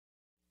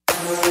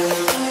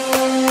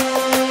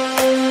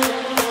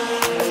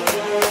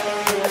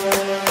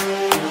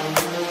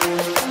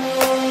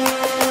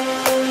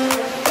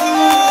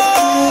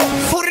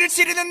소리를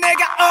지르는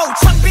내가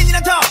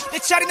창빈이는 더 내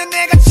자리는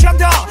내가 참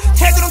더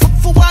태도는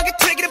섭소하게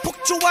되기를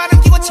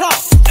폭주하는 기관총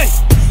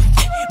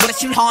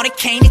몰아치는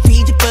허리케인이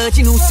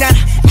뒤집어진 우산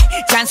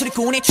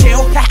잔소리꾼의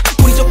최후라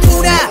우리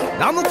좋구나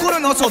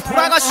나무꾼은 어서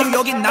돌아가시오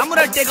여긴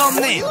나무랄 데가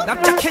없네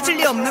납작해질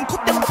리 없는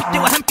콧대와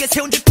핏대와 함께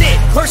세운 집들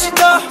훨씬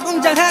더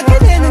웅장하게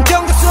되는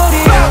경적 소리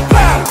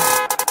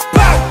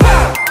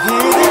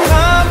Here they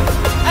come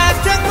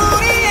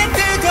악당무리의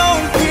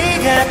뜨거운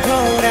피가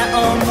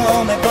돌아온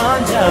몸에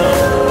번져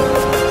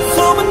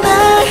소문난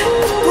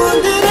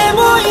군들의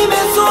모임에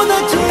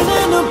쏟아지는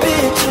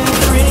눈빛은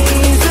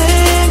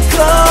freezing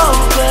cold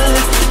but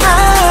I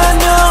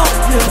know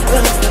you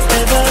will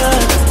forever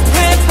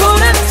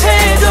해보라는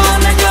태도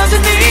난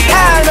여전히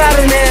하나를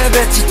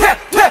내뱉지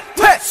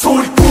퇴퇴퇴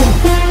소리꾼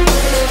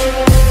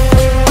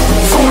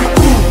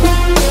소리꾼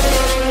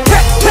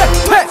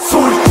퇴퇴퇴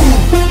소리꾼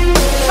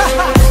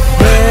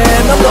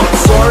Man I'm not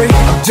sorry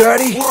I'm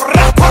dirty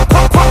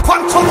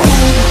팡팡팡팡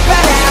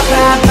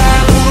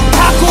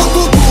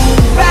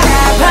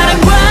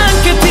바람과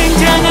함께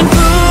등장한 불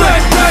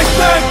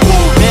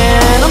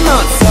Man I'm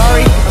not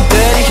sorry I'm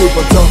dirty Keep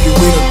on talking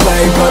we don't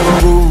play by the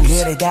rules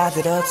그래 다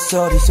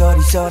들었어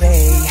소리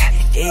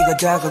이거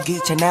저거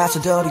귀찮아서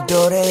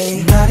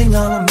도리도리 말이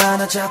너무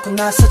많아 자꾸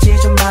나서지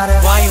좀 마라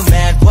Why you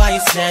mad, why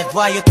you sad,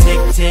 why you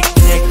tick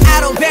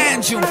I don't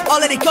ban 중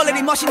얼레리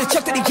걸레리 멋있는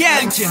척들이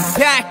양심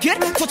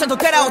발끝 소찬도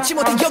따라오지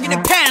못한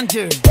여기는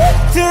팬들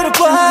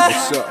들어봐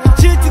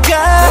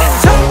질투가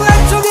전부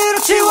한쪽으로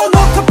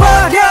치워놓고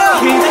버려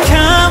Here they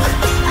come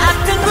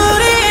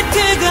악당무리의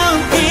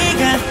뜨거운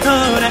피가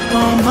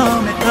돌아온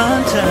몸에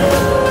번져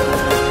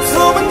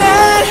소문난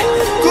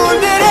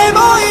군들의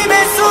모임에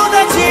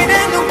쏟아지는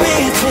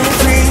눈빛은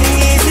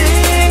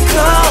freezing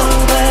cold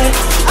but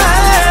I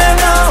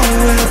know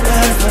we'll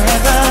burn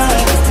forever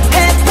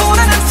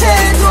해보라는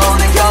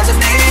태도는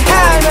여전히 할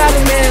말은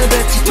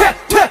내뱉지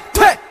퇴퇴퇴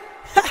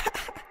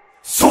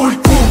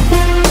소리꾼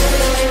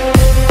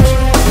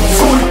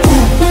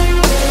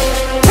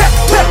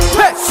퇴퇴퇴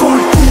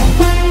소리꾼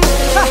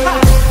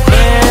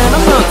Man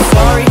I'm not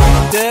sorry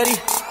I'm dirty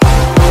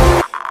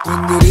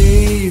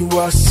군들이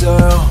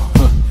왔어요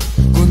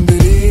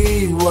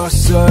군들이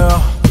왔어요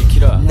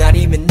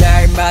날이면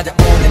날마다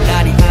오는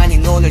날이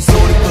아닌 오늘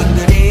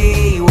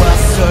소리꾼들이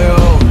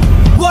왔어요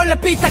원래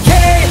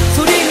삐딱해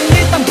소리는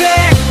일단 백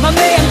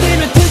맘에 안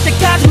들면 들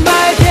때까지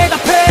말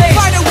대답해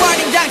Final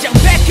warning 당장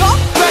back up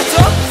press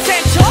up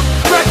set up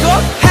break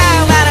up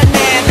하나를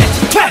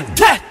내뱉지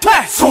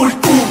퇴퇴퇴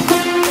소리꾼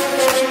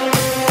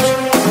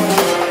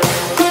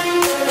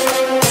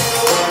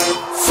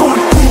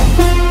소리꾼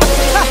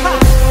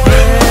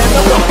Man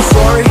I'm not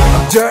sorry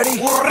I'm dirty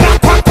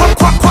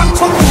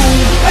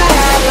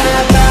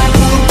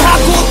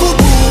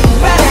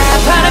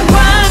바람과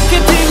함께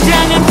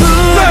등장한 불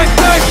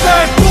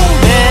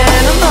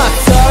Man I'm not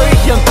sorry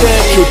I'm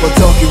dirty Keep on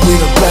talking we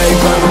don't play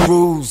by the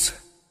rules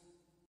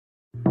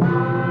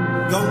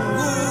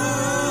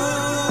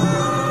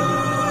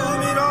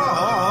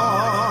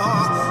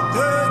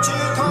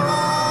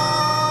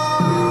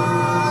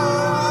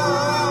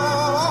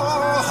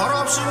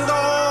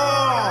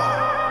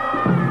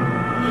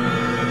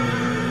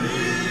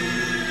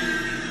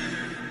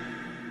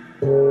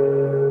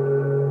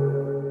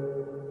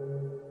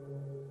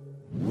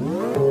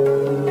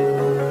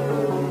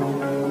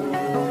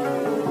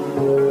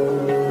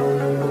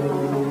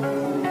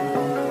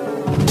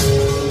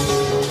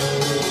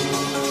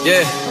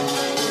Yeah.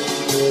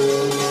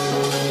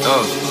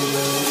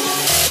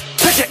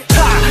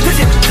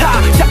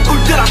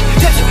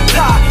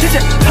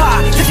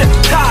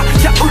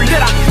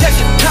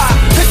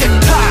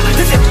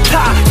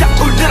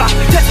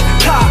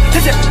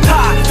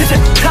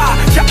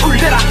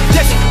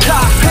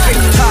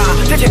 자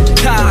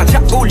울려라 자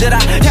울려라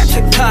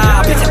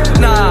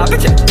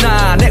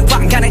빛나 내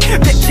왕관에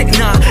빛이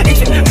나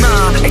잊지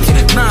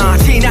마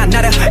지난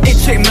나를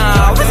잊지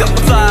마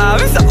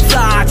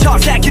위서사 저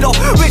새끼도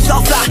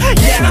위서사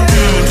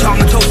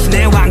정말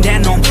조신의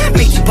왕된 놈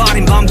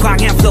미쳐버린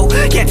범광의 flow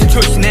예전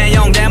출신의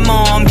영된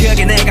몸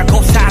그게 내가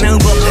곧 사는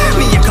법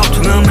미의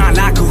고통은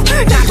말라고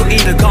나도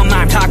잃을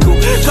것만 타고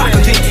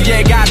쏴건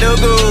뒤에 가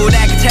누구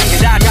내가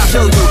챙겨다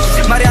잡수도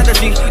말이 안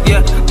되지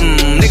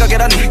네가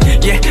계란이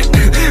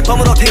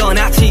범으로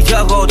태어났지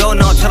적어도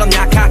너처럼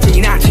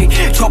약하진 않지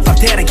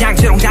촉박되는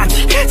강제롱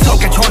단지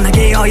속가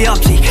존나게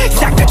어이없지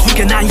싹 다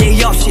죽여 난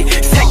예의 없이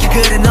새끼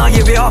그래 너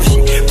예외 없이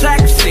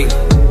flexing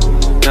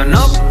난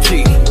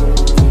없지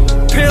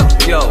필요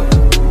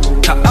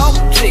다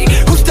없지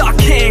Who's the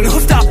king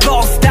who's the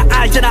boss 다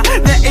알잖아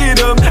내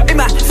이름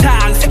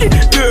이만상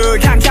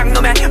새끼들 향장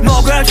놈의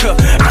목을 쳐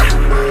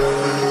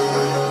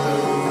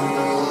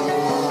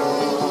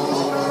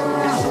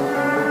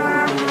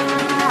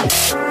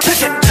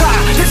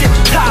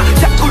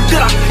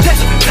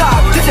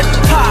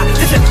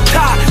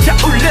자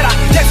울려라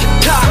자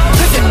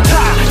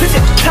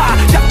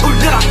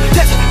울려라 자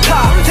울려라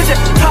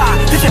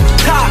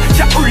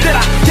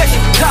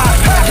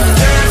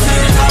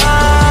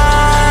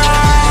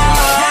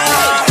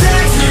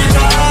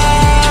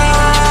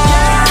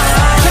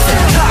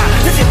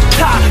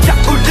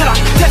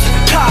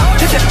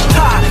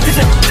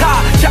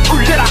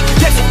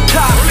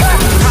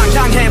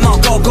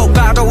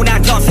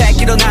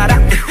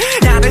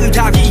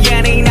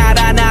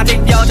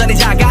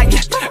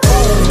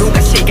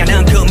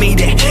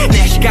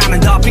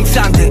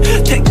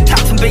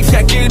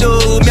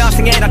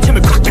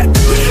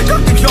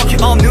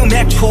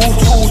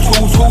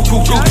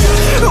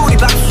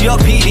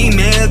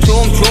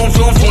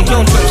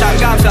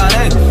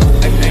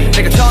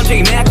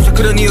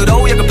어떤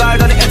이유로 약간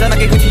발달해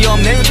애단하게 그지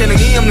없네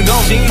재능이 없는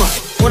거지 뭐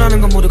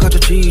원하는 건 모두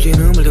가졌지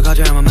이제는 뭘 더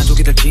가져야만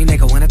만족이 될지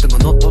내가 원했던 건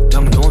너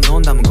다음은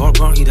넌 다음은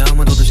걸걸 이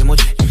다음은 도대체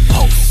뭐지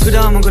그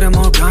다음은 그래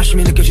뭘까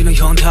심히 느껴지는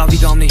현타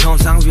위가 없는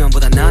현상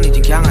위험보다 난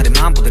이젠 강하대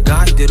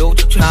맘보다가 이대로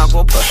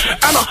쫓아오고파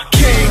I'm a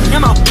king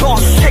I'm a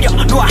boss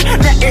새겨놓아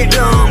내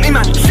이름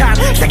이만 산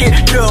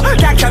새끼들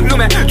당장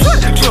놈에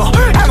줘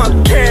I'm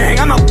a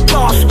king I'm a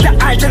boss 다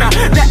알잖아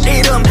내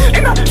이름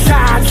이만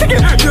산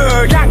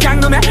새끼들 당장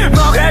놈에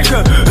먹을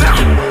줘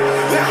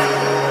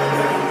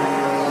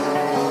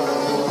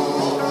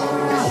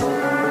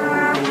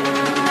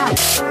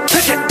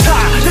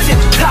대신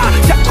타,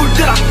 자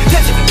울려라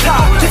대신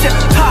타, 대신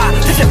타,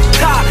 대신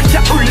타,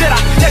 자 울려라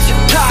대신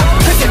타,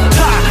 대신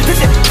타,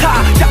 대신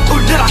타, 자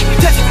울려라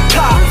대신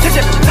타,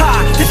 대신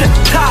타, 대신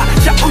타,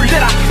 자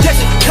울려라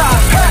대신 타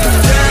대신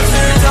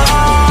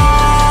타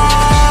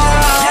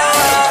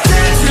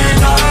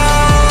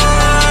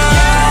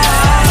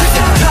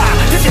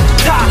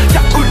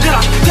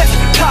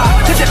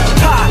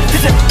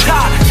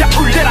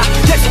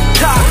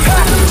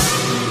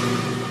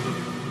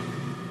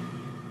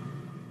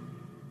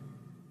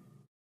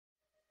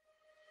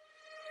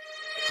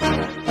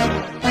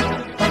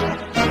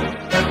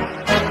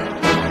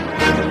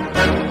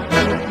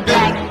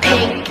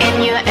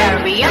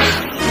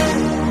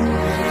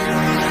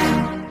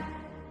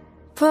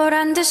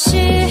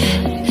보란듯이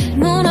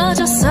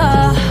무너졌어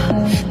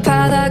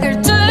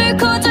바닥을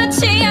뚫고 저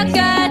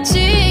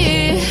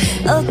치아까지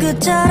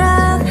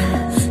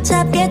엊그처럼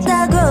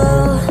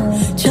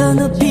잡겠다고 저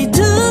높이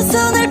두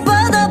손을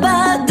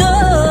뻗어봐도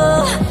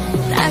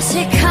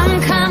다시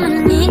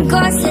캄캄한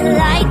이곳에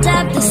light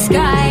up the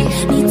sky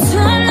네 두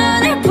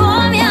눈을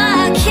보며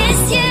I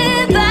kiss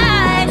you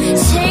bye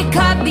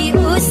실컷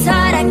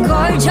비웃어라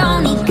꼴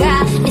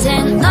좋으니까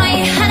이젠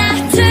너희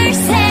하나 둘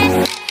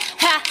셋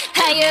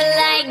How you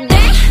like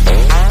that?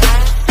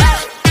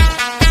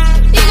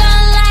 You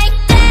gon' like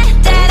that?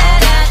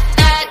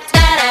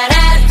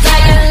 Da-da-da-da-da-da-da. How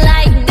you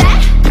like that?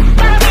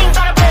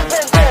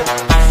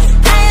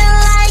 How you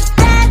like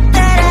that?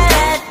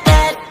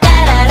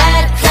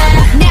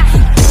 Da-da-da-da-da-da-da. Now,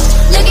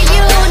 look at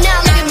you, now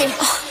look at me.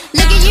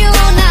 Look at you,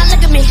 now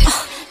look at me.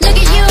 Look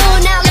at you,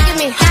 now look at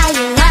me. How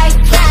you like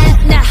that?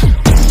 Now,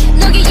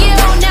 look at you,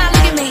 now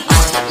look at me.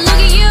 Look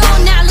at you,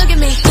 now look at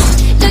me.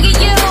 Look at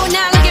you,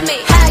 now look at me.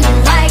 How you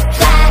like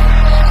that?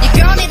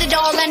 Girl need it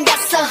all and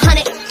that's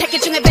 100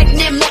 패키지 중에 100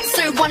 내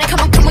몫을 원해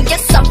Come on come on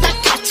get some 난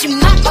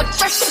같지만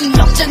어쩔 순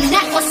없잖아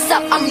What's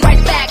up I'm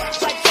right back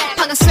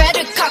방금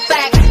sweater cock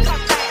back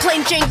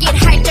Plain Jane get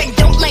hijacked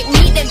Don't like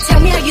me then tell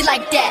me how you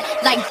like that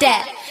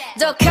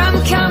더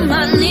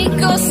캄캄한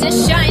이곳에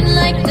shine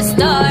like the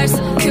stars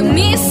그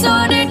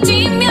미소를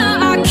띠며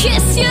I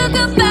kiss you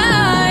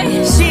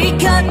goodbye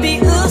실컷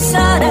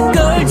비웃어라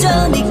꼴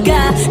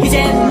좋으니까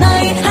이제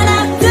너희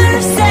하나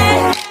둘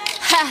셋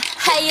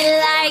How you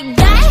like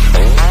that?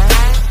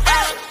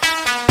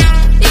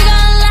 You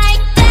gon'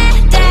 like that?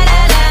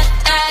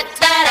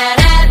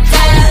 Da-da-da-da-da-da-da.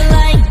 How you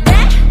like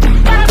that?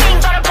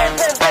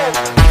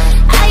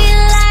 How you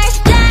like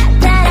that?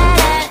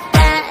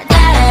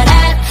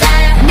 Da-da-da-da-da-da-da.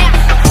 Now,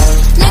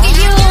 look at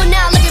you,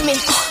 now look at me.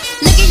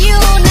 Look at you,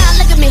 now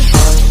look at me.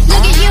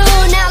 Look at you,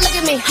 now look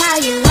at me. How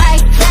you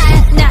like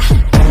that? Now,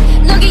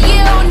 look at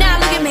you, now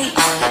look at me.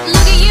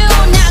 Look at you,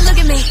 now look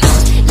at me.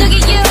 Look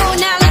at you,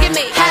 now look at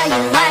me. How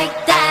you like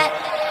that?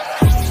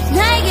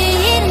 나에게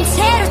이른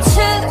채로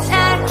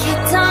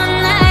추락했던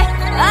날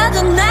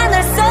어두운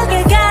나날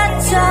속에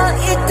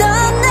갇혀있던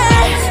날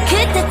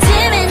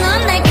그때쯤에 넌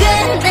날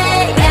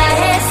끝내야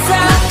했어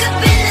Look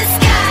up in the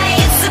sky,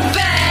 it's a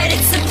bird,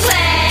 it's a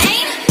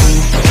plane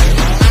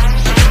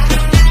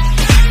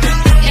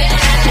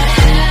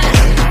yeah.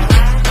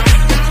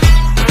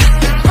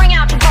 Bring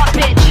out the boss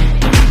bitch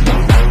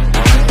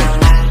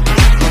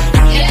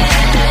yeah.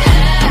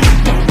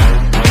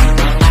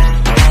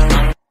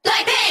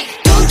 Like pink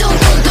Dum dum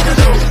dum dum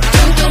dum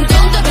dum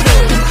dum dum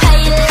dum How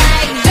you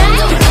like that?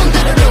 Dum dum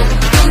dum dum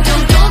dum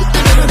dum dum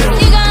dum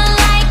You gon'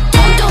 like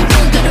that? Dum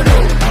dum dum dum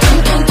dum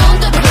dum dum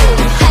dum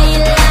How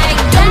you like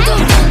that? Dum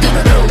dum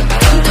dum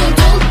dum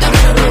dum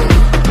dum dum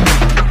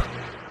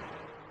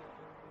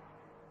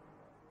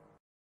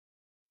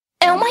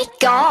Oh my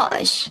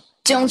gosh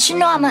Don't you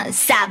know I'm a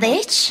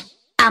savage?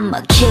 I'm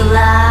a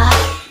killer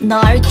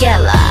널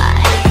깨라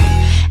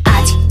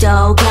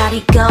아직도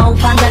가리고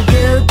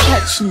환각을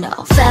펼치 no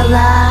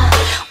fella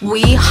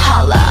We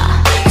holla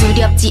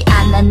두렵지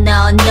않아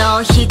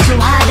너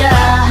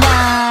희투하라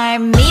날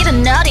믿어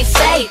너리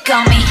fake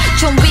on me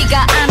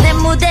준비가 안 된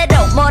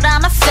무대로 뭘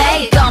하나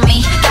fake on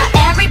me got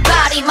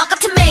everybody 막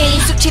같은 me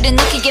숙취를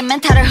느끼게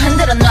멘탈을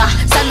흔들어 놔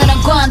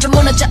싸늘한 관좀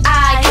무너져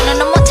I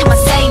결론은 못 참아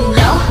say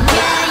no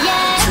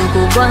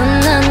두고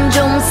봐난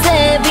좀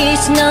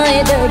savage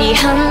너의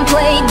dirty한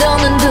play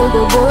너는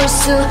두고 볼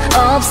수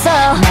없어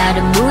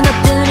나를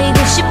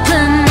무너뜨리고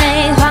싶은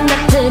내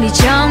환각들이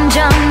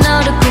점점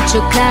너를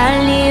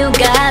구축할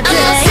이유가 돼 I'm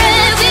a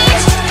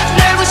savage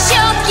널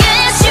부셔게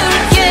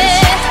해줄게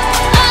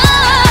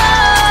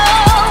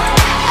oh,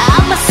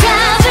 I'm a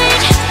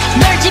savage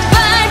널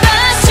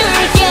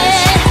짓밟아줄게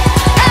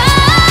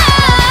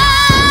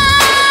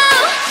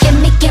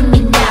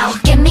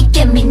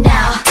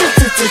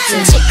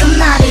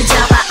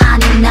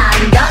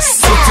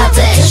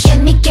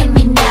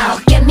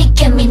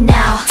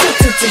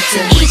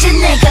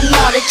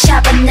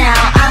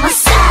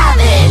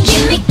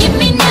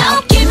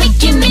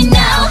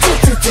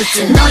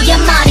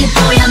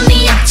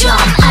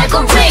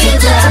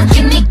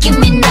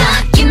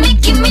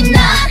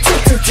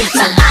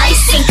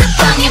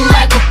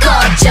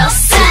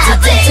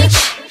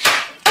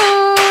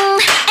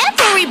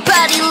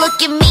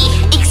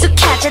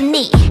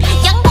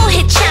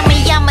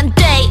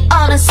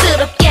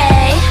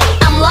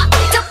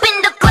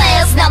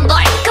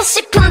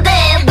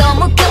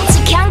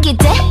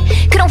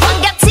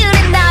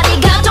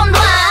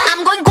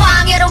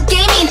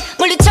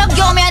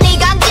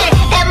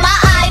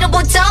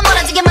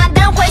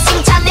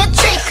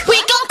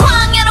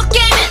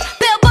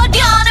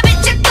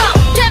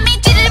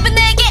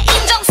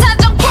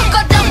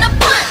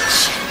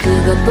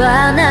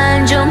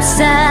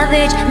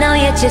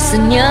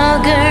이제선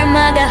역을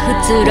막아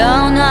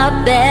흐트러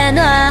놔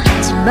빼놔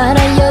하지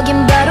마라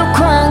여긴 바로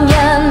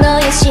광야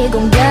너의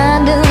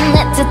시공간은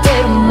내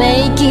뜻대로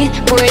make it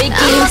break it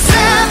I'm a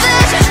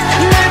savage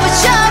널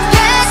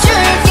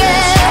부셔해줄게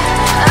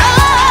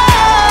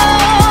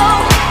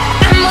oh,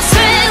 I'm a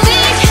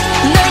sweet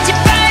널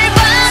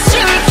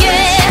짓밟아줄게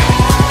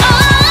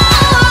oh,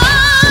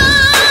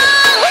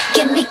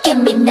 Give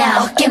me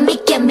now give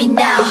me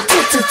now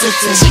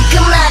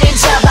지금 나를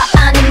잡아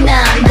아니 난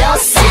너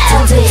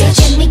savage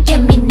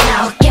Give me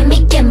now give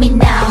me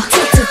now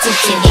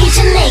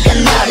이제 내가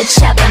너를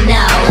잡아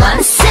now I'm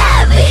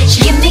savage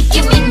Give me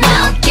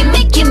now give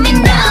me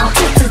now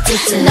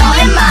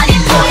너의 말이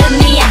보여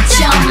네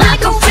약점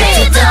like a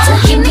freedom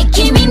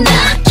Give me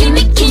now give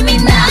me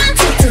now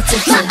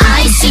My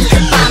eyes ink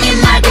밤에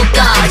말고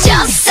꺼져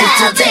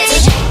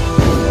savage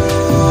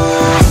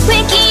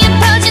위기에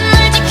퍼진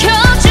널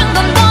지켜준 건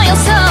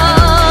보여서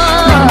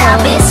My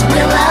novice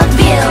will love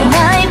you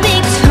나의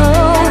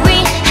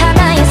victory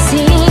하나의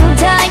sing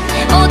type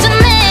모두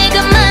내가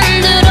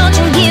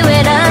만들어준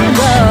기회란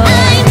걸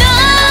I know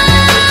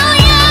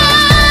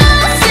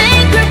your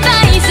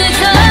sacrifices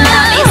My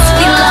novice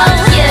will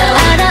love you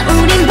알아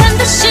우린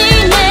반드시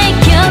내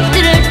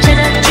곁들을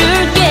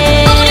찾아줄게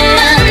우리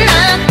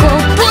만나고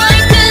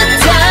break it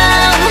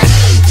down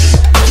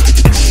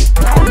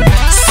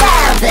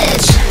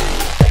Savage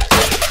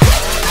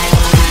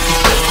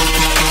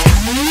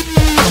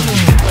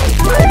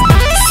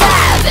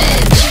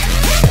Savage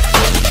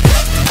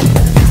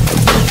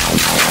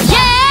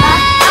Yeah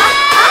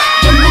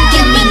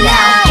Give me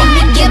now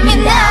give me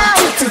now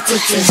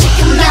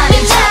지금 나를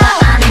잡아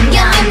아니면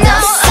너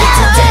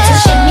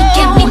savage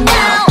Give me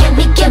now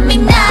give me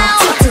now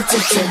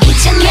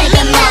이제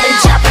내가 너를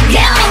잡아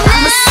now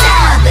I'm a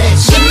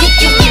savage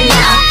Give me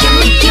now give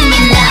me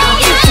now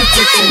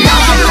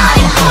너의 말이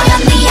보여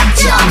네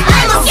약점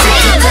I'm a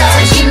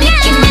savage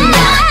Give me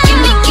now give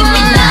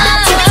me now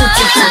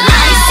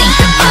I think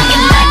the 방에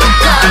말고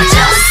꺼져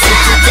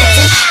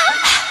savage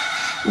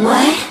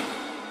What?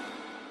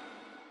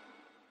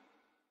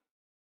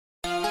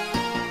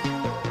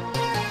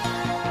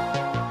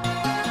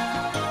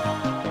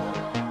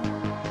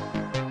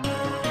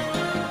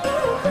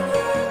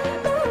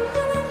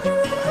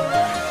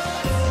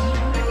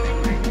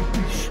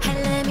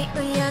 할렘이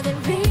울려든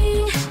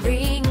ring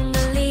ring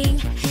울림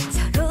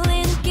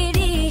서로의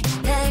눈길이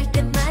닿을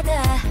때마다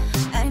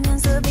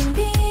알면서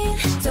빙빙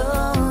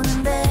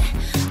도는데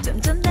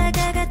점점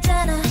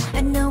다가갔잖아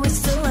I know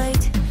it's too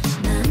late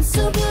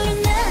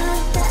마음속으로 나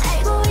다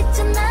알고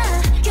있잖아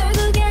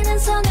결국에는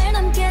선을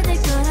넘게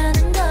될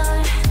거라는 걸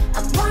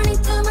I'm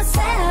warning to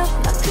myself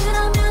너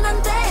그러면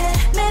안 돼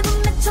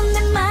매번 맺혀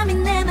내 맘이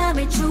내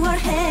맘을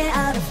추월해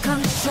out of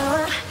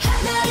control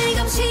나를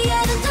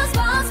감시하는 저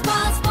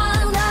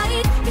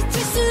spotlight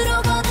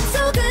비칠수록 어둠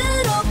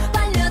속으로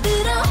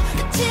빨려들어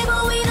끝이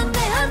보이는데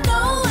I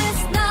know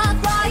it's not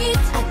right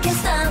I can't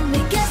stop me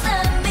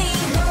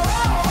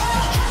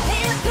내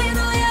앞에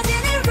놓여진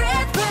이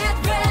red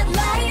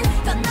line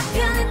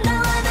건너편에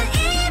나와 난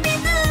이미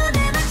눈에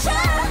맞춰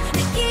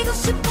느끼고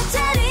싶어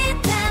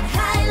짜릿한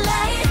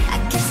highlight I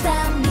can't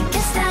stop me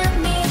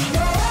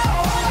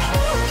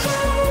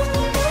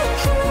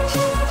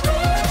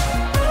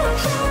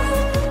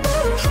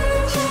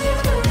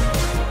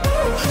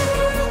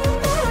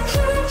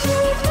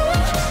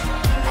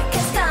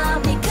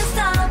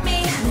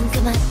눈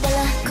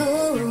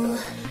감아달라고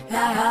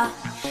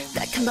딱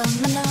한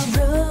번만 너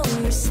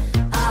rules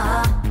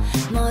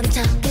머리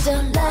탁해져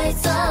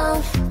lights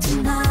on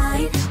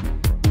tonight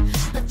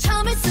너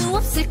참을 수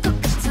없을 것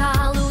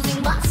같아 losing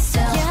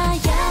myself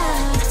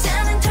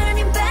이제는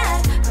turning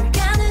back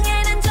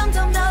불가능해 난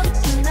점점 더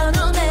깊은 너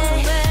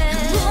눈에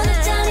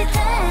눈을 짜릿해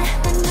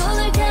난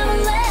눈을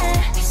감을래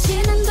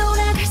다시는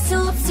돌아갈 수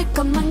없을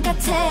것만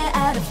같아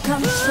out of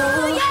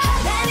control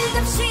나를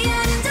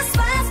감시하는 저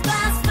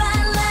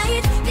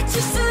spotlight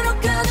비칠수록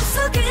어둠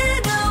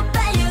속으로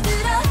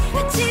빨려들어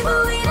끝이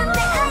보이는데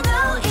I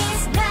know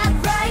it's not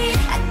right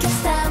I can't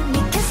stop me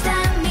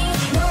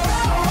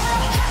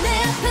내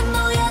앞에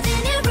놓여진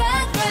이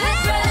red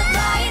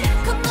light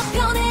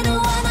건너편에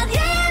놓아 난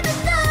이미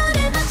너를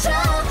맞춰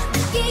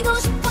느끼고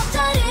싶어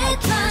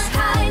짜릿한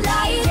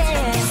highlight I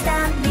can't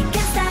stop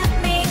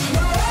me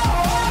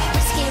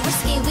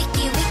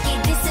risky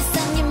this is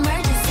an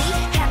emergency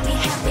happy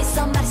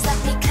somebody stop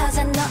me cause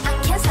I know I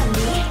can't stop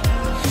me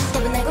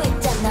답은 알고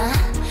있잖아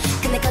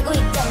근데 가고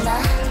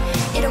있잖아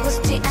이러고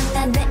싶지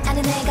않다 내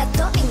안에 내가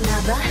또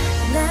있나봐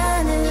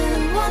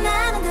나는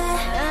원하는데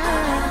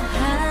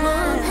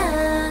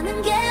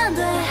원하는 게 안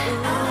돼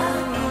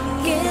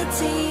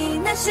끝이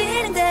난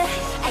싫은데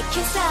I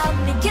can't stop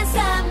me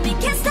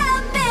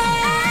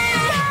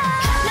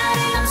나를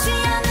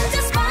감시하는 저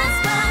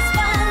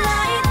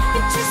spotlight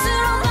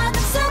비칠수록 어둠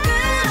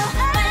속으로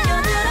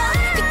빨려들어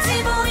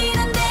끝이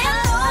보이는데 I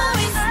know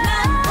it's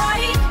not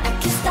right I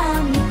can't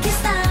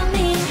stop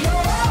me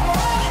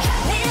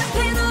내 앞에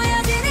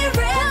놓여진 이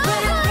red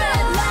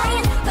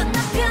light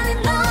건너편에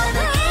너는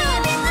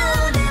이미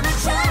눈에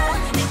맞춰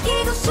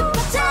느끼고 싶어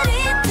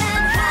짜릿한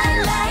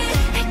highlight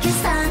I can't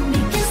stop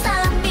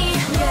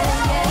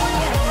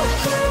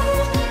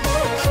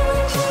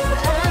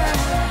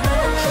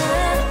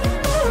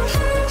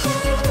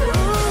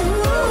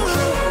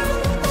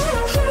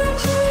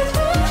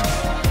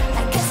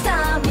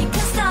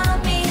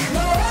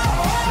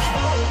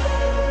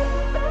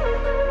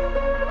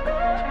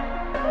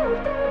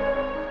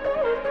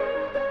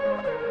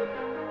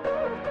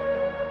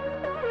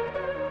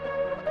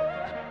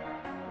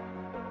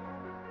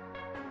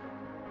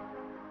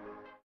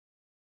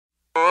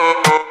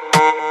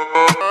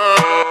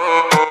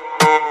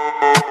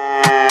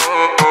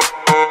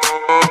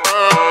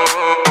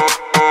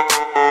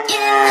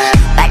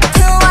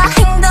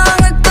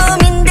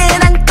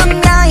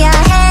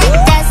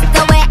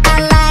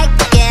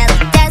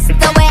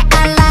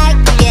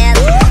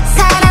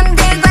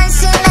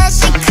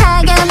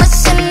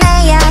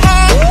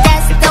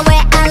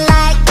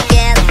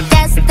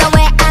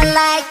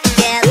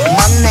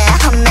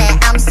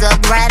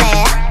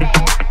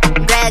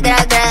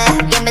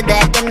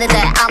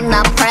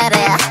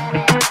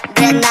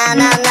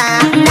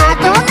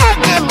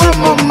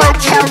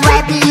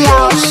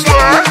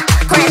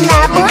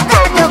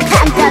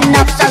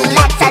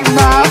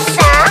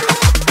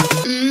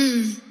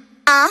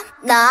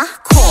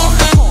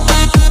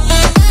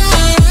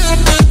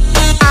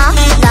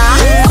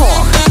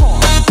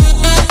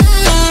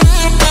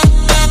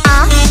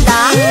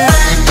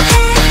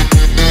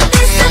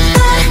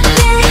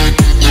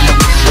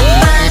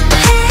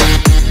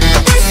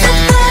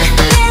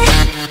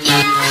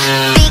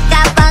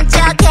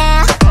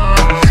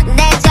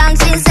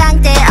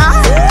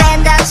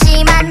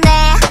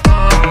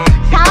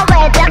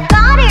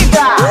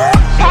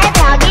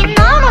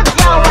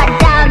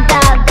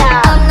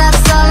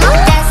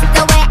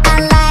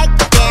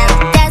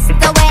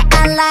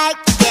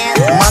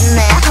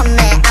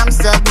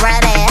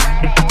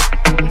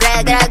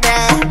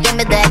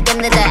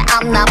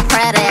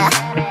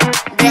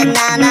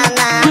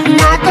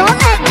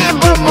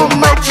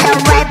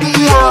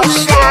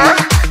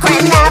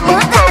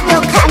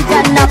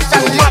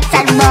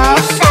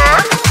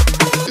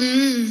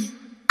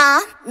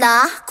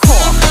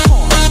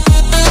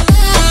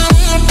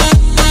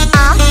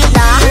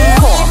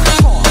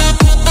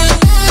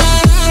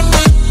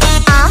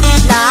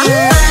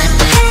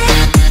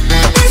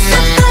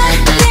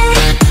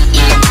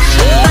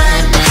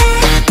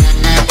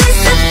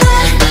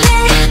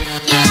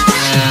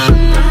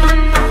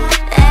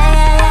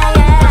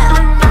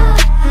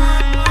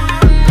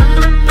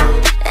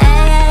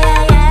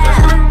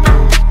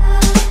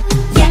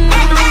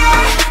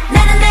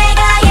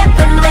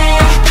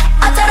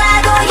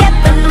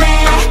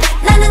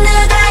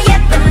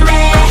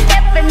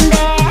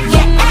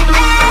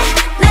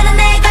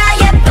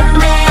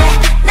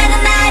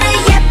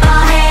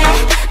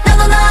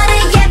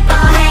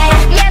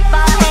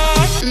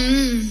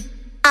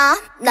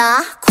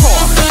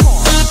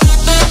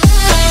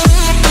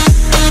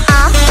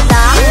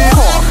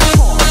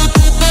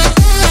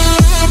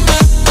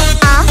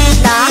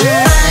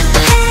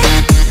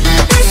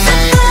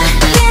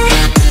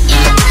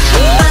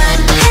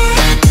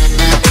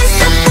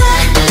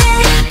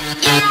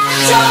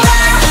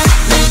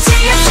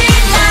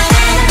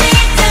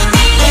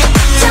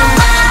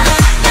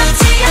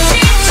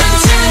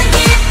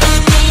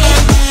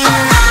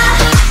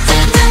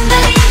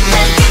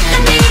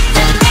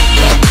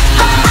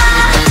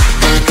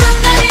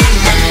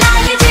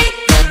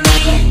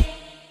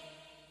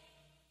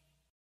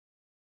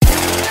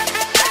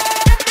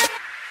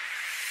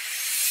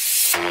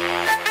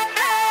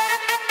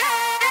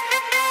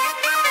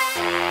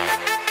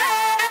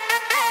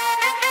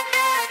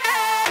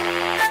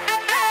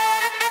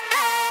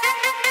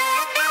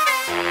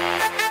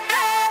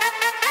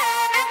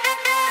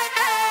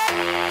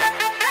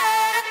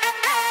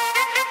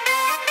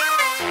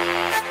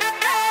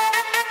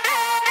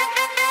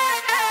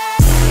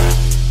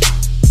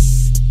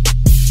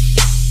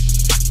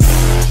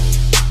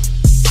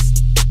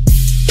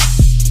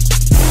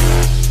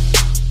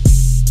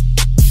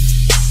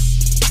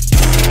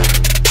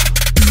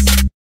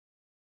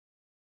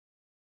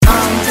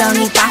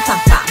엉덩이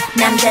빵빵빵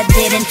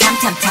남자들은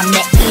탐탐탐 내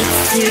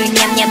입술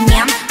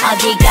냠냠냠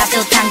어디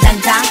가도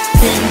당당당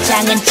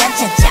등장은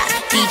짠짠짠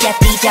뛰자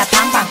뛰자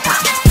팡팡팡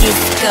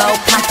디스코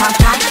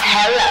팡팡팡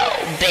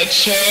Hello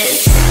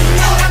bitches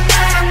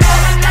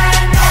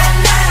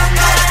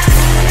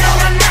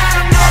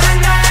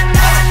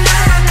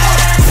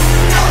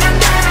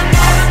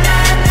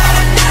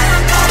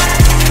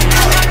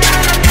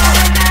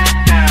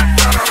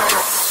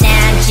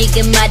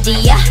지금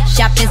어디야?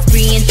 Shopping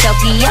spree in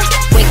Tokyo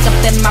Wake up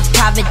in my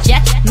private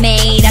jet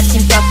Made out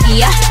in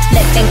Tokyo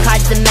Flipping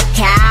cards in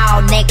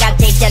Macau 내가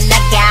제일 잘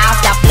나가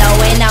Stop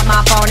blowing up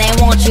my phone And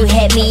won't you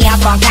hit me up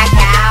on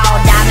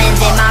Kakao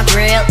Diamonds in my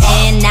grill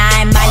And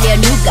날 말려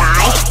new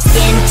guy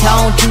Skin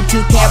tone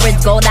 22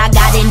 carats gold I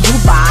got in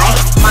Dubai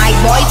My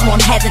boys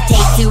won't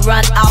hesitate to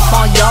run up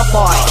on your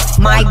boy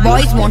My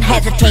boys won't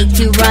hesitate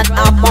to run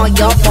up on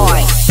your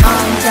boy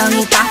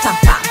엉덩이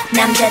빵빵빵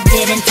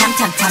남자들은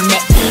탐탐탐 내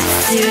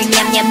입술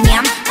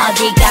냠냠냠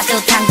어디 가도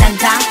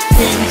당당당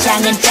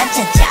등장은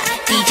짠짠짠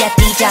뛰자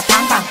뛰자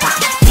팡팡팡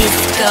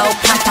디스코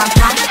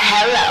팡팡팡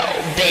Hello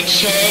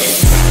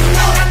bitches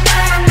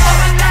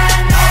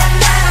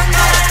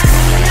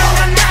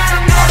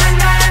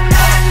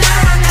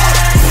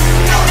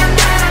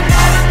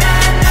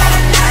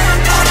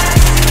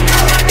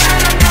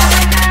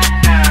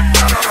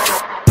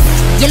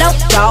Yellow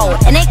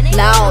gold and it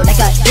glow like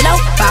a yellow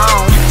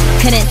bone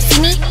Couldn't see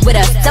me with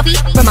a selfie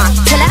from my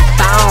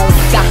telephone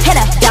Got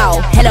hella dough,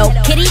 Hello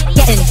Kitty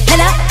getting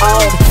hella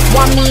old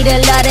Want me to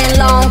love in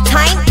long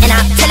time and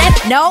I tell him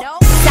no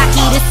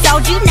Saki to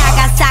soju,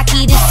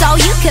 Nagasaki to Seoul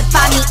You could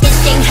find me in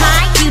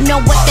Shanghai You know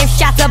what their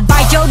shots of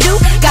Baijiu do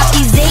Got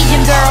these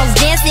Asian girls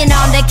dancing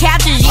on the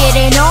couches Yeah,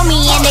 they know me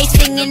and they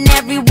singing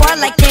every word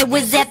Like they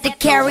was at the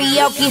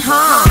karaoke,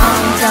 huh?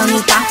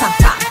 엉덩이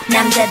빵빵빵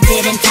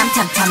남자들은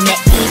탐탐탐 내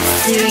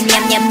입술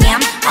냠냠냠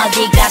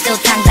어디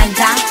가도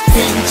당당당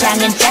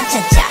등장은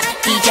짠짠짠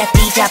뛰자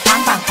뛰자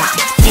팡팡팡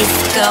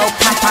디스코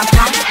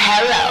팡팡팡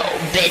Hello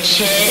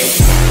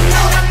bitches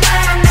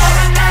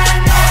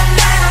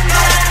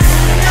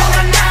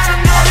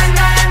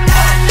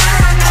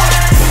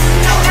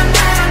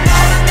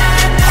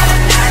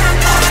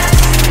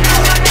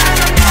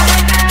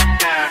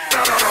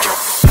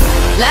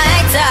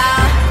Lights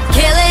out,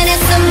 killing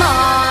it some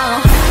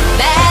more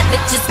Bad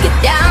bitches get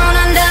down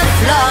on the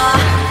floor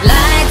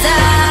Lights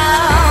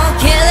out,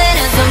 killing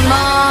it some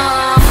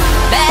more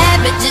Bad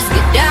bitches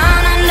get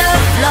down on the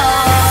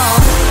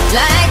floor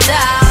Lights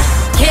out,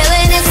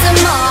 killing it some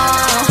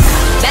more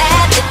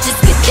Bad bitches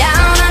get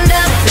down on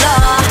the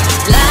floor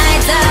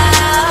Lights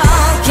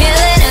out,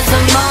 killing it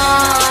some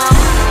more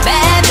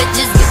Bad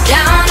bitches get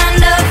down on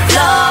the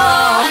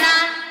floor 하나,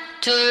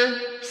 둘,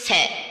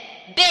 셋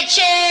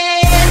Bitches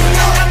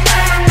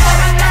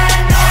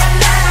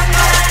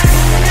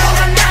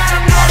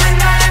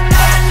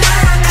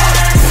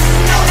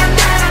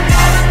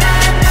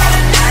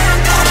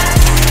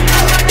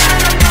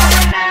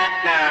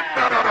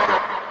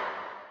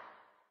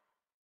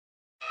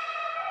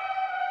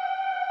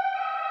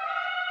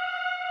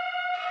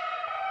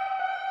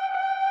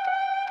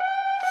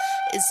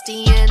It's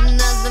the end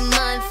of another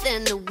month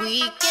and a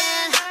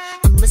weekend.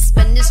 I'ma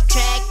spend this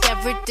track,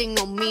 everything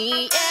on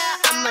me, yeah.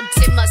 I'ma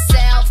tip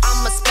myself,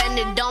 I'ma spend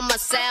it on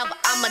myself.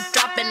 I'ma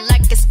drop it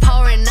like it's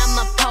pouring,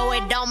 I'ma pour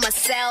it on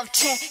myself.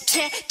 Check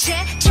the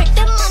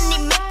money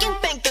making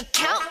bank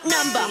account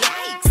number.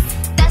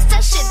 That's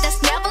that shit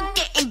that's never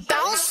getting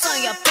bounced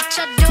on your bitch.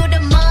 I do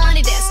the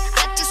money dance,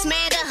 I just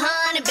made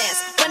 100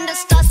 bands. When the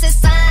stars say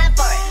sign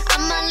for it,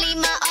 I'ma leave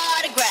my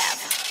autograph.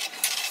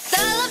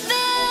 Dollar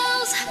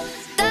bills,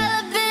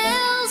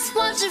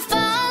 watch it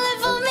falling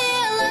for me. I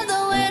love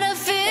the way that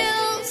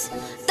feels.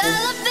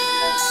 Dollar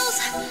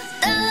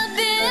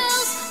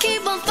bills,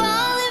 keep on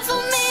falling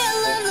for me. I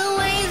love the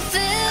way it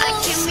feels. I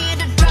came here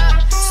to drop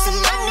some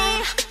money,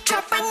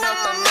 dropping all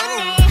my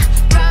money.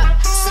 Drop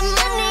some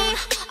money,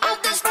 all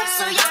this stuff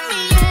so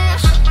yummy, yeah.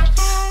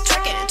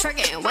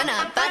 Twerking when I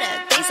buy the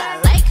things I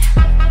like.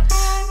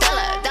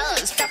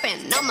 Dollars dropping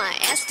on my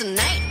ass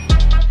tonight.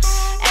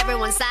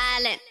 Everyone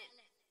silent,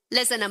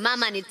 listen to my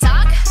money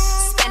talk.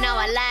 Spend how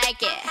I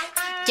like it.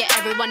 Yeah,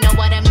 everyone know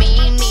what I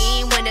mean.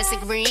 When it's a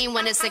green,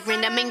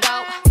 that mean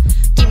go.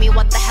 Give me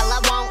what the hell I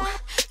want.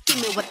 Give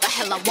me what the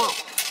hell I want.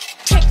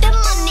 Check the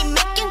money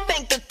making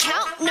bank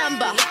account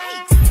number.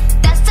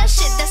 That's that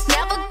shit that's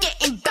never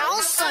getting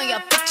bounced on your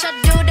bitch. I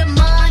do the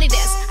money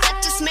dance, I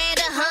just made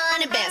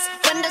 100 bands.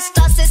 When the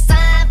stars say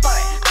sign for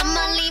it,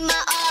 I'ma leave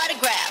my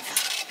autograph.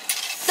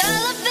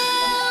 Dollar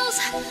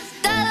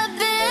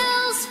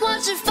bills,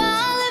 watch it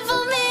falling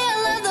for me. I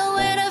love the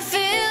way that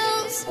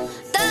feels.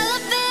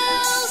 Dollar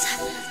bills,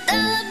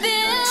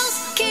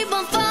 keep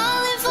on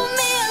falling for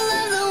me. I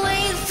love the way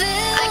it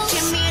feels. I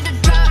came here to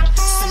drop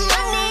some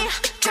money,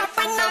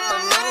 dropping all my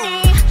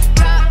money.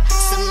 Drop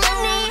some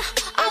money,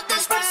 all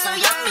this stuff so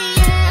yummy,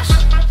 yeah.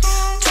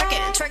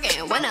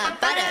 Twerking when I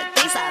buy the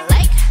things I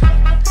like.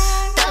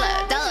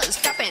 Dollars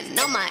dropping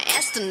on my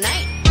ass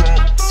tonight.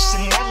 Drop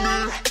some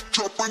money,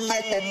 dropping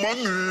all my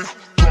money.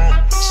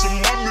 Drop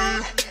some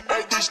money,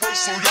 all this stuff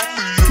so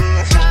yummy,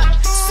 yeah.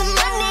 Drop some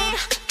money,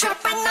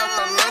 dropping all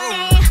my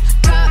money.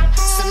 Drop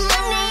some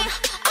money,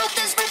 all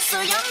this stuff so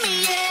yummy,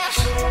 yeah.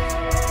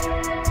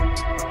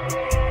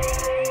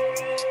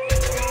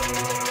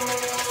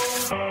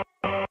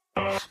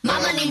 My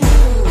money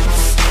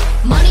moves,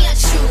 money I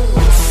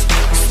choose.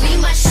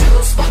 Sleeve my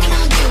shoes, walking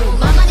on you.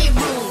 My money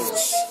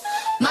rules,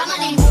 my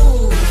money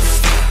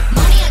moves,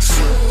 money I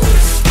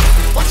choose.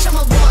 Watch all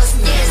my wars,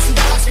 yes,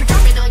 dollars be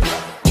dropping on you.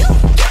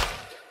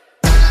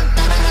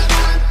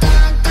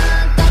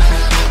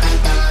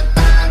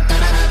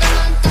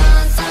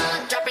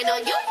 Dropping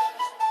on you.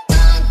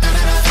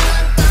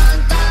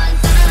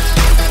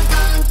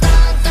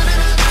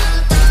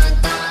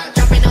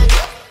 Dropping on you.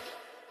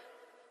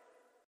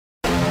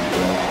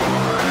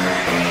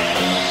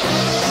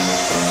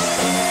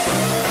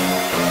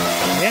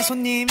 네,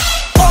 손님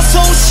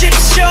어서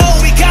오십시오.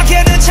 이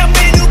가게는 참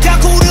메뉴가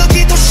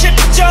고르기도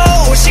쉽죠.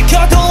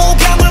 시켜도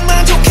감을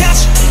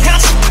만족하지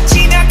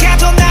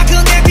지나가던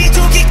나그네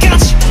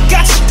비둘기까지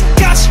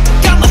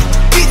까마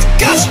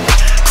비둘까지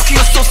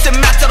쿠키와 소스의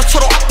맛대로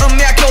초록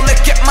음미하고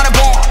내게 말해봐.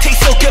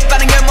 Taste so good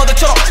반응을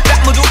모두처럼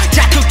딱 모두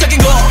자극적인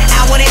거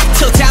I want it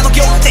till 다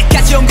녹여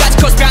때까지 온가지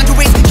cross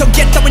boundaries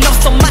경계 따윈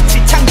없어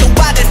마치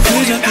창조받은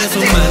그저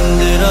계속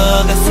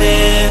만들어가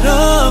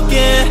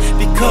새롭게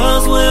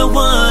Because we're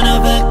one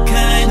of a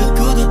kind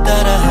누구도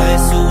따라 할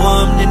수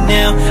없는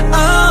now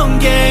On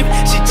game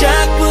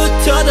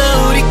시작부터 다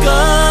우리 거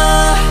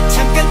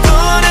잠깐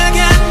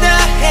떠나간다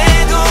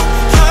해도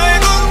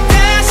결국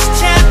다시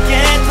찾게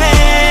돼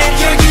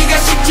열기가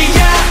식지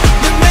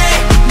않는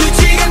메뉴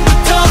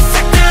지금부터 싹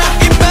다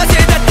입맛에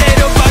다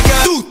때려박아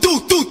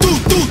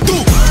뚜뚜뚜뚜뚜뚜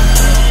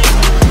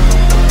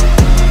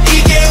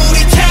이게 우리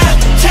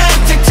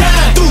탑탑탑탑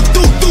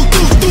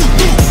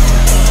뚜뚜뚜뚜뚜뚜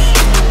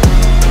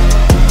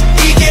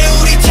이게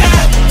우리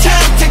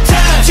탑탑탑탑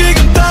지금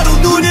바로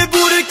눈에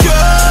불을 켜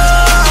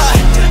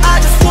I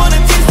just wanna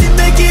taste it,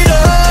 make it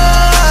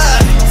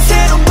up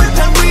새로운 판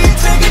위에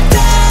책을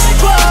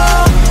달고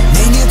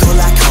메뉴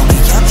골라 call me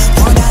up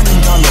원하는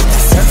걸로 다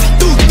serve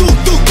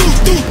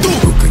뚜뚜뚜뚜뚜뚜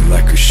Cooking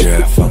like a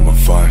chef, I'm a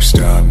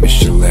 5-star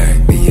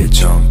Michelin 미의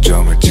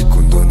정점을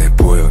찍고 눈에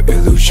보여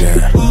illusion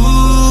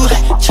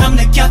처음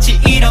느꼈지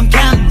이런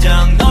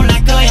감정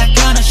놀랄 거야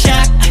gonna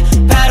shock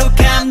바로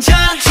감정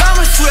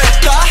잠을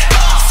수했다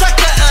싹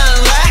다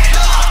unlock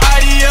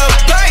아이디어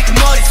break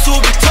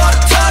머릿속을 털어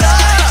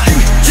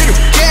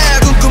지루게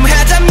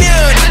궁금하다면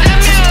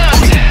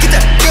우리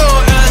기다려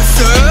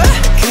answer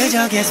그저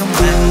계속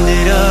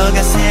만들어가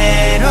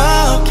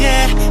새롭게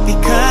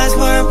Because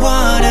we're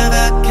one of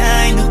a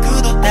kind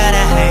누구도 따라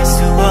할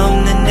수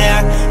없는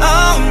their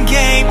own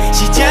game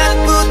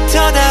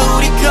시작부터 다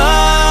우리 거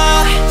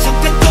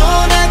잠깐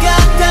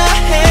떠나갔다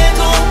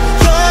해도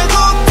결국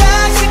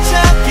다시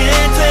찾게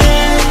돼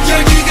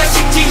열기가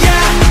식지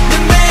않는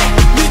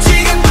메뉴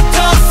지금부터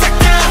싹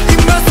다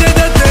입맛에 다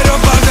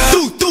때려박아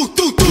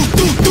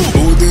뚜뚜뚜뚜뚜뚜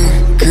모든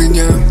그냥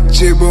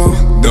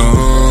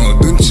집어넣어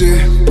눈치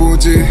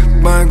보지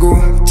말고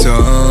더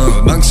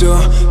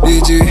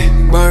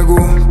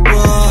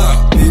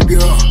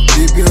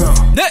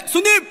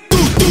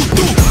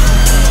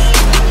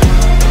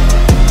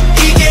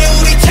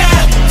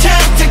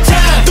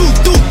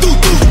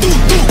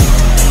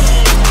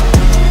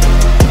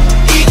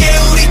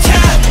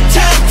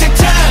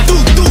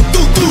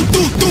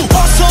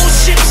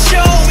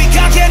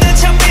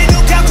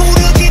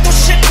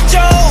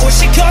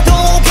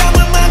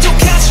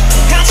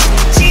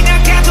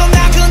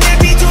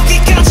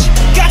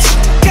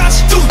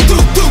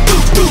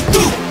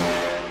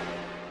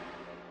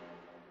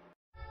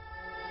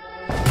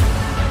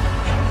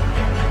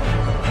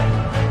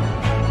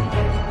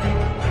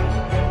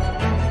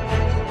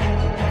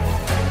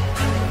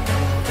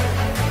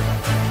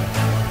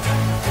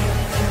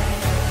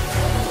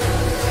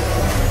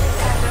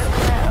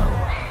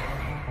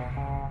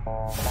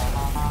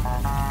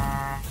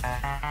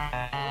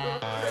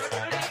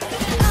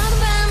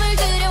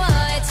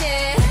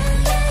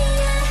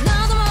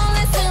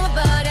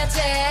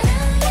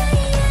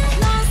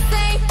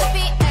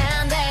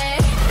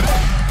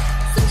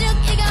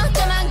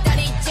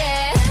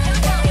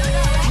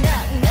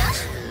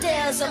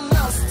as a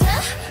monster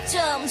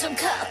점점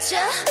커져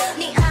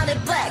네 안에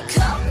black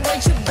hole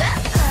when you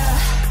back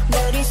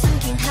너를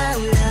숨긴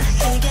howler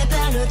그게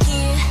바로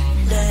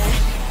길래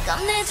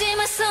겁내지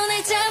마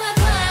손을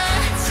잡아봐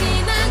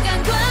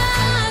지나간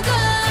과거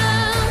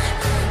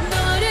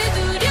너를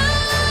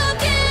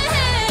두렵게 해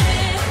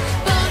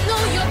But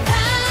know your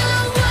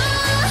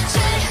power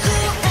Say who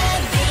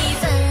I'll be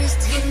first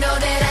You know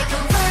that I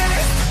come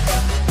first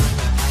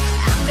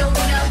I'm the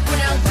winner,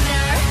 winner,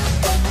 winner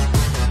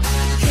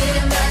그래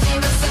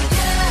마지막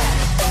순간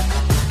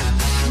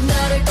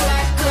너를 꽉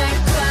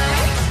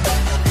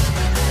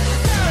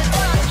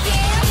이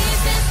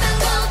세상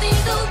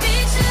어디도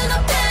빛은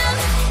없다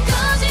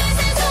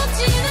거짓에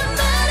속지는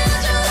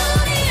말아줘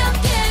우리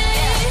함께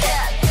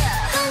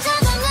혼자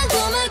걷는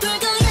꿈을 꿀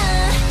거야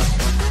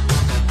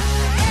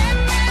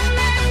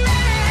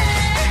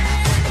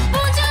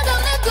혼자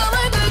걷는 꿈을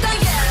꿀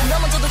거야 너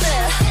먼저도 돼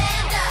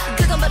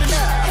그건 바로 너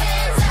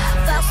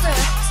Faster,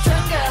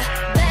 stronger,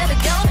 better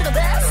go be the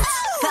best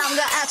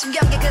밤과 아침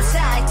경계 그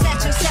사이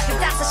대충 새벽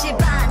 5시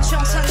반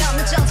총성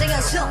없는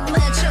전쟁은 숨을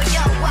조여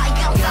Why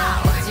you fall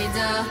어디도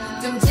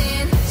둥진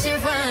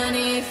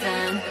실화니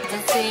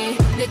fantasy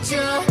내줘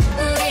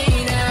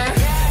우리는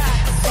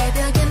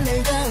새벽에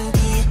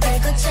멜로디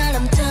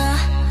별것처럼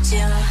터져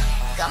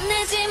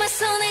겁내지 마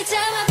손을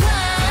잡아봐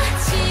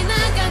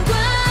지나간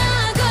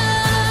과거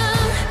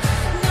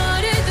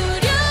너를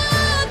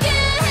두렵게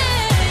해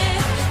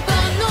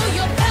But know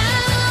your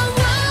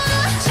power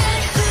Say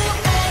who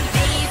I'll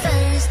be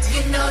first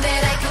You know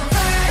that I come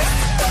first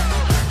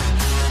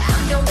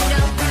I'm the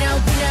winner, winner,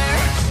 winner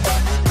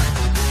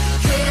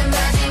그래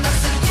마지막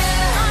순간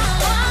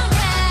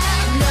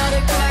너를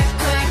꽉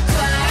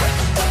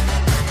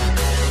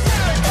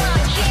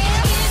이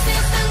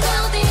세상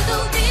어디도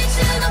빛은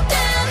없다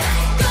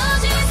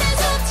거짓에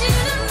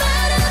속지는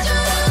말아줘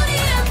우리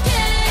함께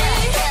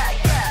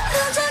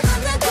혼자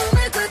걷는 꿈을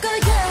꿀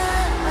거야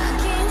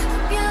막힌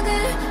벽을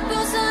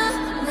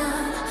벗어나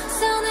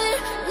선을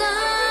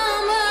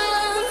넘어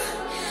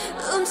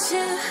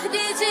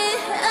움츠리지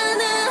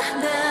않아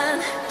난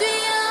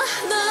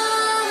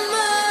뛰어넘어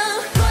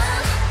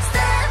One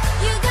step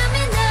you got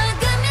me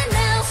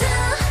now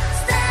Two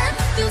step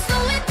don't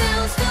slow it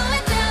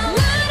down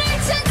나를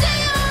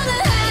찾아오는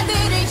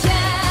하늘을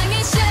향해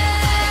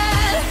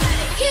shine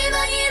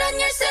희망이란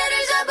열쇠를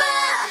잡아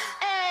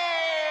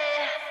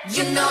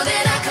You know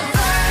that I come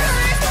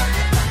first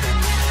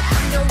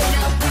I'm the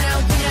winner, winner,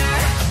 winner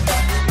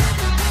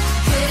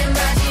그래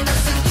마지막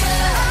순간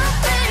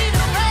Fade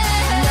away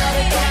너를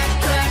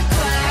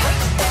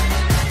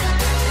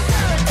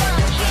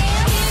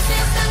이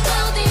세상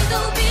어디도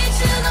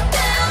빛은 없다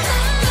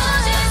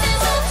거짓에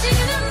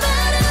속지는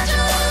말아줘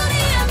우리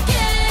함께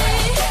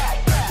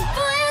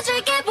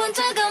보여줄게 본 적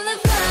없는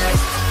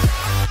first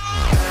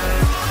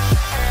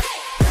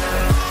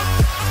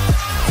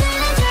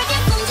들려줄게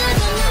본 적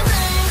없는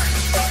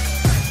first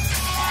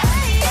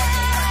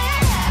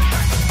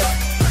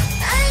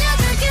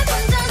알려줄게 본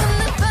적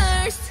없는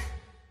first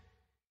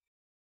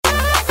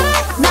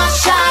Not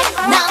shy,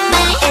 not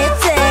me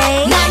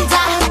난 다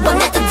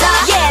보냈단다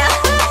Yeah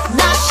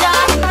Not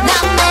shy,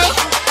 not me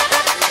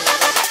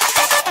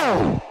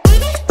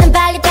난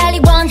빨리빨리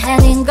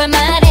원하는 걸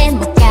말해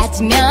못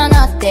가지면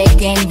어때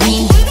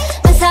괜히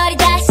망설이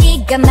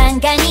다시 가만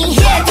가니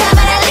Yeah 다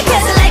말할래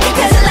cause I like it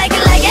cause I like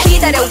it like it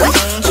기다려 왜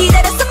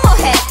기다렸어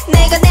뭐해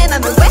내가 내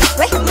맘을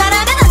왜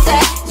말하면 안돼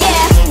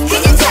Yeah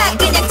그냥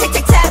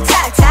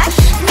착착착착착착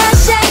Not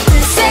shy to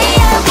say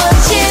I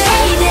want you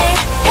Hey there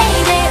hey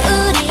there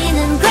우리는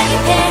great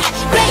pair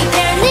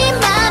네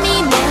맘이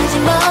뭔지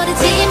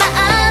모르지만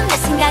내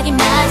생각이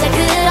맞아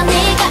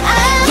그러니까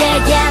Yeah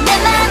내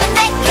맘은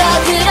내거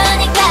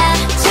그러니까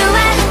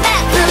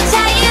좋아한다고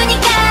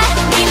자유니까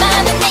네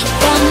맘은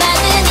내거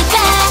많으니까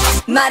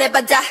말해봐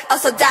다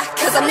어서 다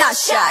cause I'm not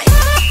shy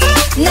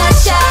Not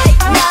shy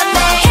not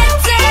me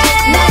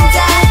난 다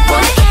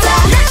보냈다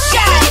Not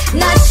shy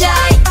not shy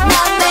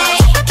not me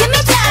Give me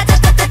da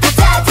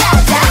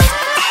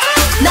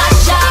Not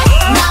shy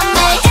not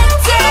me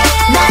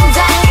난 다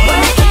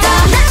보냈다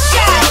Not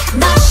shy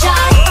not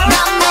shy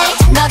not me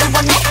너를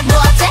원해 뭐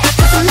어때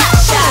cause I'm not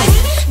shy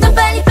넌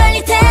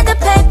빨리빨리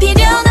대답할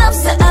필요는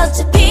없어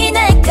어차피 내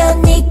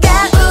거니까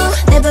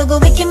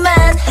내보고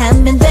있기만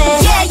하면 돼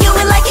Yeah you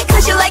will like it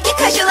cause you like it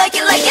cause you like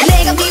it like it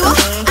내가 미워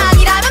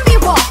아니라면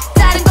미워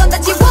다른 건 다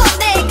지워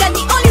내가 네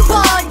only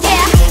one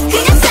Yeah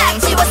그냥 싹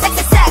지워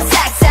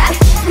싹싹싹싹싹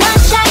Not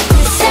shy to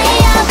say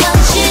I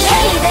want you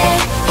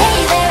Hey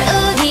there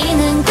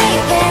우리는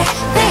great pair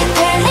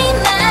네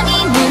맘이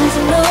뭔지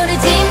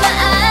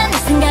모르지만 내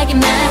생각이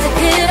맞아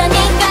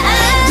그러니까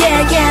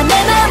Yeah 내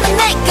맘은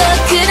내거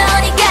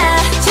그러니까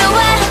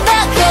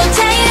좋아한다고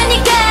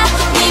자유니까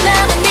네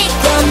맘은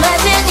네거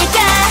맞으니까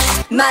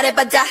말해봐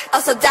다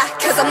어서 다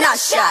cause I'm not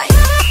shy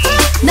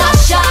Not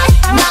shy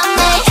not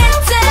me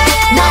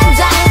난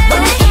다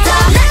보냈다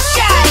Not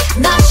shy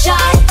not shy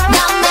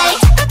not me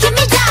Give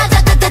me da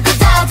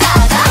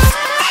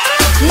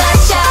Not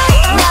shy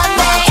not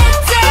me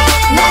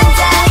난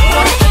다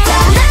보냈다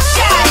Not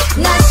shy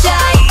not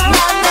shy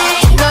not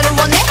me 너를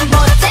원해 뭐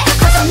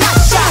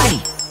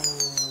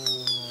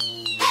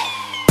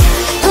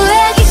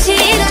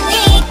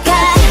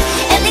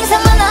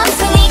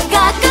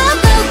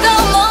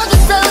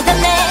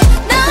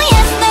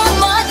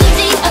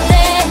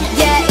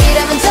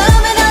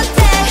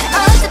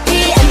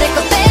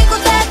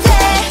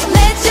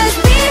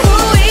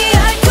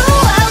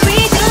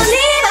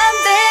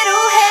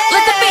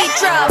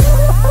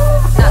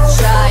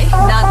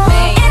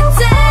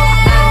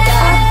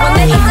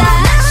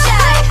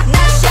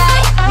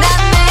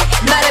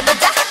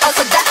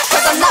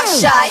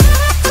shy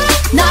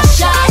not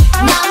shy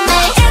not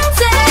me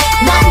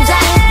남자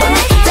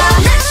보냈다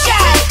not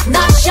shy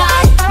not shy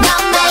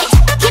not me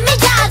give me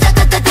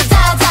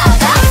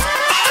다다다다다다다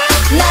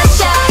not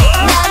shy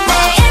not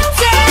me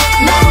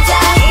남자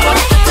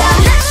보냈다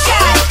not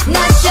shy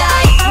not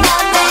shy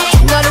not me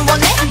너를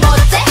원해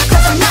못해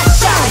cause I'm not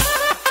shy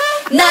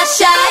not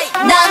shy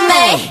not me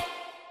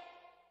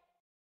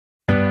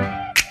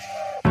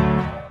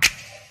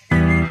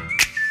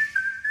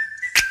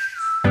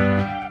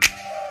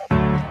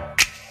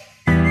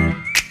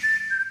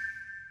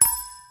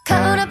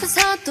거울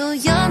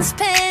앞에서도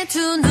연습해 두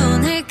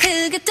눈을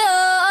크게 떠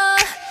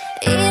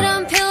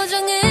이런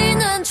표정을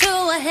난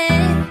좋아해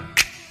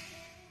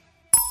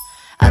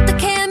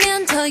어떻게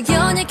하면 더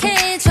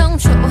연약해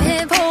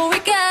정초해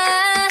보일까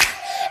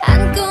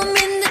안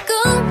꾸민 듯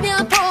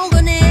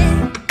꾸며보곤 해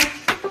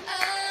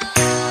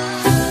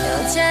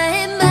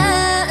여자의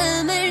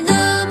마음을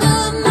너무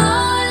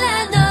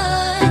몰라 널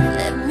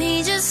Let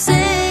me just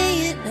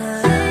say it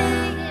now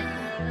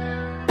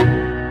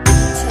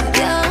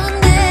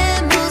차가운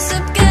내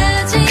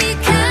모습까지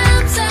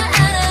감싸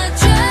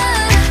안아줘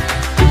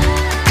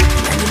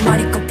난 네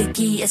머리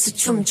꼭대기에서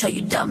춤춰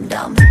you dumb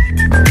dumb 난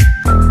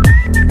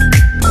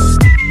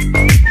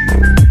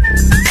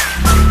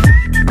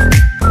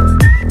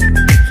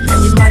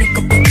네 머리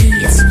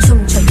꼭대기에서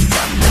춤춰 you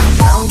dumb dumb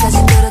마음까지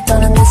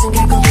들었다는 것은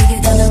결국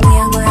이게 다 널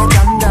위한 거야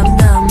dumb dumb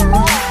dumb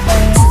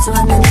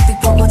순수한 내 눈빛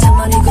보고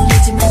잔머리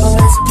굴리지 말고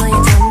let's play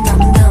dumb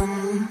dumb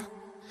dumb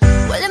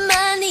원래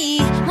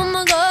많이 못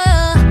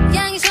먹어요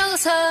양이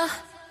적어서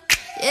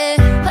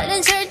yeah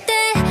화는 절대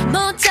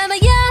못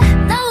참아요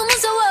너무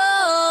무서워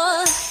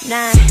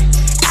난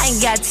I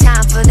ain't got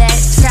time for that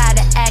try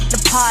to act the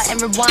part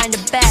and rewind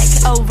it back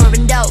over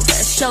and over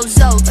show's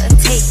over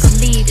take or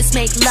leave it's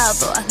make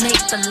love or make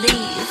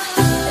believe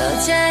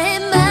여자의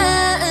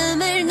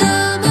마음을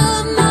너무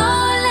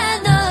몰라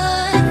널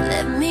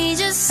Let me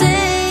just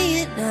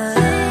say it now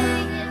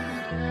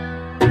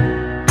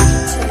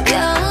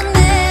차가운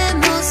내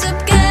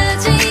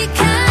모습까지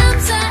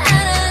감싸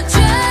안아줘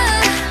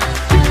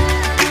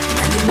난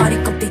네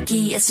머리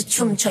꼭대기에서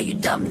춤춰 you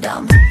dumb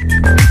dumb 난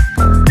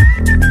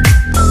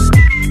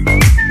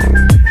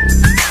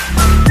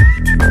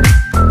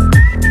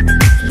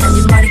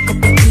네 머리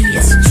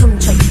꼭대기에서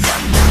춤춰 you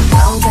dumb dumb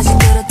마음까지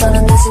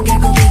들었다는 것은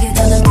결국 이게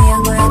다 널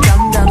위한 거야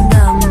dumb dumb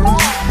dumb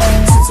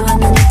순수한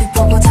내 눈빛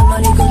보고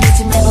잔머리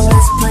굴리지 말고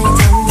let's play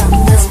dumb dumb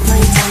let's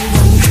play dumb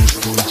dumb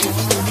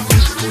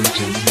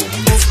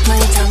let's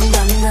play dumb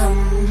dumb dumb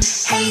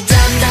Hey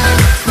dumb dumb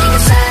네가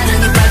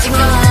사랑에 빠진 건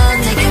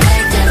내게 왜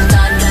이대로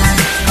dumb dumb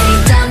Hey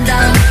dumb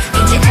dumb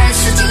이제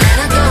애쓰지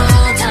않아도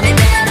Tell me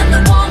that I'm the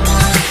one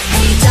one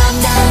Hey dumb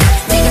dumb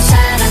네가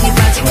사랑에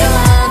빠진 건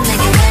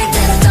내게 왜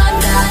이대로 dumb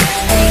dumb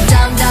Hey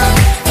dumb dumb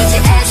이제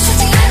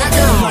애쓰지 않아도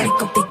머리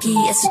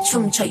꼭대기에서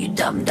춤춰 you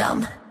dumb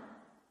dumb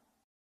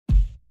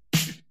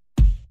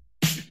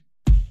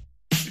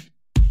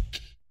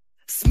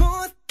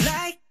Smooth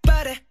like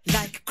butter,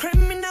 like a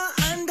criminal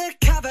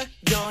undercover.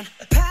 Don't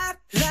pop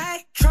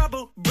like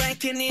trouble,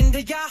 breaking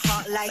into your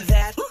heart like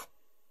that.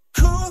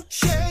 Cool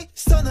shade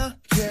stunner,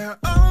 yeah,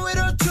 owe it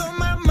all to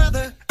my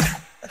mother.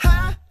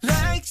 Hot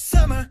like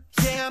summer,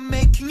 yeah, I'm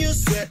making you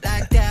sweat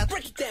like that.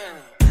 Break it down.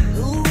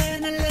 Ooh,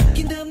 when I look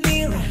in the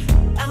mirror,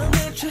 I'm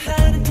not too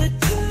hard to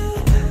do.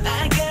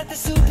 I got the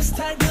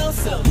superstar glow,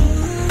 so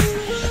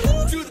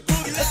ooh, do the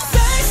boogie. A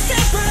side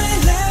step right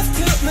left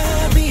to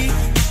my beat.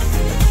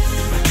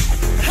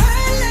 I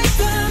like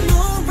the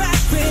moon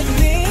rock with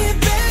me,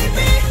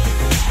 baby.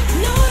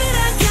 Know that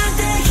I got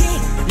the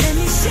heat. Let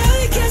me show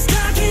you 'cause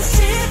talk is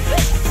cheap.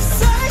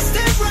 Side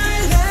step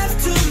right left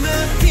to my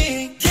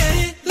beat. Get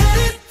it, let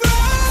it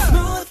roll.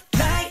 Smooth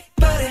like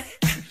butter.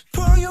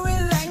 Pour you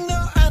in like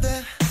no other.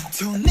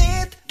 Don't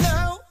need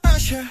no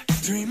usher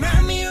to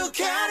remind me you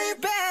got it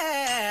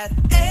bad.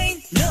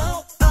 Ain't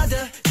no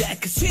other that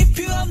could sweep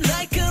you up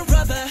like a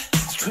rubber.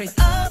 Straight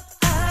up,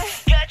 I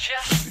gotcha.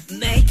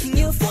 Making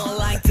you fall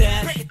like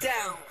that. Break it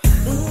down.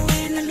 Ooh,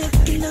 when I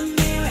look in the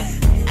mirror,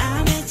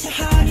 I'm at your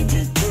heart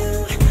to do.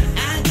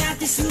 I got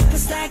this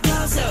superstar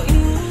glow, so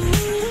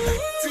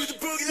do the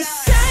boogie line.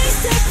 Side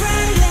step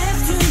right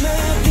left to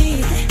my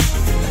beat.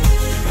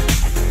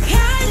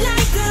 I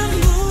like the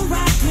moon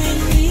rock with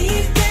me,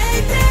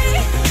 baby.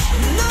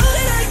 Know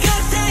that I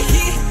got that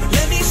heat.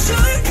 Let me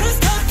show you 'cause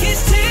talk is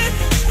cheap.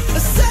 A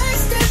side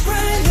step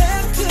right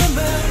left to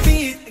my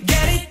beat.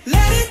 Get it,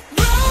 let it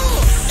roll.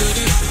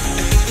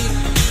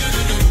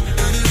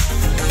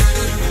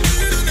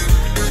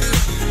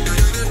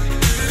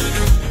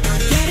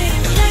 Get it,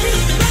 let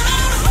it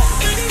roll.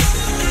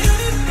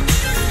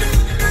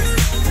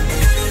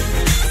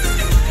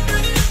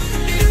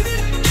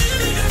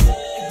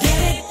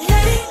 Get it,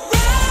 let it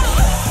roll.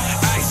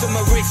 Eyes on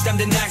my wrist, I'm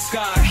the nice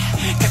guy.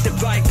 Got the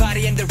right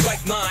body and the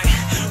right mind.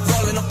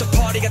 Rolling up the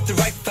party, got the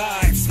right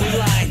vibes. We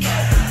like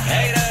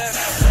haters.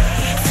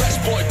 Fresh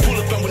boy, pull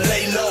up and we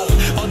lay low.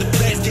 All the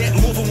players get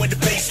moving when the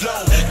bass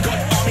low. Got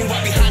army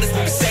right behind us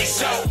when we say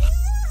so.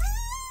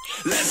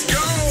 Let's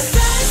go.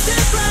 Side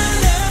step right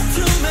left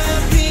to my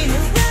beat.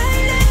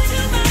 Right left to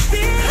my beat.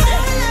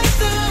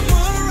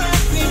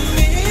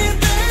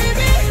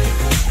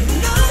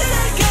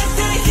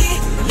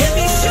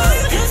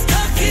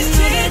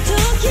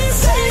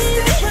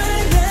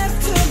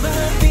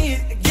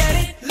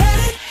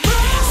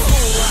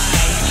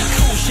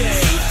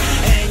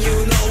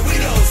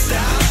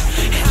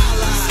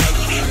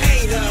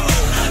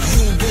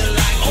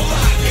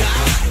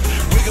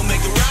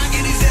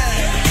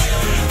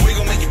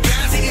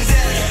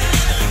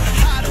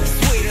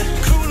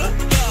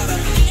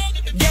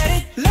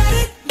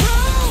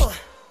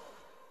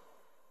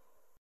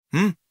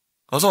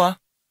 어서와.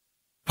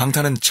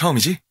 방탄은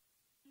처음이지?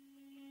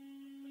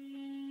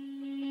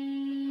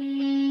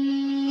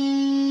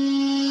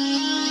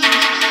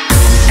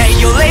 Hey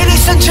you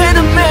ladies and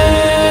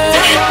gentlemen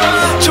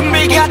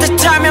준비가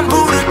됐다면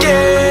부를게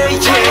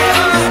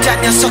yeah.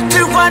 딴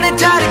녀석들과는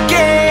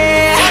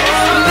다르게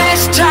내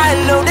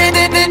스타일로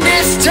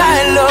내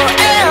스타일로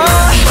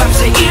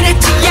밤새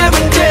일했지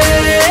every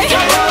day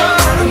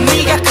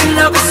네가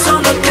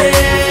클럽에서 놀 때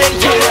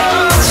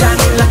잘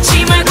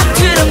놀랐지 말고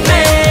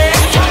들었네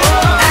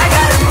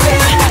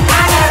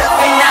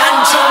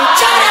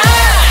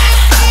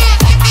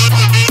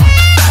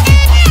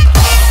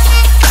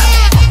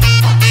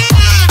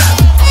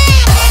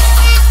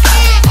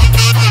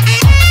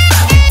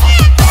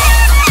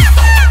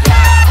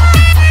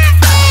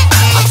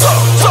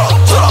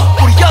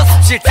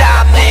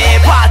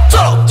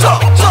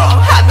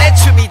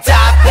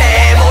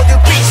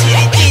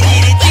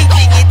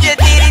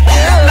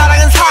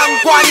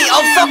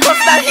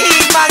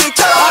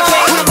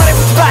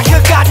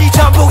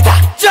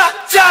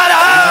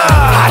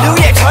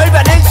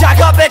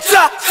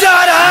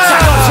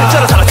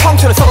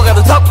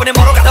덕분에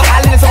멀어가도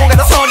달리는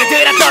성공가도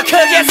소녀들아 더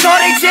크게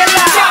소리 질러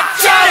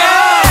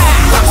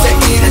밤새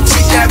일했지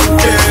every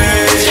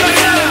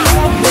day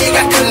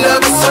네가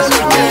클럽에서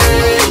놀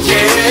때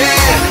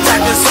딴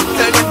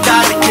녀석들과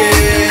다르게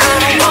I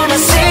don't wanna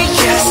say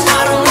yes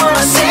I don't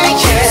wanna say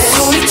yes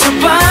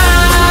소리쳐봐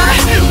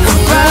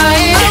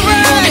alright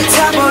몸이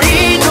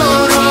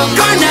타버리도록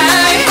all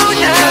night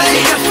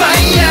거리가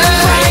fire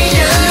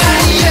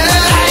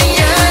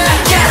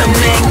Gotta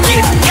make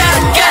it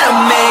gotta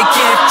make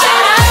it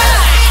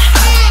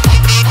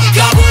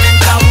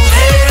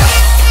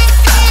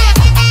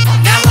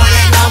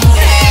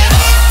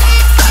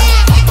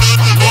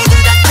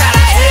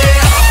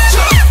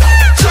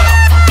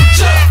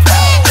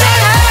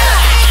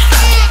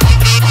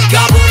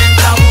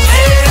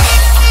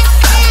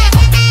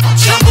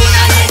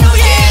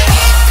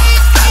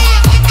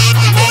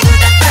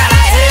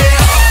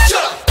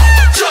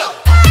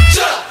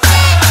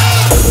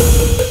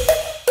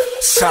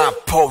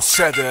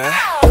세대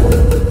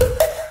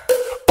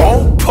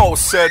 5포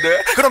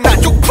세대 그럼 난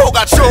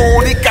 6포가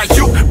좋으니까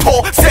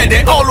 6포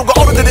세대 언론과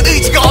어른들의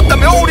의지가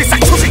없다면 우리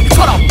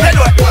쌍초식처럼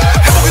배려해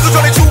해보기도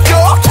전에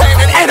죽여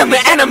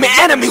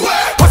enemy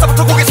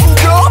벌써부터 고개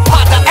숙여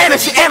받아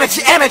에너지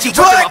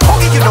절대로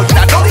포기기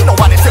너희나 너희 너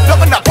안에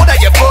새벽은 나보다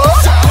예뻐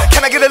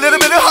Can I get a little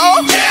bit of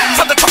hope?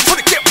 잠들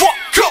청춘이 get walk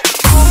go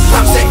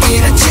밤새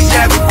일했지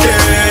every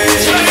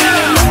day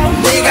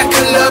네가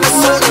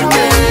클럽에서 놀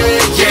때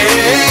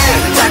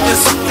딴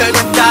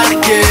녀석들과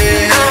다르게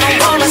I don't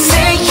wanna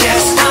say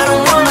yes I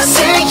don't wanna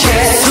say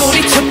yes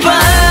소리쳐봐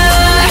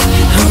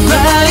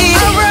alright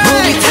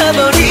몸이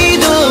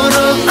타버리도록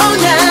all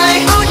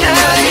night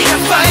거리가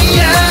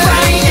fire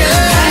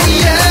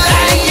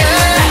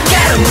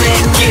Gotta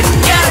make it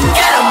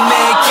gotta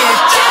make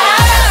it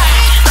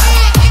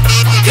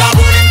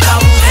거부는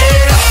거부해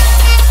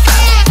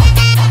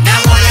난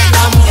원래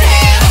너무해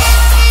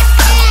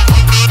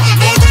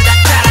모두 다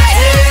따라해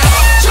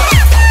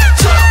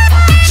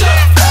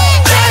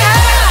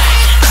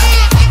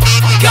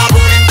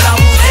거부는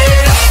거부해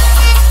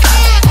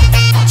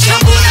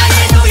전부 나의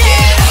노예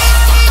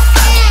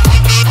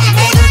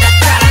모두 다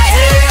따라해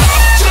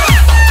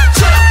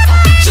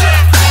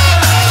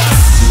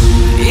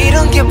이런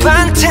게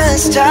방탄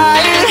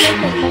스타일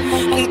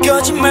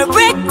거짓말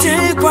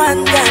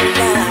획들과는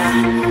달라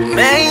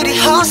매일이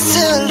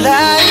hustle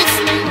life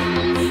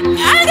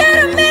I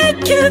gotta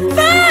make it fun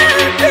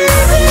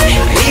baby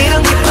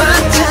이런 게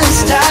방탄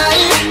스타일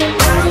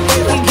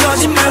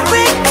거짓말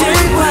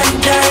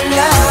획들과는 달라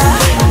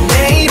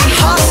매일이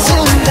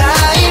hustle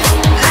life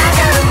I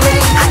gotta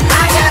make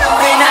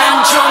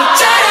난 좀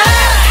따라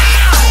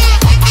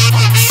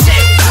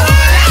Say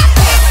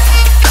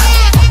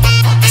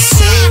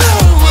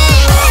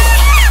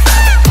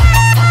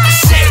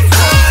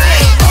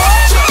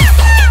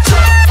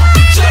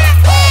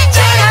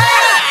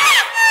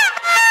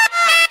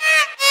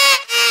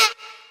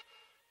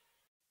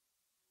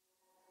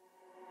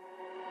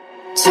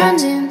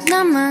천진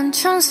나만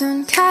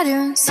청순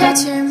가련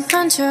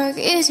새침한 척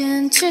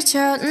이젠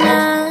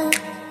지쳤나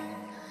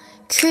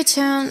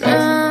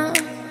귀찮아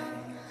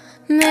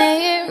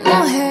매일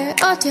뭐해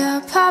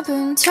어디야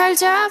밥은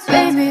잘자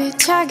baby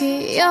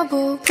자기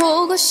여보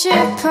보고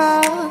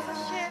싶어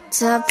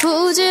다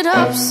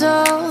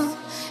부질없어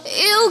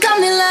You got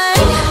me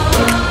like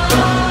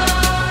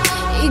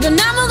이건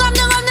아무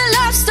감정 없는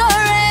love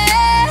story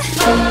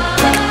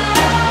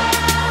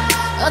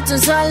어떤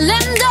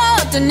설렘도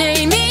어떤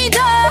의미도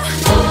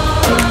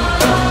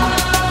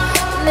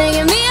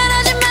내게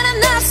미안하지만 I'm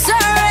not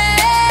sorry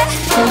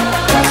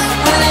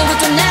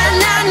오늘부터 나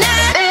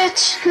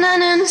Bitch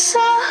나는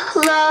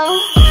solo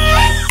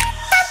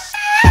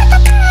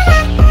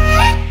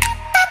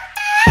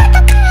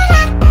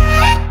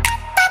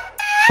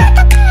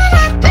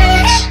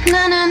Bitch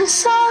나는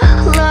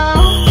solo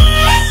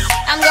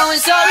I'm going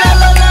solo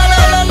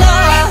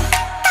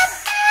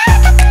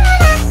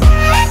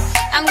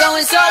I'm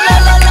going solo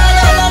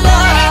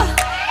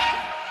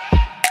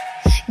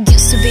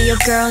your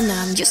girl,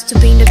 now I'm used to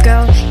being the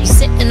girl. You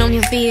sitting on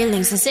your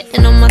feelings and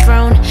sitting on my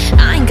throne.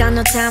 I ain't got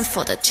no time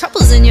for the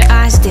troubles in your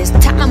eyes. This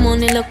time I'm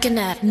only looking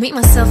at me,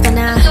 myself and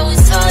I.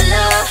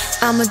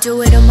 I'ma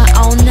do it on my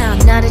own now.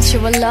 Now that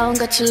you're alone,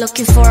 got you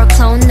looking for a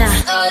clone now.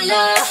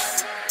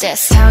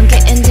 That's how I'm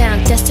getting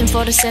down, destined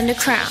for the center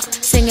crown.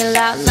 Sing it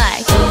loud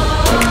like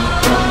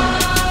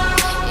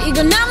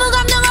이건 아무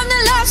감정 없는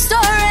love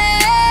story.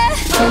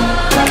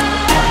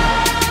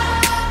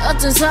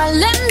 어떤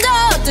설렘도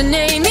어떤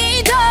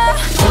의미도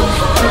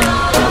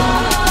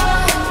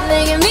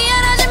내게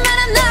미안하지만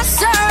I'm not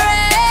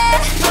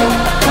sorry.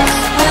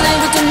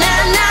 오늘부터 나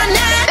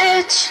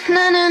Bitch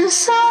나는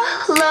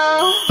solo.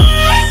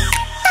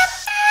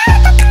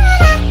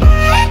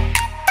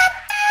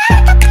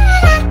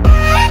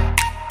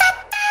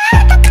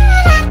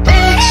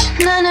 Bitch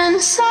나는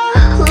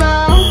solo.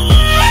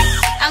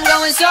 I'm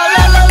going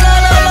solo, lo, lo,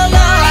 lo, lo,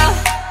 lo.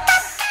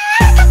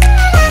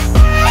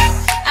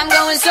 I'm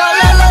going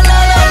solo, lo, lo,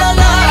 lo, lo,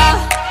 lo.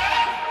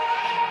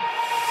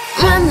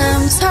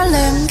 만남,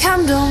 설렘,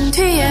 감동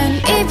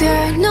뒤엔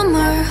이별,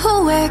 눈물,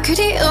 후회,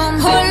 그리움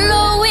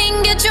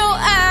홀로인 게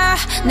좋아.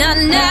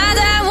 난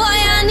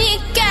나다워야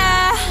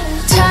하니까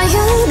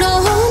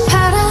자유로운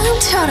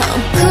바람처럼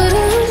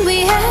구름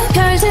위에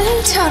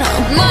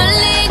별들처럼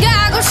멀리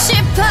가고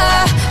싶어.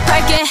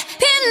 밝게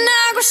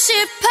빛나고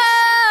싶어.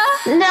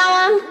 Now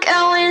I'm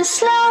going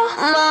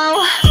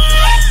slow-mo.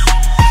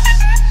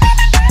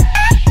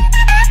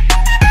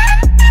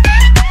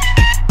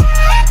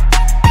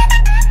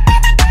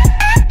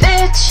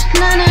 Bitch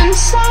나는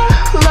solo.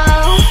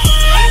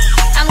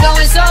 I'm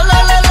going solo,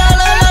 lo, lo,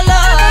 lo, lo,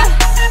 lo.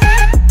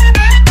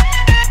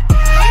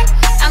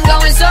 I'm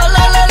going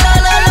solo, lo, lo,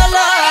 lo, lo,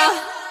 lo.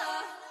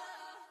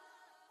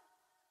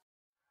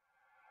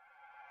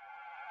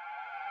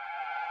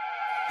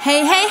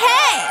 Hey, hey,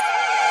 hey!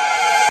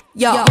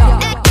 Yo.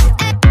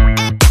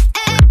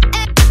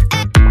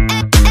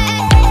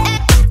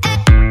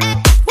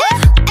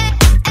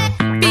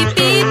 Beep,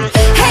 beep.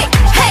 Hey,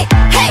 hey,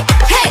 hey,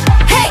 hey,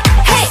 hey,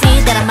 hey. See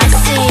that I might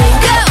see.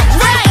 Go,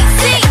 right,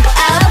 see.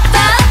 Up,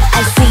 up. I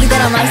see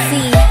that I might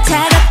see.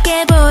 차갑게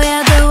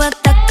보여도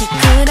어떻게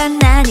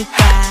쿨한나니까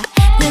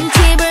눈치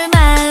볼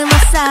마음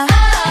없어.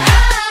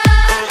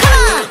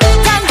 Come on,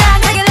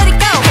 당당하게 let it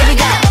go. Here we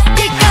go.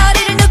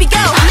 길거리를 누비고.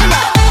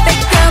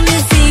 Background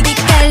music이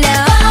깔려.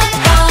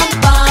 Bum,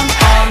 bum,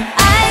 bum. I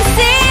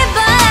see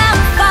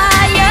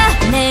bonfire.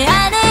 내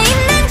안에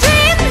있는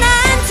dream 난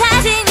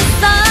자신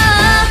있어.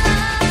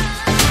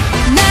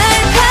 날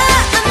봐,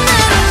 I'm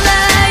not a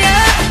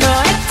liar.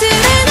 너의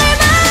틀에 날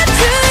맞출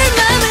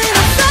맘은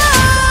없어.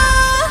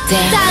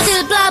 다들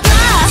blah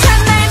blah.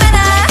 참말 많아.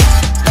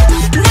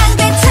 난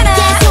괜찮아.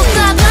 계속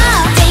blah blah.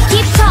 They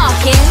keep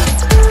talking.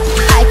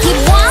 I keep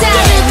walking.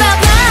 다들 blah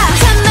blah.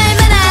 참말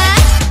많아.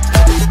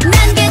 난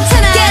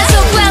괜찮아. 계속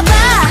blah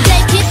blah.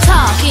 They keep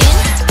talking.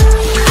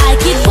 I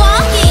keep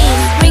walking.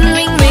 Ring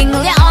ring ring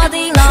울려 all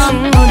day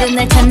long. 모든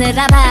날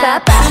찾느라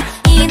바빠.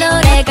 이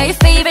노래가 your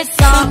favorite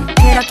song.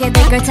 그렇게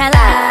될 걸 잘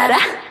알아.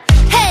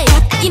 Hey,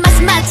 이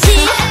맛은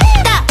마치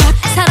딱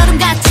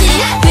살얼음같이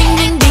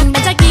빙빙빙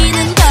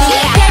반짝이는 거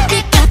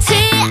별빛같이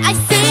I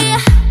see.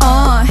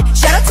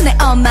 shout out to 내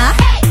엄마.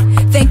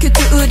 Thank you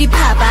to 우리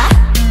파파.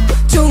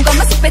 좋은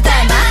것만 쏙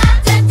빼닮아.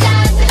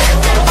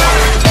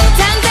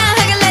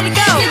 당당하게 let it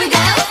go. Here we go.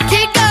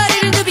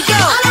 길거리를 누비고.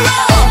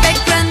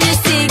 Background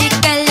music이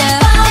깔려.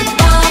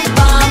 Bum,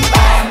 bum,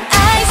 bum.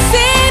 I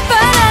see but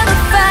I'm on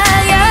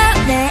fire.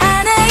 내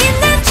안에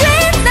있는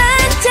dream 난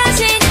자신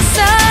있어.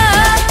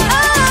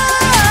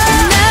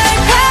 날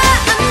봐,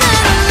 I'm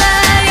not a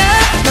liar.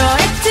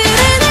 너의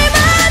틀에 날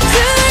맞출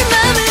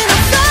맘은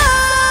없어.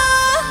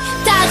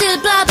 다들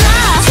blah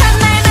blah.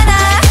 참말 많아.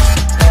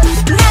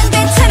 난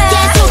괜찮아.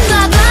 계속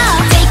blah blah.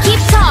 They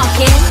keep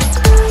talking.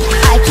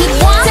 I keep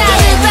walking.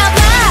 다들 blah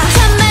blah.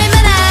 참말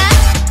많아.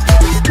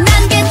 난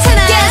괜찮아.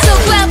 계속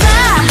blah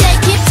blah. They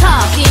keep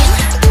talking.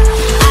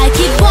 I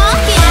keep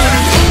walking.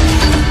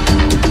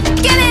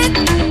 Get it?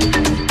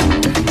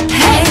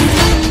 Hey,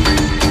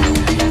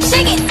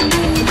 shake it.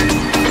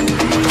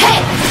 Hey,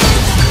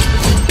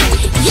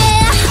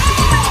 yeah.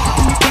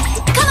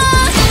 Come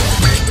on,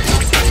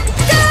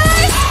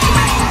 guys.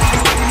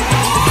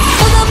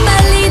 오더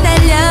빨리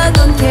달려.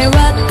 Don't care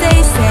what they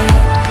say.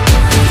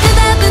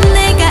 대답은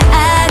내가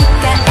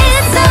아니까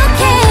it's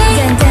okay.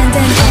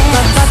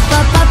 Up, up,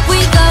 up, up we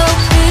go.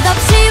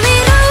 끝없이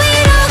위로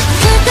위로.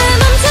 절대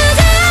멈추지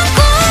않고.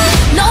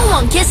 No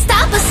one can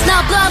stop us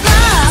now. Blah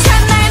blah.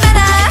 참말 많아.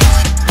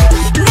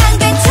 난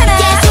괜찮아.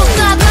 계속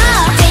blah blah.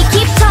 They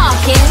keep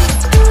talking.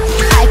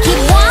 I keep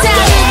walking.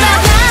 다들 blah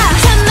blah.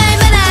 참말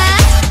많아.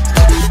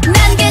 난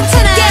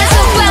괜찮아. 계속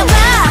blah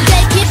blah.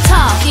 They keep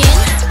talking.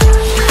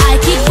 I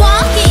keep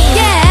walking.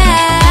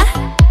 Yeah.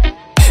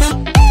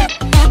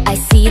 I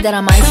see that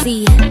I might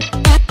see.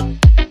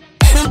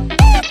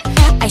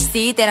 I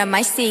see that I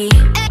might see.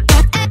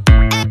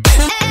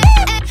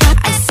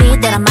 I see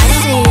that I might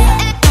see.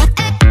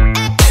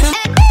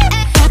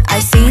 I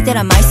see that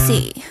I might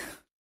see.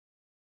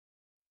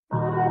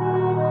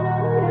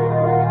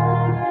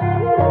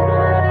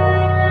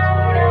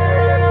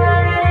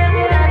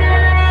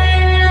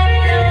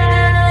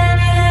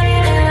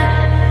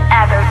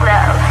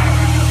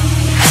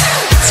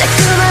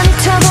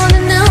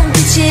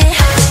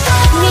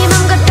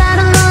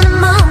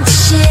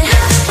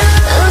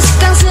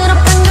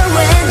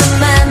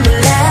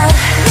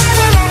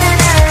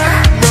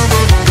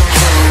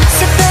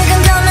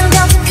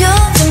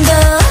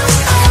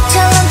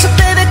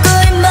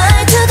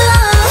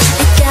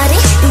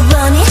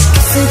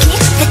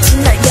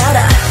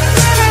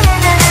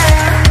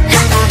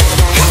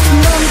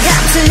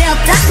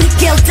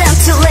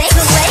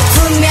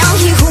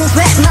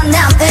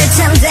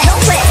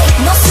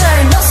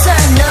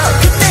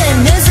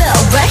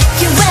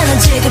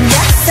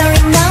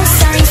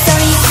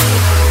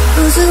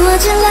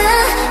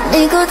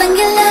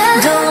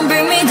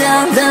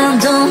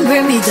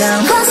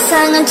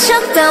 속상한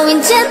척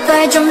따윈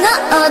제발 좀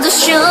넣어도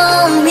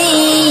show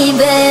me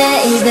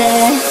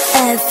baby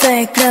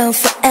Ever glow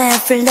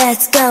forever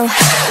let's go Got no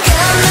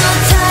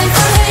time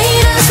for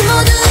haters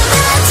모두 다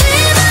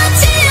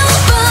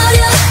집어치워버려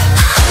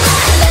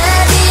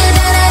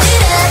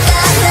라디다라디다다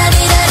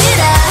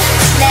라디다리다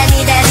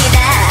라디다리다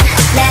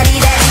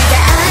라디다리다 I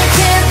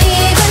can't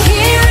even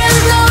hear him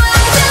blow I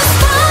just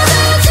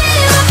wanna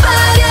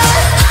지워버려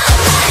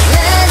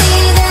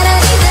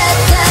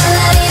라디다라디다다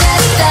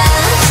라디다리다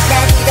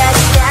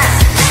라디다리다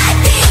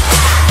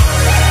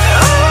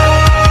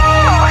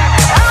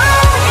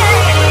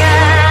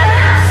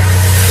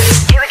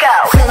Here we go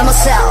Feeling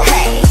myself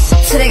hey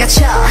술에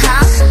갇혀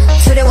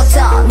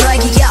두려웠던 너의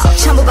기억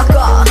전부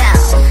바꿔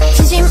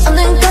진심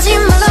없는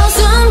거짓말로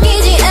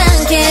숨기지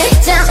않게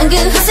작은 그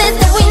허세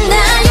따윈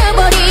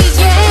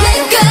날려버리게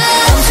Let go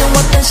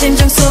엄청웠던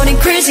심장 소린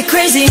crazy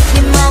crazy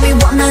네 마음이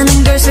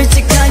원하는 걸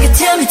솔직하게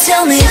tell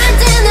me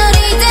절대 널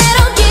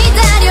이대로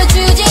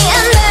기다려주지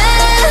않아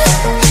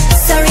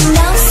Sorry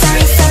no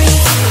sorry sorry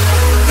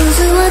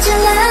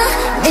우스워질라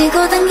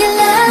밀고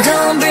당길라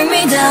Don't bring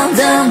me down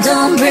down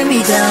don't bring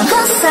me down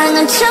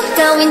허상한 척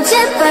따윈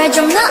제발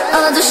좀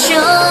넣어도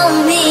show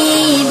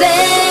me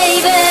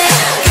baby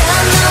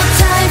Got no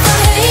time for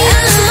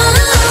haters 모두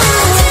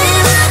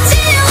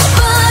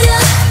집어치워버려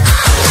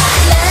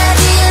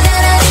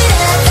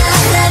라디다라디다다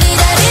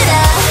라디다리다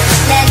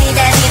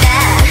라디다리다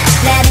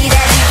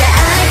라디다리다 I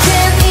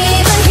can't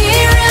even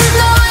hear him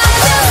blow I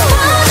just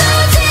wanna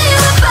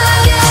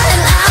지워버려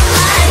And I'm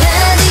like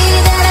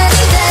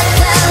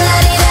라디다라디다다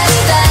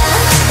라디다리다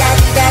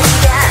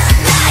라디다리다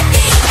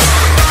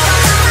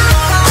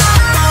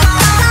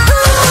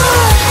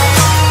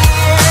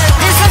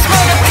This is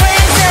for the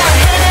players that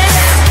hit it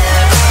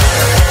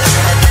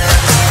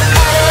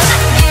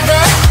Give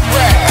a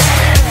word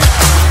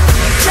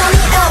Turn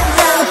it up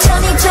now,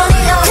 turn it up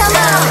Come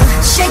on,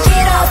 shake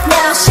it up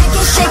now, shake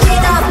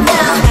it up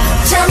now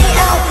Turn it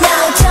up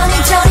now, turn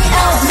it up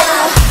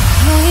now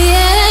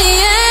Yeah,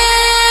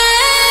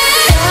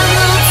 yeah Got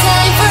no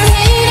time for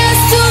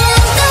haters to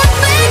all the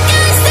bad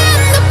guys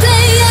and the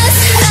players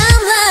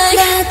I'm like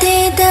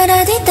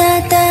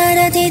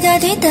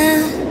La-di-da-da-di-da-da-da-di-da-di-da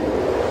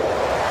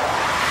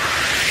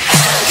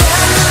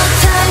Got no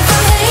time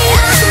for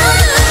haters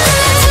모두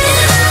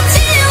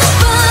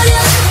집어치워버려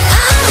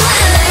I'm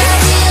like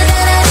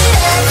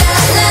La-di-da-da-di-da-da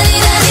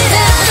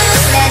La-di-da-di-da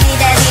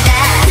La-di-da-di-da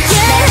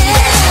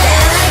La-di-da-di-da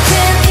I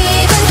can't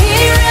even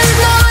hear him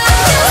blow I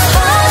just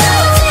wanna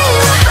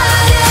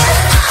지워버려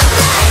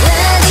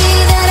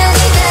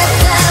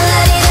La-di-da-da-di-da-da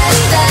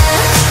La-di-da-di-da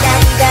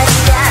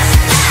La-di-da-di-da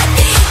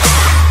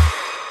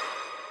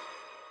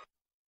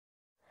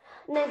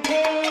내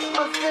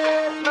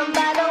뒷모습만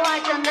봐도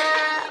알잖아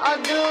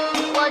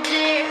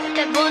어두워질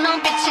때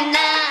분홍빛이 나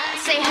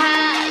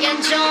새하얀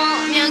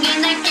조명이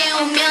날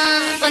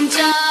깨우면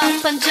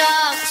번쩍번쩍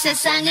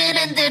세상을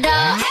흔들어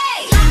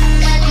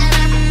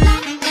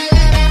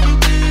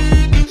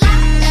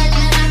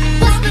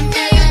What's my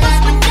name? What's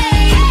my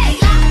name?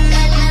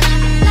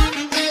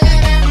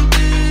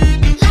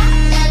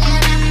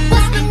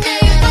 What's my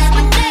name? What's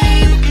my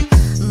name?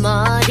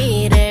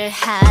 머리를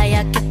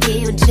하얗게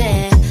띄운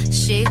채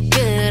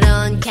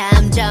시끄러운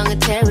감정을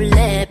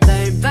태울래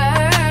burn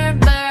burn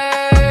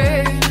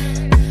burn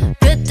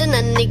그때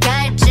난 네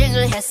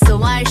갈증을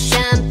해소할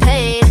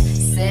샴페인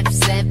sip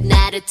sip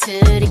나를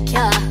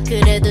들이켜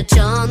그래도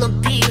저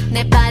높이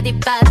내 바디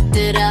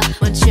받들어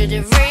Want you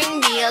to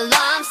ring the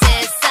alarm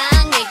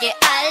세상에게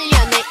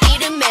알려 내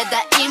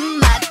이름에다 입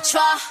맞춰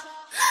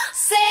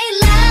Say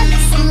la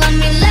listen love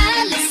me la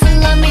listen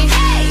love me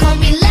Call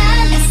me la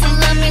listen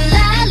love me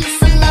la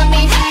listen love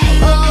me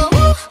Oh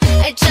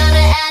알잖아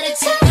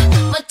attitude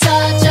뭐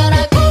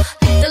터져라고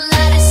The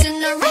lightest in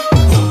the room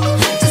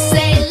Just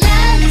say la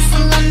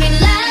listen love me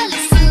la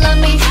listen love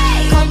me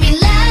Call me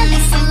la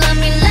listen love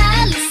me la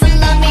listen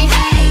love me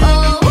Oh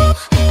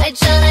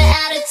알잖아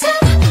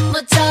attitude 뭐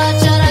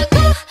터져라고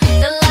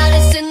The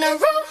lightest in the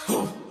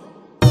room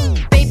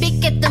Baby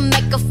get the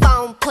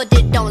microphone put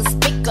it on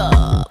speaker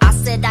I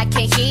said I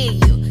can't hear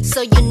you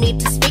so you need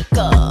to speak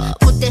up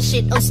Put that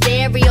shit on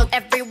stereo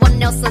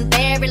everyone else on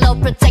very low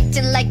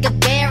protecting like a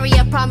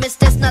barrier promise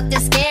there's nothing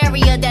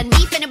scarier than me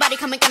if anybody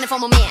coming gunning for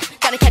my man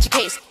gotta catch a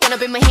case gonna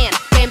bring my hand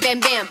bam bam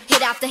bam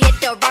hit after hit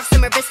the rocks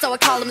in my wrist so I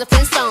call him the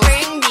Flintstones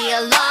ring the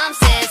alarm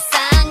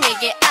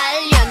세상에게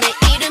알려 내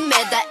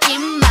이름에다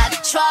입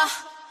맞춰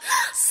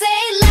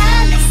Say la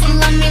listen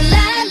love me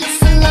la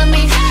listen love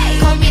me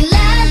Call me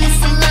la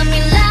listen love me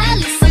la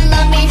listen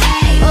love me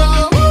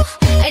Oh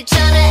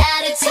알잖아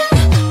attitude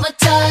뭐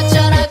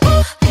터져라고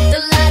The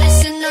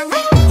lightest in the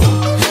room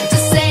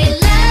Just say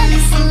la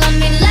listen love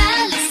me la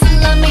listen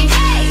love me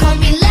Call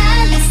me la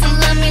listen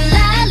love me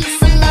la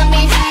listen love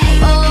me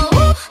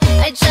Oh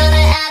알잖아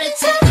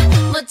attitude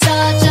뭐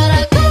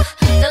터져라고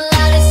The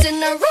lightest in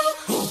the room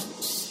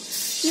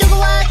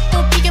누구와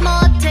또 비교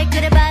못해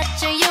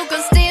그래봤자 you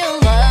gon' still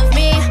love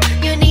me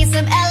You need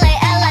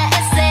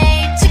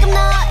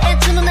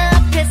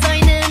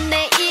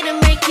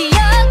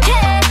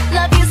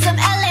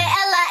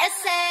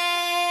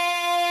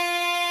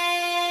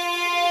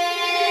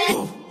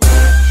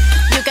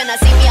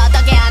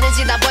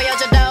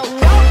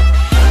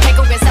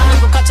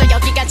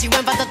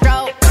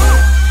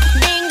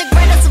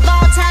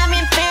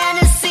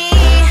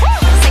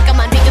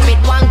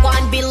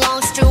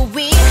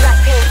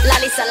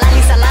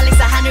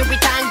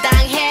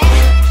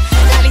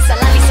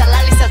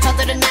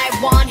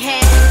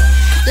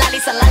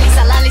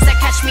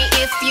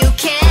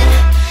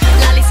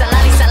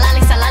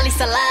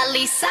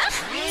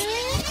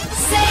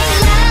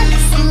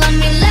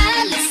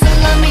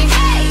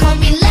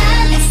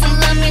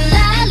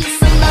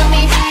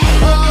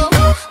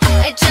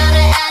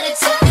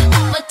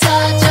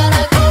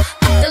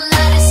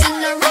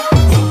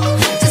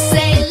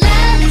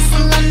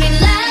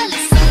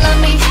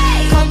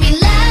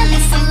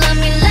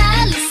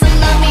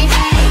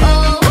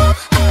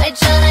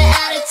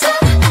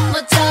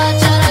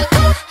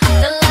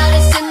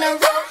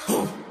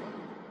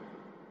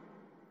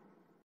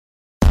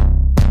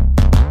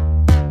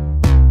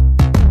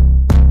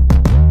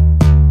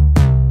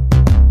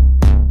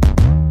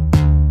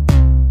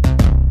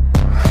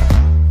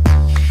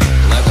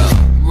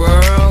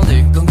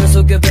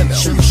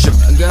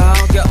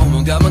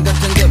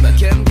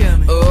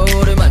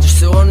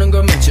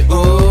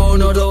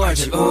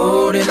있지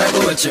우린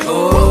알고 있지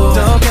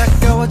더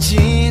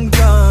가까워진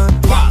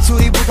건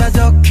소리보다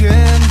더 큰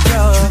것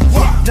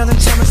너는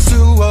참을 수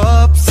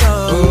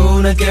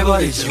없어 난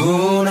깨버리지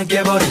난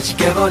깨버리지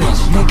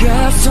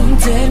내가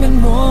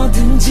손대면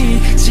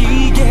뭐든지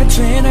지게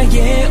돼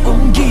나의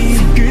온기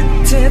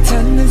끝에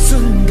닿는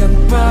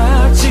순간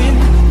빠진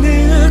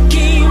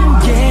느낌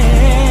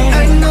yeah.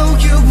 I know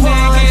you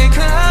want 내게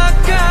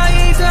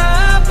가까이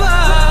잡아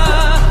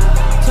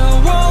The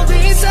world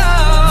is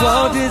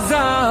out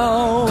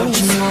Don't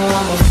you know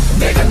I'm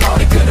내가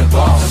너를 끊어봐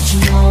Don't you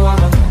know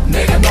I'm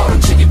내가 너를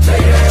움직인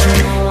player Don't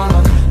you know I'm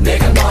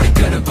내가 너를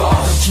끊어봐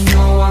Don't you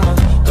know I'm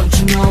Don't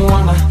you know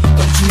I'm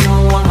Don't you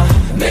know I'm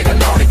내가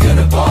너를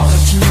끊어봐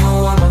Don't you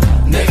know I'm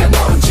내가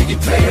너를 움직인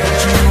player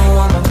Don't you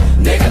know I'm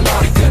내가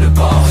너를 끊어봐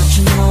Don't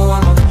you know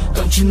I'm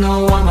Don't you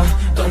know I'm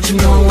Don't you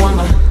know I'm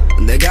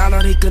내가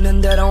널 이끄는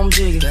대로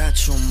움직여 더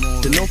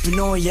높이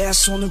너의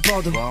손을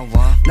뻗어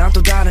난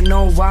또 다른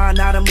너와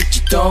나를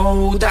묶지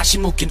또 다시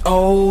묶인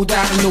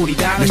다른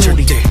우리라는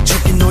우리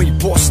저기 너의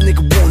보스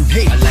내가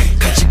원해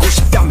가지고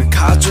싶다면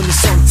가져 내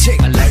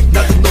선택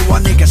나도 너와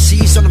내가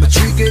시선을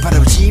맞추길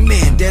바라보지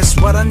man that's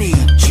what I need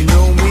you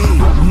know me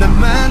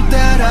나만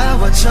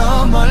따라와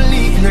저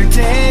멀리 널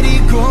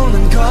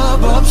데리고는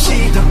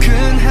겁없이 더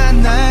큰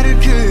하나를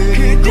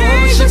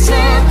그리고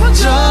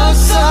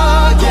싶어졌어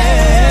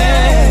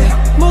yeah.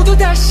 모두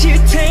다시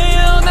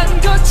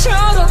태어난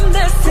것처럼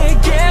내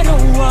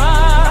세계로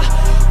와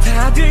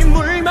다들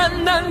물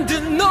만난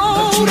듯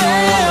노래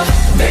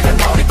내가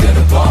너를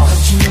끊어봐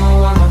Don't you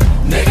know I'm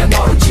내가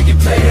너를 움직인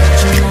player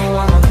Don't you know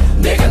I'm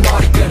내가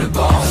너를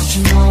끊어봐 Don't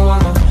you know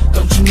I'm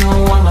Don't you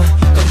know I'm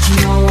Don't you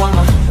know I'm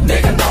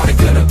내가 너를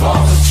끊어봐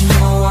Don't you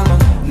know I'm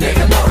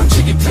내가 너를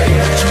움직인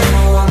player Don't you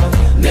know I'm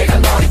내가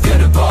너를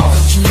끊어봐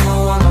Don't you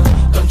know I'm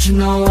Don't you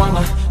know I'm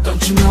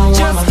Don't you know I'm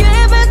Just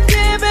give it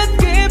give it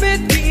give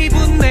it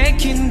기분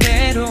내킨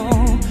대로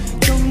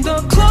좀 더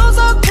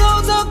closer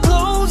closer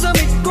closer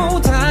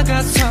믿고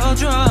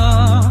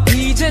다가서줘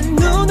이젠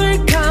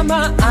눈을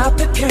감아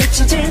앞에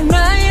펼쳐질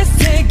나의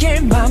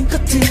세계를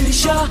맘껏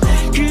들이쉬어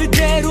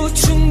그대로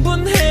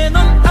충분해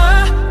넌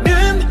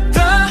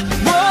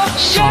아름다워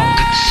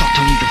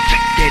성소통이도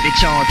팩대를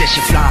저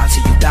대신 fly to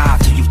you die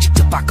to you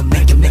직접 바꿔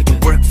make it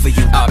work for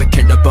you I'll be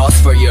kill the boss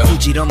for you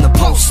부질없는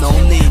post no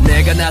need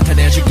내가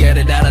나타내줄게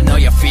를 알아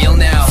너야 feel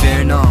now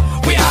Fear no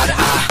we eye to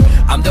eye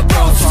I'm the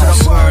bro from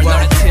the world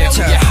너를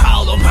태우게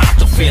hollow mouth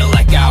to feel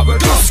like I will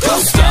ghost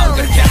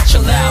gonna catch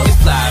you loud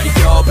it's loud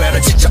이거 better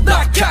직접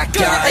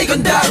낙하가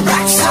이건 다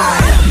rock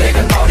side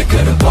내가 너를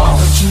끌어봐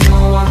Don't you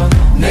know I'm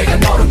내가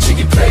너를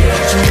움직인 player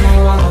Don't you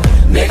know I'm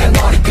내가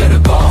너를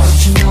끌어봐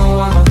Don't you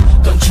know I'm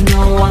Don't you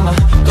know I'm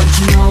Don't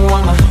you know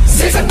I'm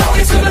세상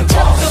너를 끌어봐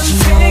Don't you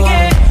know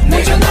I'm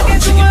내가 너를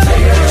움직인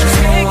player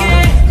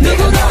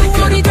내가 너를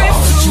끌어봐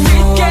Don't you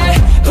know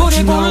I'm Don't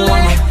you know I'm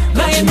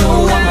Don't you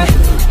know I'm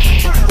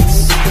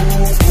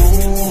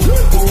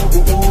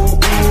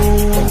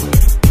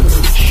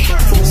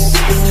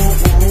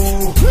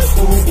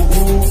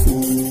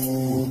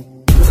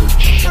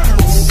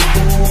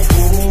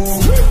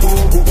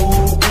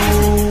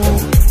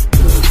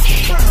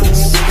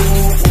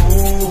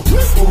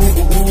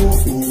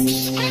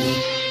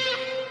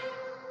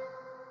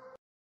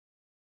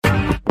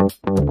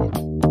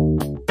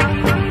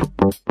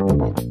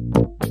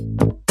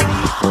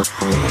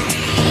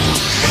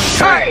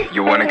Hey,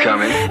 you wanna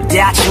come in?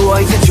 다 치워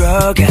이제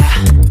들어가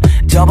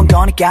좁은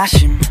거니까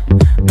심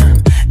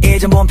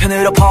이제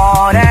몸편으로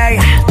퍼내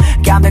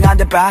감당 안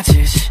돼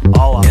빠지지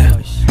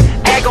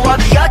애가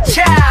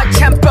어디였자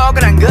참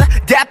뻐근한 거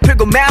다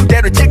풀고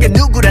마음대로 즐겨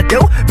누구라도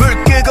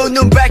불 끄고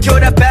눈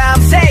밝혀라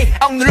밤새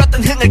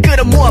억눌렀던 흥을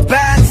끌어모아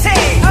밤새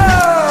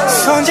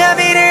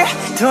손잡이를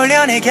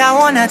돌려내가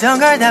원하던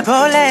걸 다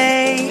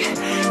볼래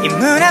이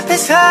문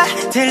앞에서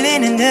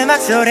들리는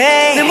음악 소리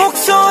내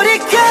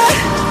목소리가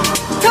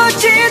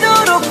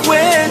터지도록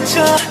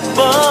외쳐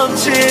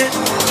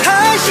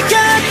멈칫할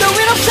시간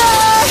따윈 없어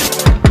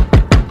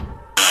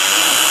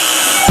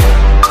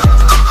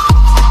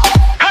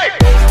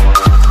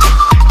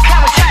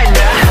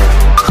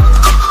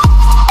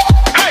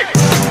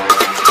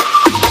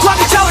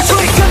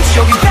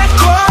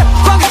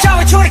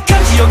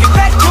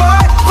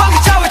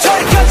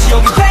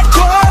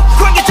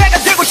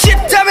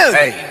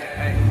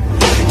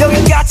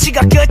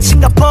여기까지가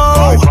끝인가 보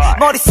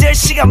머리 쓸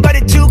시간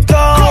버려두고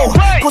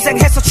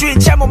고생해서 주인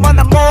잘못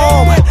만난 몸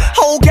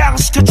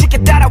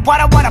호강시켜줄게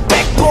따라와라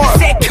백볼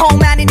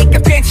새콤하니까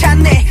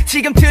괜찮네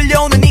지금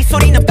들려오는 이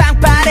소리는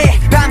빵빠레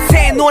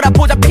밤새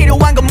놀아보자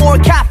필요한 건 more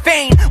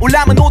caffeine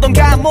올라면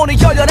오던가 문을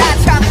열려라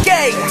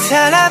참깨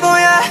살아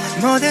보여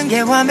모든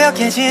게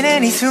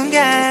완벽해지는 이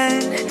순간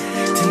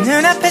두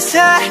눈앞에서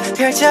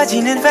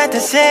펼쳐지는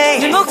fantasy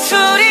내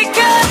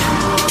목소리가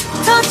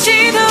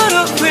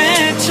터지도록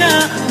외쳐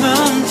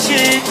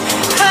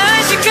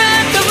멈칫할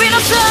시간 따윈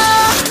없어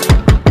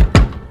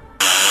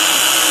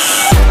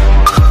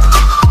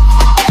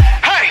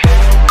Hey,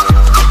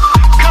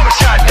 come and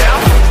shut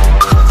down.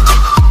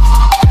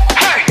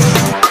 Hey,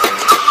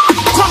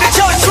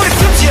 광개처의 출입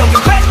금지 여긴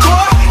백골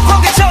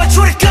광개처의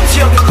출입 금지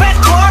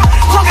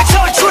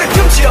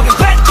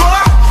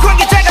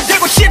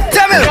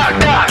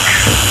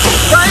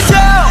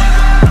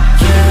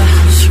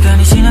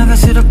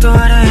갈수록 더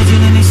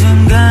화려해지는 이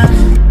순간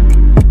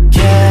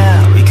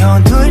Yeah, we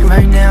gon' do it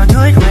right now,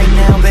 do it right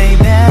now,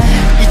 baby.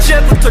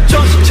 이제부터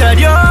정신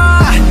차려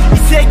이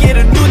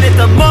세계를 눈에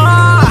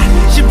담아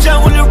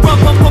심장 울려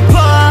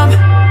럼럼럼럼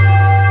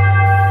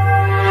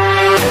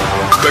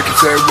Make it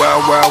say wow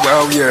wow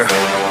wow yeah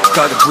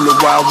다들 불러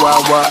wow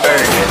wow wow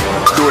ay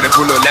노래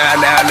불러 now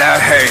now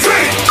now hey 3,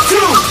 2,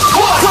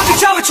 1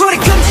 관계자와 초리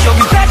금지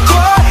여긴 bad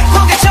girl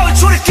관계자와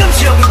초리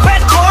금지 여긴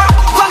bad girl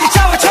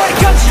관계자와 초리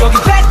금지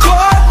여긴 bad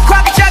girl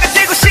관계자가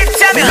되고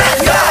싶다면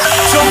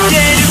좀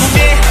때리고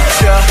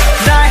미쳐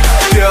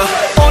날려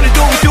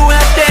오늘도 we do our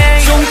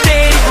thing 좀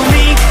때리고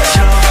미쳐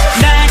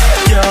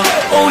날려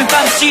오늘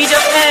밤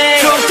시작해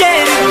좀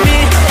때리고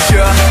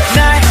미쳐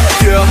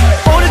날려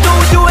오늘도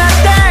we do our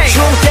thing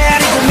좀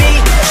때리고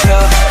미쳐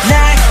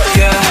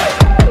날려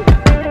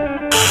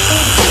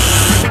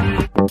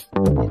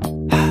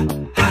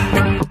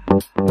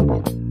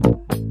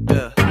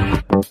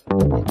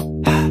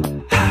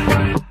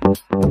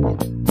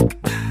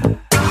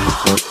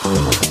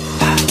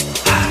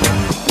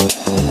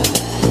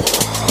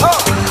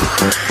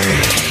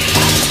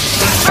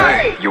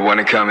Hey, you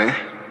wanna come in?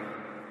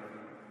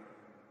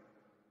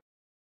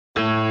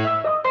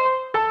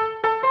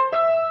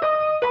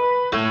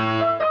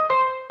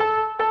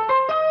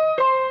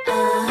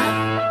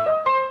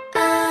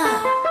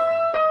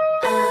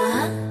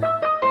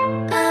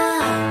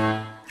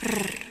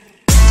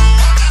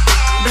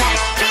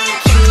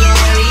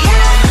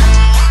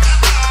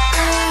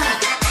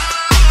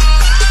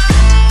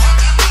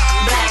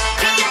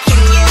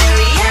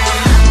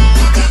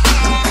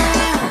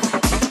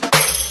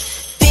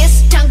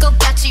 비슷한 것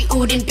같이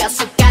우린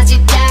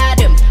뼛속까지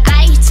다름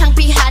아이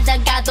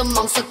창피하다가도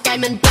멍석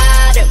깔면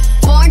발음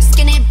Born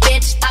skinny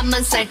bitch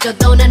앞만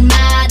살쪄도 난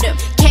마름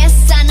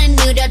계산은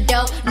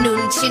느려도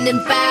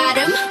눈치는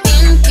빠름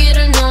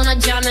인기를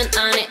논하자면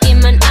안에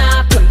입만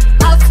아픔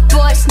Of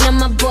boys 난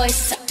my boys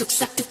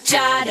싹둑싹둑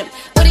자름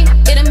우리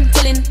이름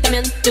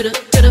들린다면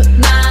뚜루뚜루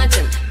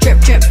맞음 Drip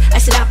drip I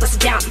sit up, I sit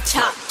down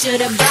top to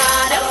the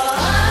bottom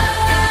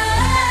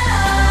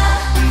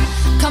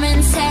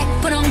검은색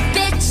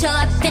분홍빛 all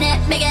up in it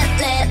make it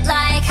lit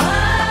like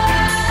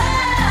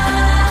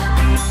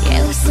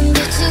Yeah with some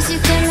bitches you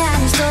can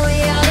manage 또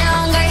이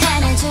어려운 걸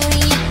해내줘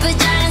이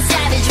예쁘지 않은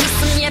savage with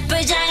some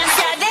예쁘지 않은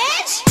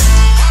savage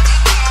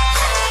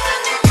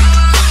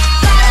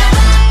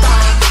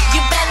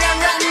You better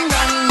run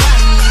run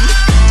run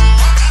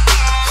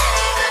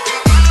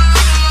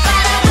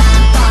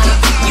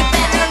You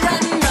better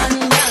run run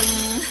run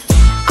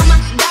All my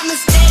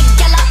diamonds stay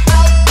yellow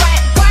oh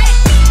bright bright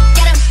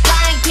Get 'em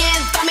blind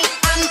can't find me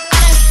I'm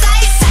out of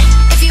sight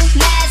If you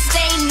mad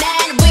stay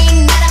mad we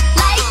not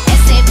alike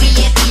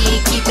S-A-V-A-P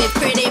keep it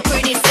pretty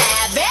pretty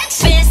savage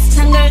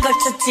비슷한 걸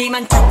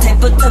걸쳤지만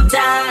자태부터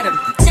다름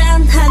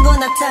짠하고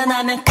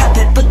나타나면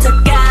카펫부터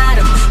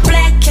가름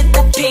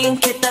블랙했다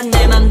핑크했다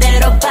내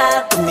맘대로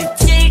바꿈 네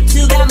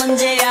질투가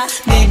문제야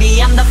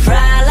Maybe I'm the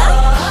problem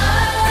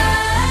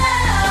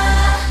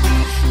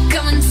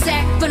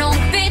검은색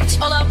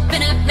분홍빛 all up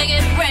in it make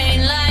it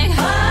rain like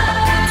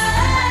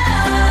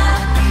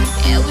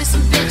Yeah with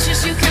some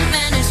bitches you can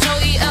manage 또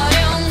이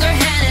어려운 걸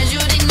해내줘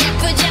우린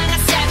예쁘지 않아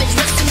savage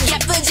with some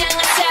예쁘지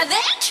않아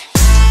savage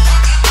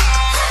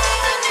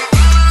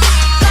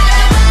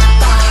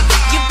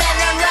You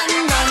better run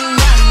run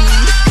run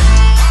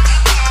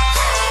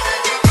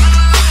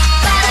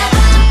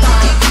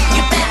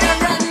You better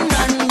run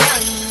run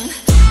run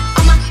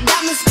All my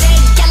diamonds stay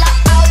yellow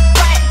oh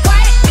bright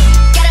bright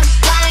Get 'em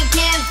blind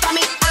can't find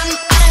me I'm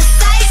out of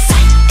sight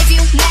If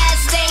you mad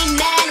stay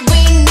mad we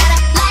not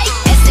alike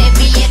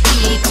S-A-V-A-P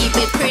keep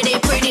it pretty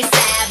pretty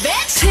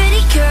savage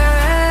Pretty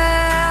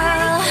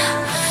girl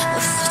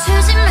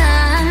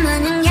웃어주지만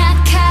마냥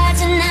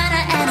약하진 않아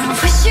And I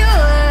wish you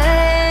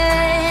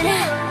would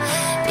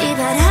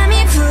비바람이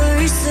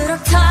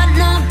불수록 더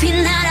높이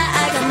날아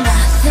I got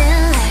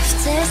nothing left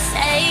to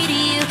say to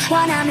you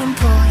원하면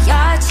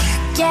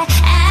보여줄게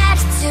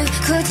attitude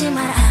굳이 말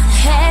안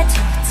해도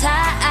다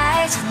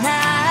알잖아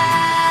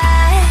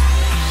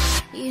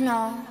You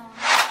know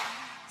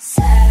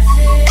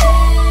savage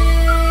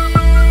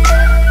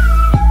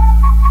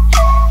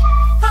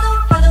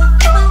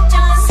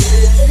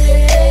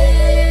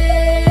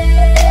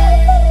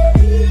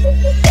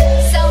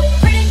So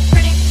pretty,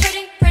 pretty,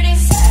 pretty, pretty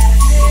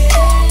savage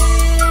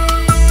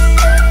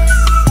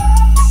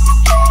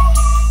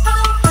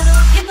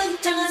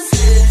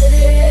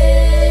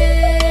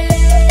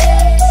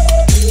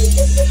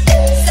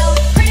So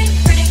pretty,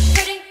 pretty,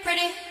 pretty,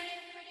 pretty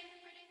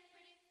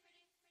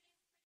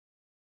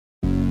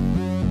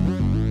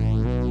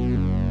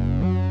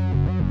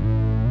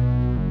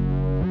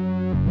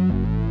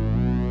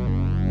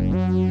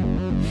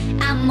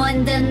I'm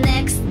on the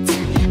next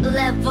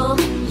level,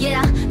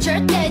 yeah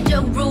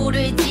절대적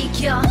룰을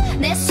지켜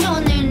내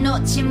손을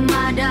놓지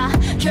마라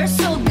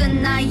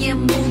결속은 나의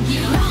무기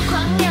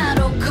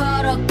광야로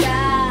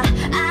걸어가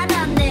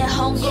알아 내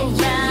home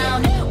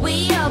ground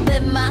위협에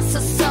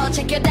맞서서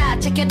check it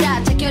out, check it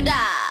out, check it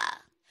out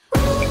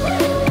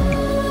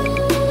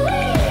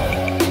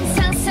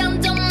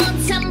상상도 못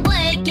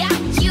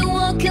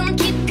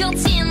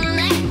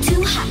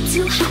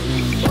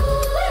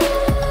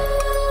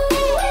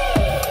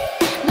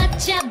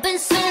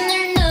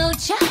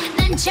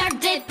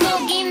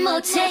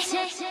못해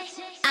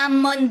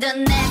I'm on the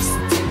next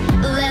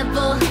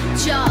level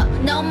저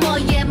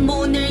너머의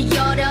문을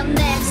열어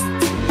next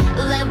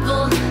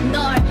level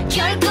널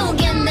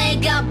결국엔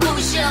내가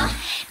부셔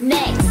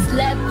next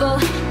level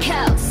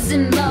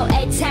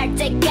코스모에 탈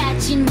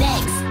때까지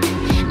next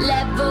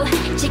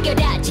level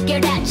지켜라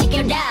지켜라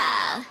지켜라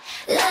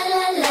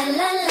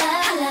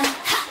라라라라라라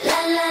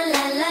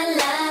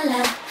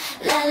라라라라라라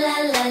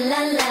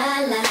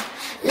라라라라라라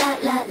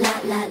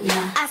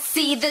라라라라라 I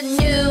see the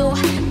new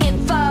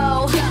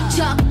info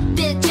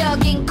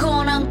적대적인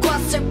고난과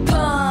슬픔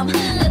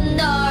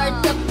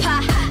널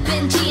덮아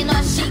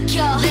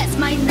진화시켜 That's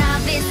my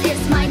novice,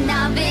 it's my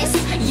novice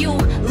You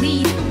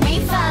lead, we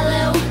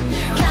follow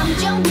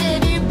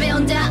감정들을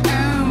배운다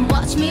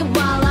Watch me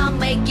while I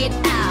make it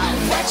out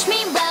Watch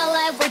me while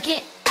I work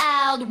it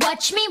out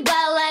Watch me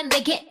while I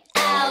make it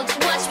out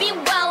Watch me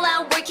while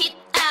I work it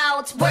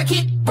out Work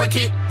it, work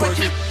it, work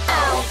it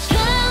out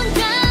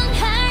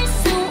감당할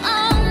수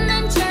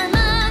없는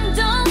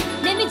절망도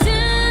내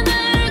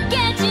믿음을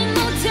깨지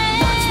못해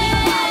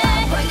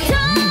더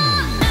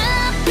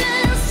아픈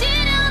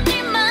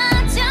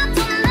시련들마저도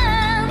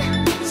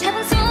난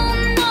잡은 손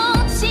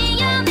놓지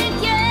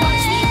않을게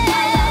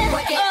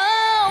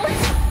Oh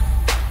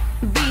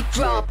Beat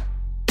drop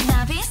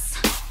Novice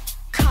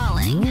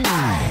calling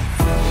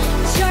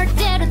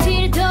절대로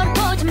뒤를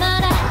돌아보지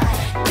마라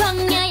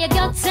광야의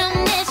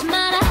곁을 내지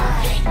마라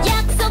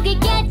약속이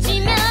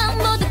깨지면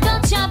모두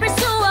걷혀볼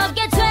수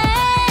없게 돼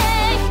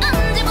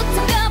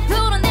언제부턴가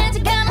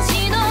불어내지 않은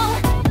신호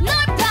널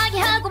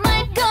파괴하고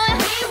말 거야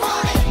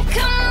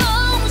Come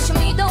on show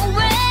me the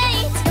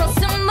way to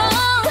some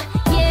more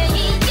Yeah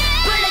yeah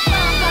Black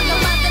방금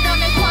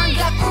만들어낸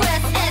광각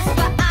quest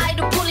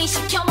에스파이로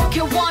분리시켜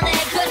목표 원해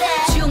그래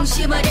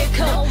중심을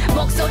잃고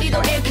목소리도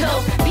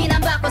잃고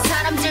비난받고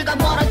사람들과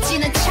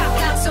멀어지는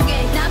착각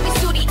속에 남의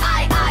소리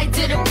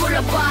아이들을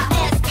불러봐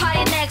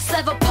에스파의 next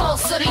level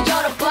pulse를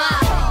열어봐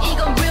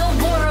이건 real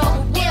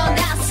world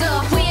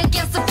깨어났어 We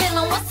against the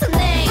feeling what's the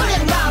name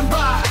Black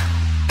Mamba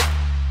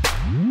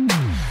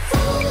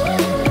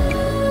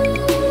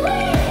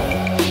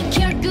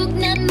결국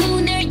난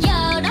문을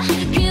열어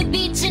그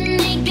빛은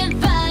내가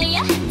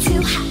fire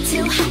Too hot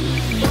too hot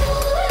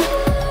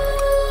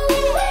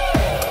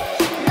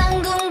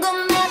난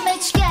궁금해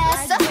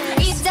미치겠어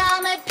이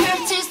다음에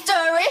펼칠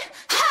story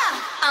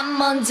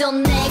I'm on the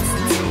next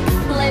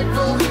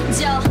level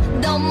저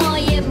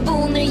너머의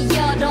문을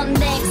열어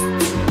next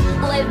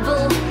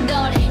level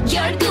널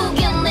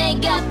결국엔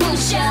내가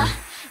부셔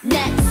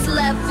next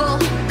level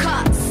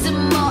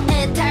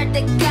코스모에 달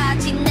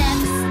때까지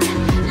next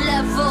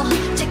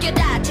level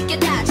check여라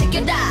check여라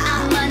check여라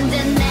I'm on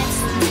the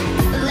next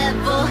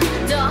level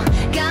더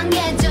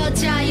강해져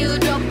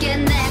자유롭게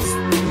next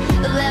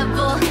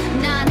level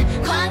난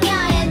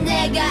광야의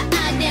내가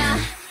아냐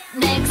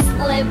next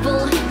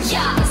level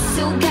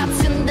야수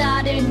같은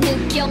나를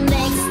느껴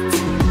next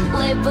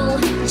level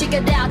check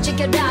it out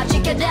check it out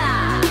check it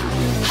out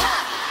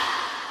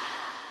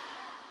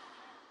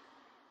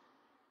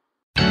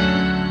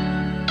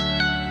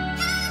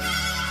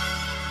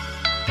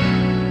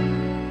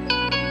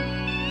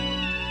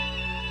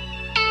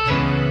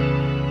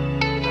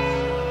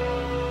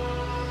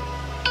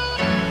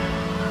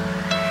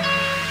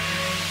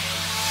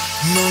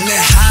넌 내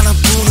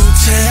하나뿐인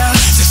태야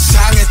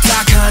세상에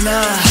딱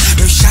하나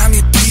널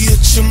향해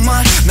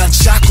피었지만 난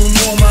자꾸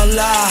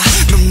목말라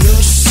넌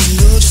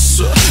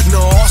늦었어 너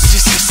없이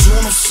살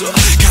순 없어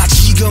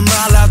가지가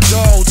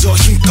말라도 더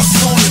힘껏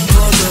손을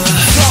뻗어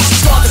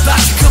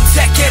뻗어봐서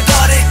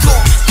금색해버릴 꿈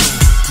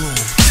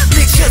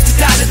미칠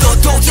듯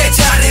하려도 도저히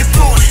않을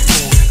뿐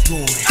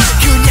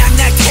그냥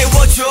날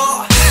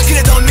태워줘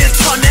그래도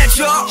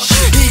밀쳐내줘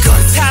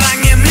이건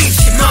사랑의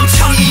미친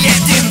멍청이의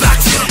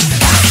뒷박질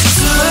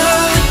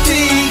더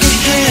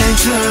뛰게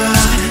해줘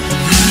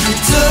나를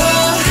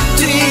더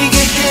뛰게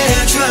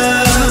해줘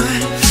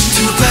두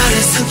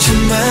발의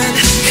상처만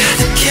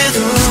가득해도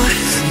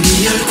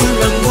네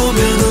얼굴만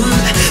보면은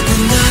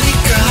넌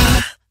나니까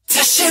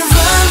다시 run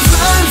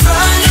run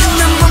run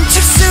난 멈출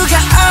수가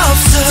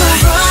없어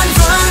run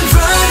run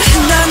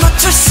run 난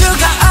멈출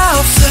수가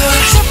없어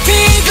어차피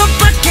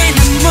이것밖에 난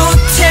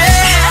못해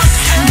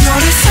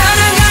너를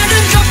사랑하는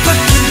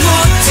것밖에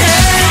못해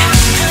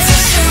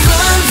다시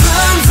run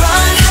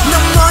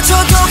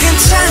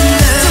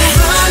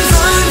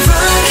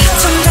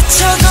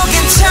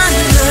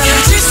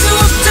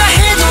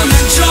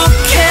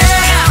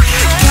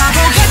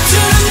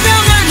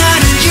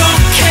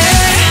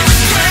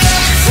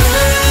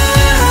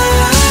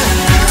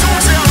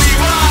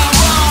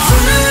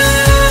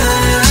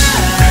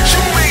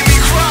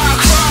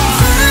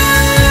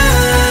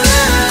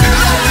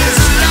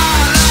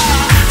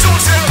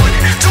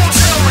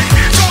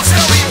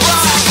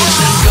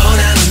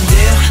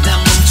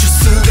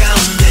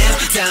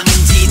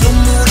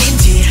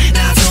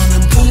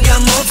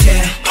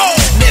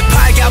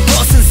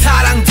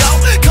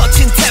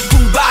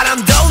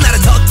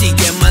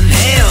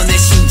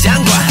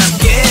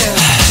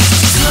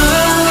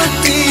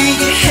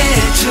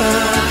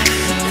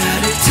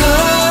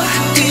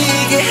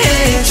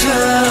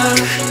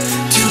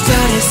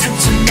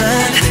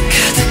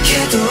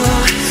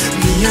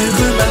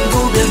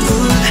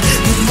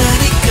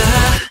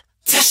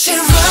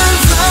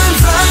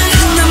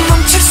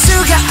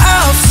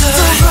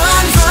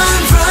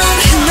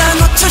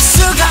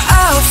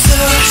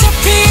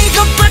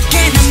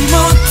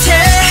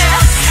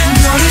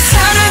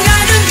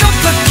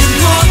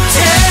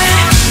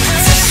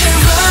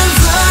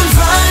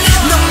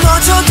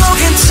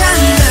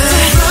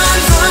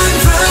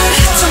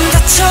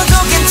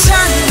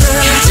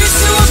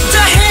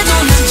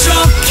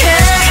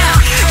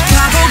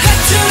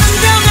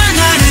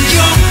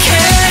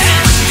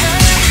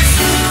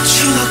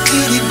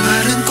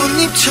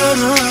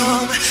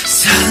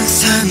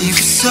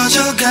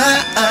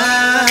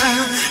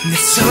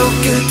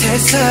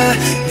밑에서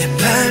내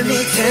발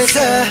밑에서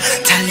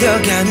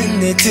달려가는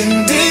내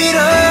등 뒤로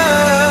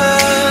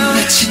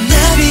마치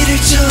나비를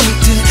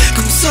쫓듯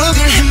꿈속을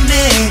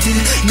헤매듯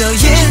너의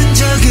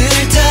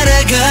흔적을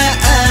따라가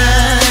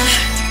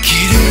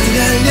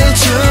길을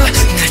알려줘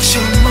날 좀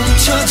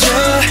멈춰줘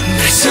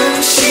날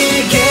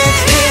숨쉬게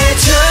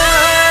해줘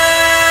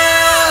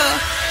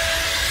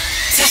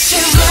다시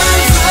run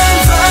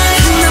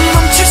난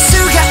멈출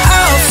수가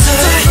없어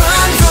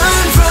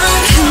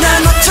run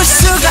날 멈출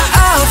수가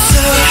없어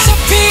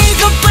어차피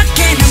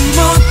이것밖에는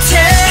못해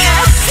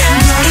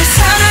너를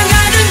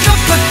사랑하는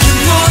것밖에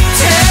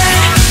못해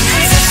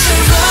다시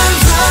run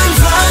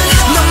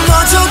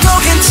넘어져도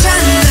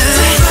괜찮아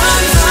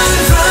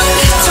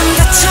좀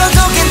다쳐도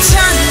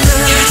괜찮아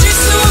가질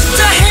수 없다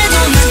해도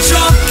난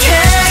좋게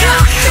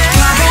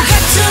바보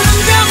같은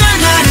운명을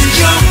나를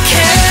욕해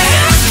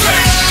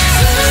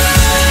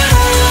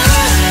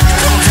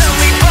Don't tell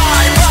me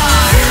bye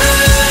bye.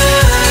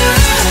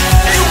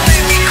 You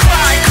make me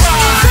cry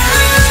cry.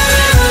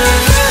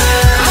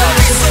 Love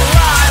is a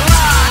lie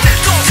lie.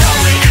 Don't tell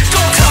me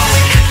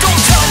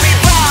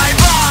bye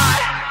bye.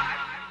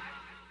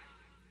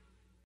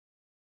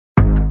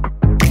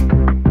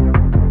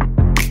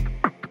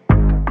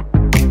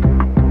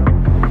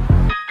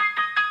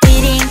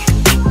 Waiting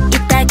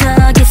이따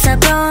거기서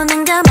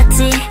보는 거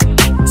맞지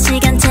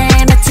시간대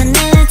맞춰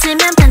늦으면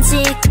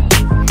반칙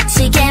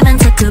시계만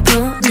자꾸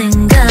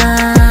보는 걸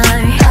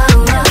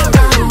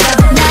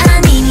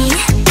난 이미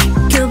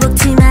교복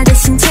치마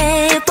대신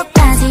제육복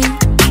바지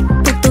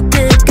복도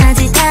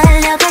끝까지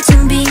달려갈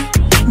준비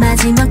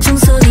마지막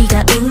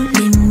종소리가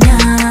울리면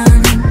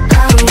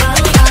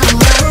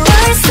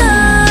벌써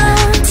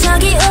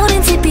저기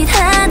오렌지빛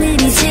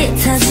하늘이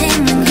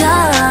짙어지는 걸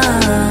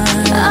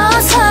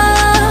어서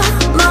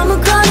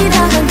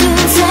머뭇거리다가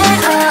금세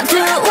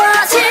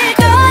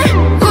어두워질걸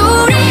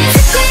우리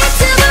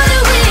스크립트 보드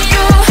위로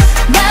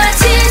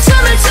마치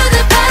춤을 추듯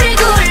발을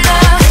굴러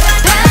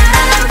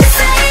바람 그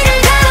사이를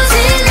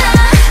가로질러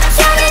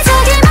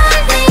여기저기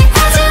멀리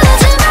아주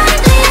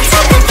멀리 저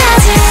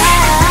끝까지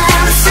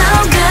I'm so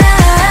good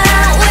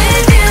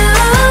with you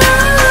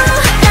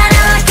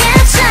따라와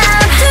catch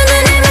up 두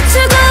눈을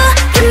맞추고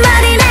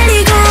끝말이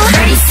내리고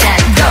Ready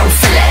set go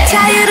flip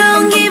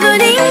자유로운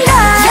기분인걸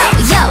Yo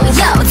yo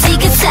yo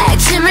지그재그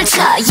춤을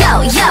춰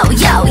Yo yo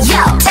yo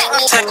yo Take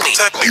me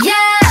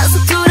Yeah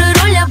속도를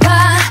올려봐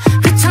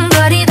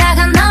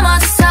휘청거리다가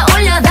넘어져서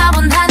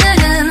올려다본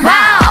하늘은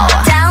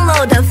Wow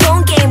다운로드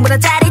폰 게임보다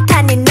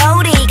짜릿한 이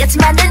노래 같이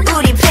만든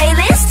우리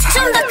플레이리스트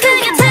좀 더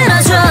크게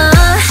틀어줘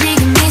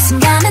지금 이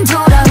순간은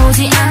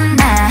돌아오지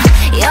않아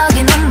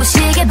여기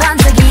눈부시게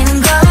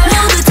반짝이는 걸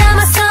모두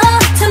담았어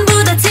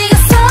전부 다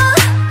찍었어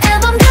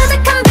앨범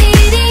가득한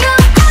비디오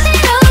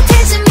어디로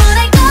튈지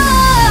모를걸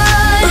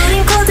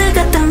우린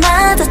코드가 딱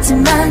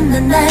맞았지만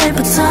난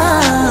날부터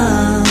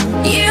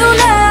You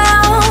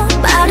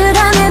know 말을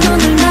안 해도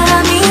늘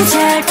마음이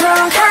잘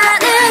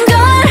통하는 걸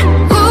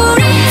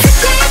우리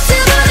스크립트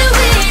보드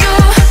위로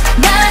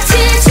마치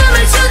춤을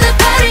추듯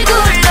발을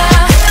굴러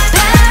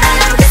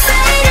바람 그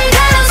사이를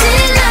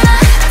가로질러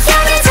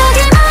여기저기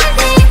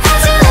멀리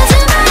아주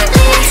멀리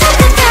저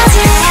끝까지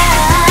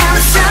I'm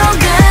so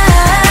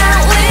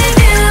good with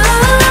you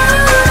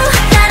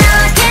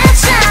따라와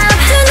catch up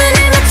두 눈을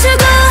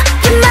맞추고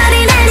끝말이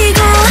내리고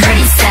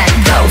Ready set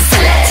go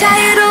flip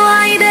자유로워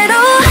이대로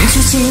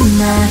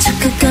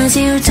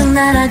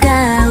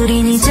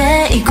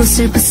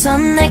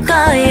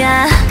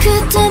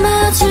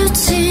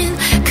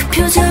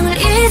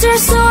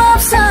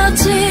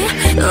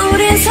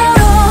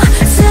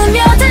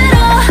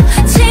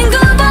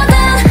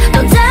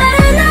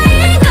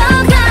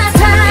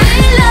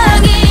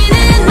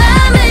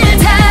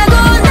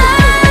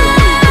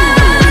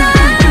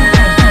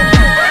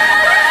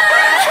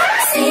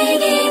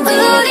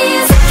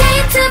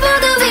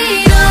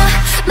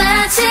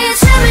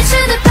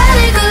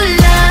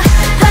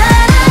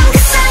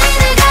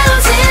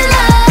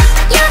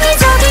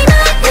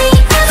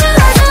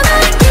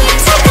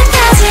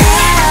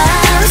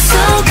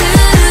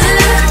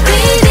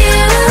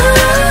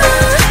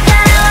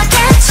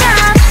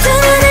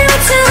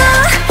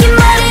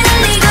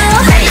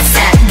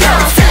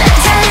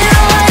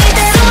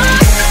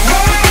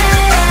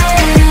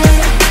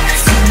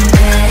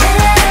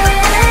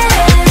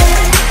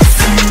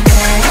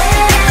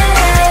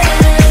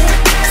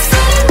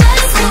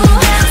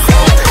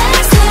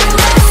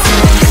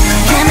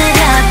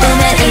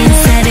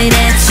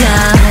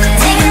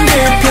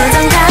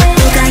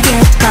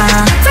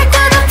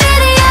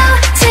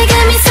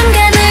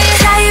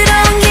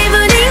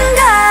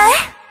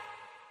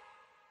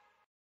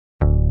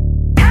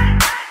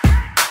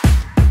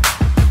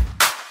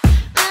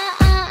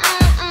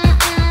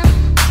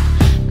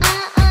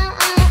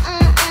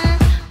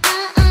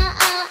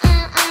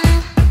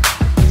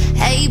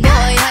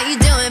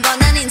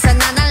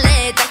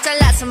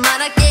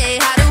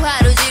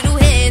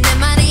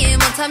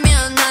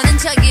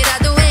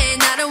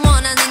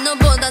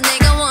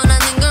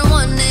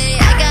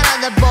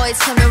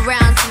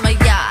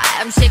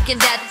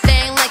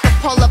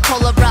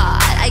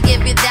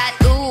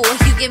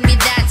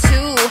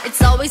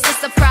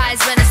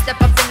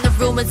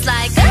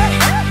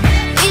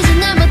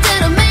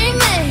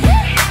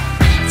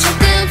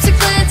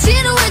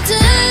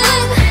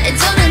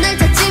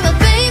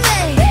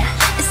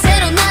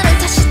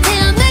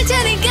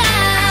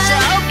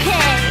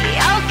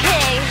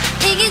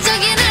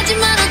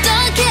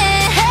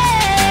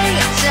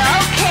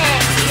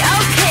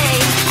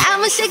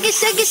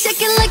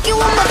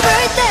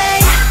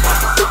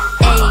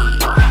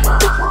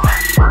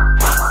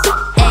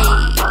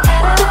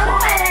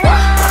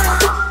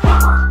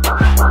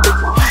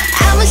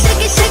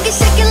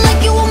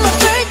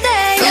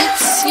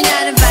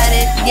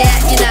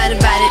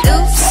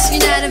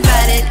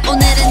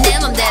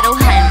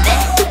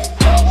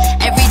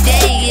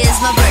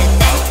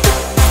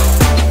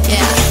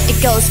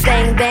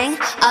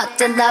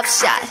땐 love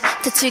shot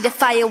터치가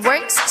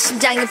fireworks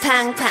심장이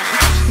팡팡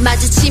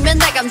마주치면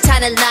날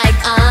감탄해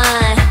like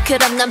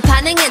그럼 난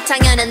반응은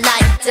당연히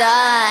like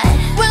that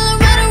Well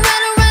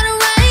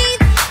alright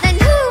난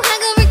후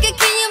하고 볼게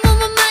Can you move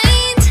my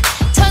mind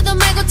털도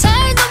말고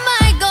털도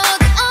말고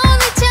The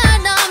only 처럼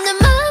내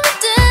맘을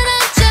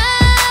들어줘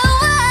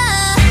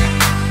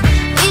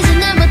이제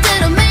난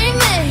멋대로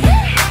매일매일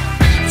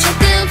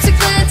절대 없을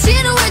거야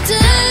지루할 듯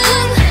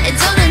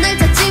예전에 날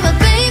탔지 마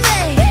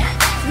baby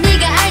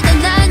네가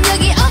알던 난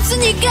여기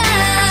없으니까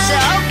So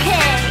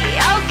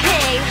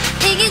okay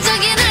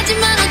이기적인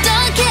하지만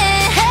어떡해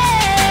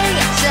hey.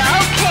 So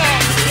okay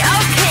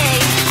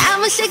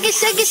I'ma shake it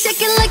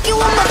like you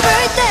on my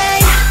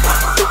birthday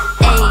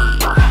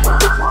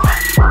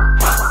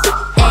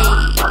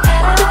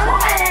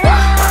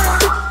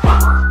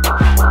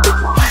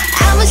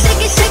I'ma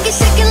shake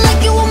it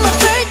like you on my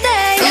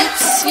birthday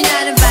Oops, you're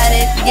not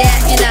invited Yeah,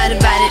 you're not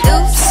invited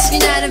Oops,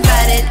 you're not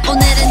invited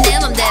오늘은 내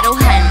맘대로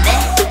할래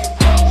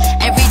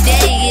Every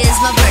day is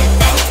my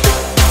birthday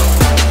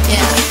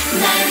Yeah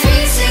 9,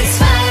 3,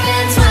 6, 5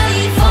 and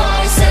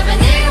 24 7,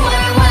 1, 월,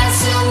 화,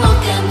 수, 목,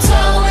 금, 토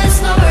It's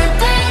my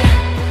birthday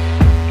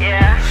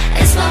Yeah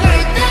It's my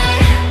birthday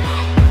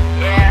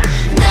Yeah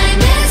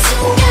나의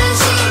순간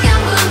시간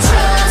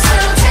멈춰서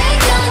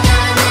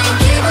태어나는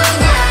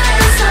기분이야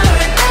It's my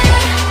birthday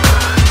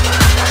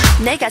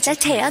내가 잘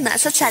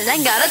태어나서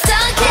잘난 걸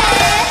어떡해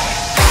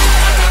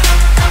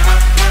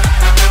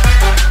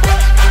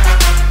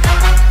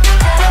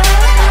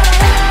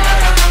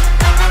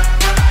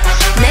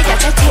내가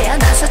잘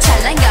태어나서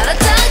잘난 걸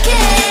어떡해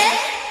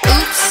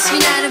Oops, you're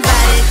not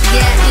invited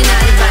Yeah, you're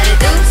not invited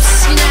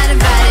Oops, you're not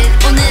invited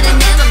오늘은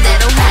내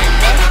맘대로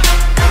할래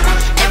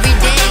Every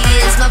day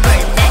is my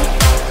birthday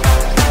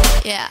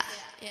Yeah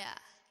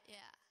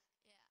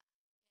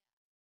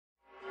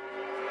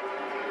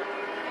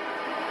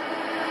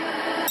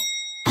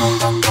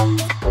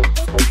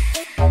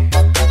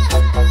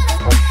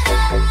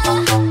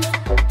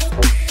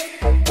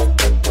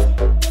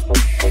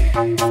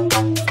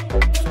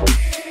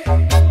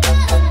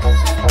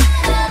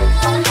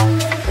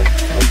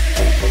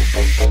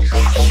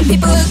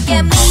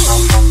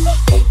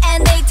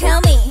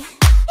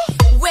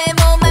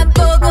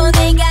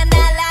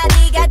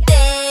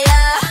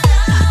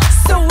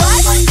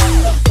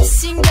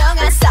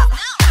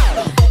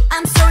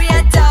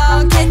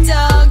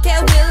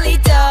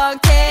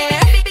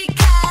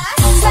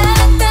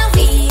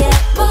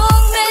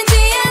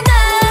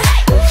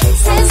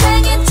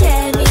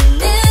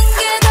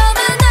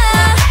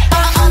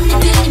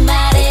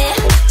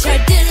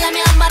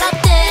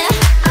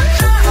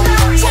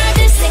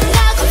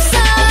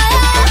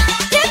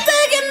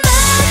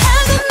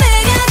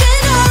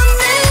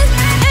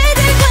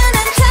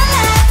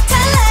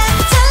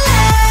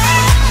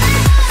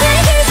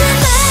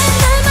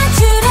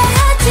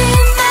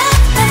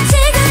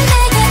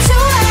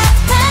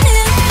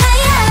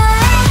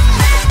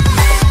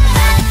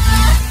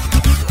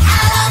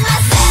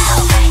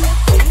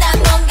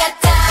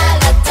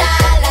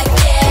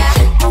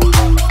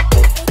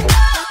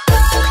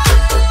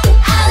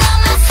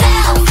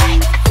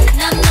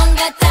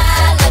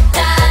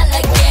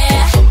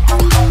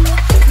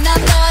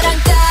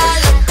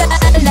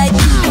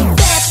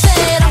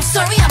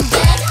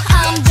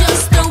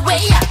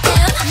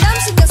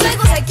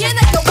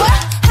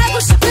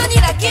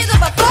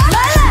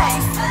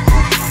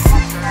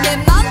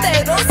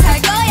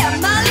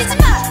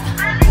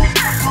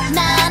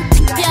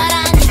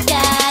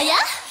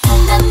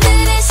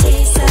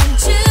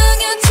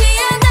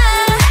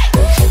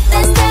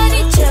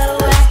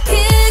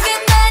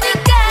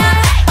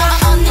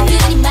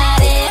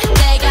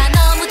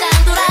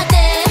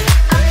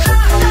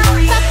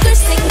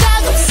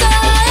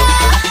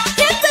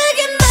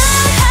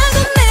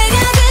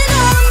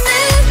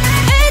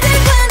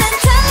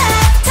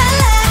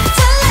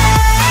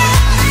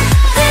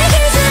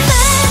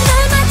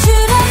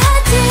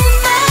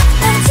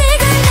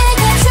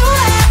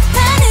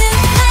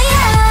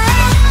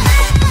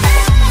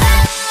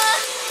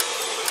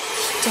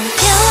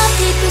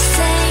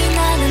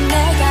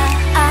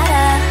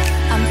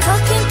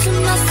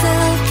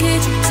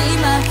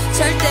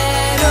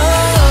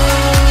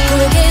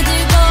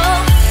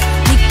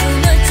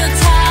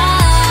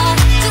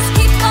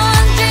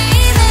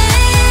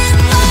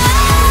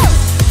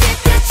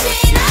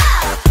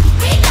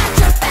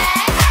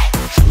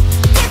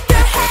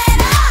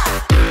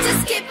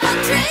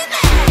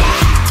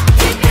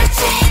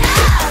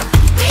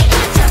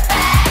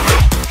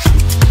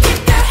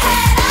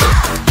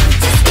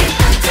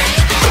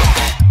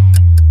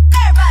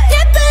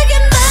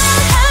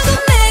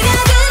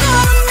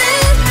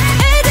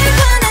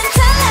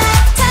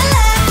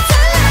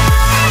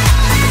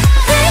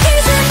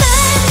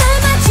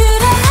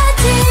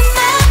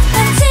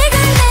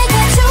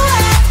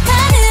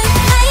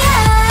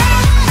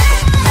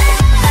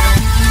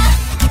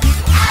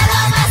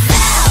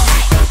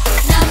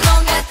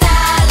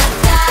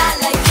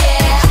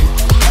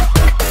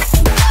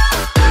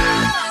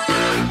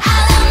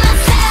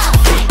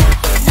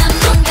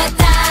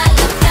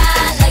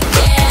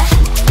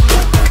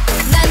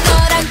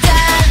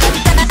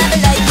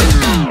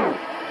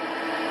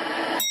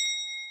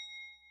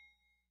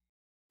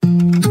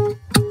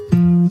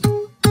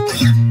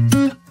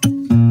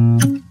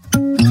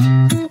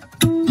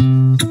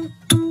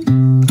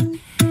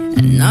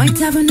너의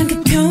따분한 그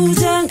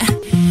표정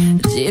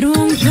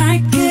지루한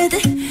발끝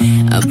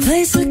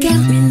Please look at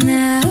me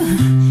now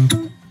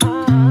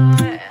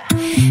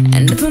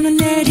핸드폰은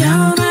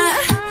내려놔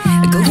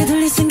고개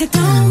돌릴 생각도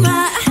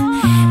마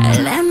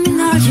Let me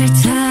know your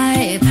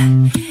type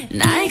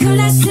날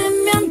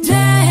골랐으면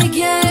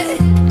되게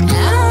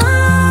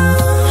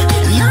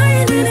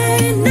너의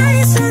눈에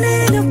나의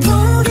손에 너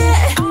보게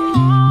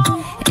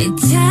이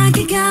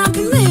자기가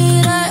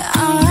비밀을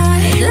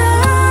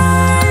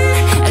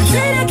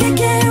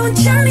데려가게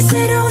온전히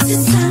새로운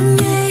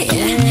세상에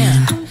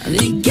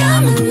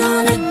네가만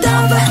너를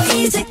떠봐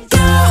이제 go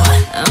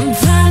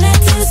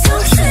팔레트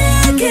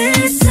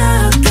속색을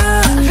섞어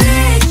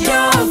Pick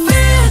your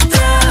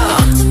filter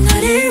어떤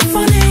나를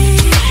원해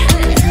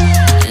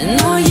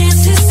너의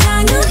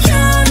세상을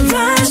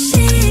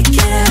변화시켜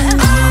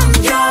I'm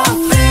your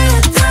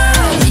filter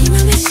이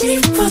맘에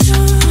씹어줘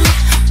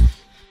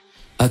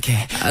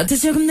Okay. 어때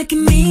조금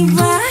느낌이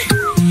와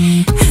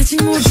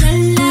아직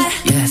모자라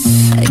Yes.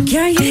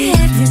 Girl you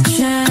have your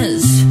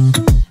chance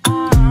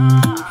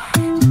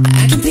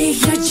I can be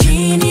your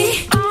genie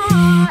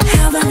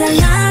How about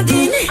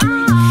Aladdin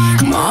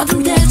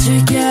뭐든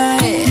대줄게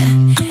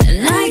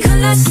날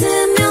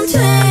골랐으면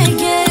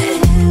되게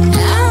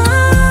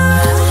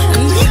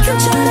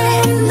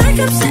미금처럼 날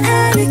감싸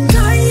안을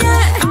거야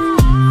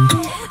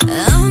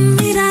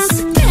은밀한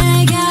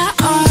습해가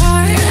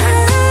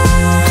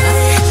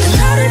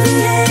너를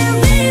위해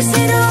매일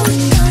새로운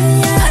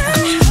거야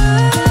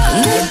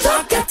늘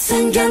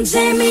똑같은 건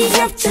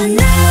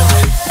재미없잖아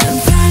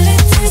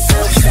팔레트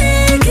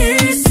속색을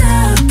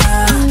섞어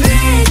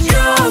Pick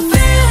your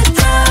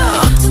filter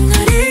어떤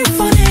나를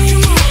원해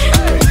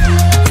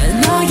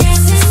너의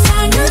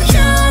세상을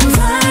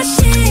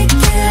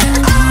변화시켜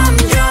I'm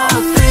your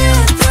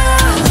filter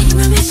네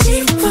맘에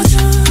씹어줘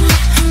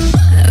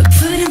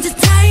푸른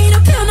듯하이로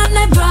변한 날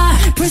봐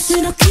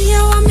볼수록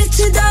귀여워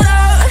미치도록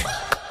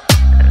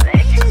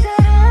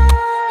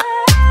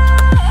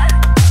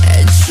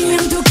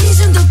취향도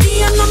기준도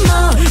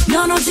뛰어넘어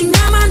넌 오직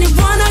나만이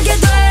원하게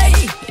돼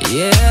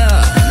Yeah.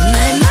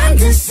 날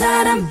만든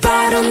사람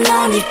바로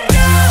너니까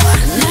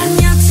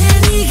난 여태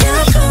네가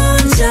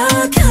본 적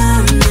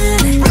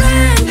없는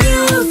Brand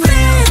new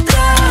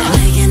filter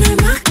내게 날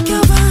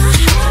맡겨봐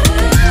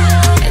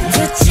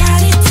더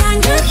짜릿한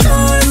걸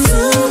볼 수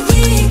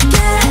있게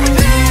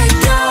Pick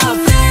your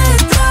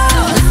filter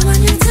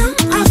나만 일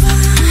담아봐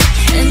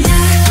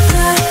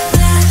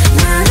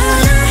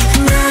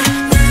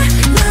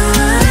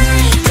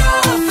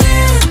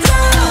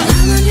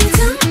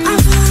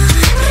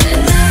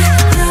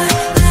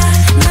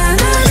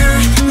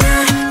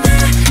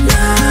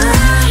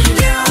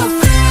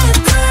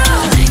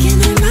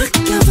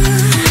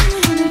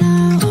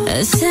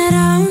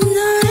새로운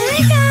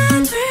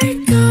노래가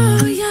될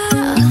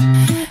거야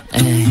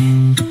Hey.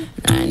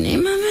 날 네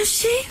맘에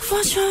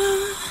씌워줘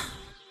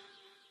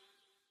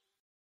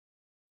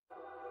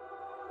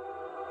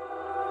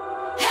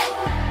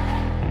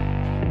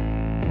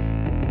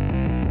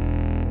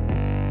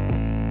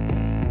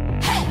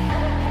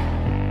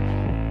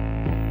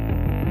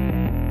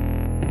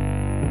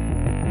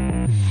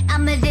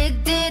I'm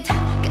addicted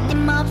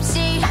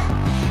끊임없이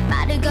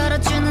말을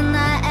걸어주는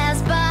나의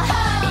에스파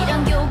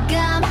이런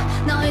교감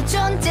너의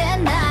존재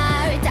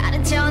날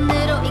다른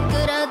차원으로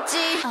이끌었지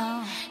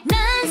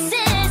난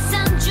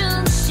세상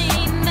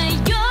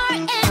중심에 You're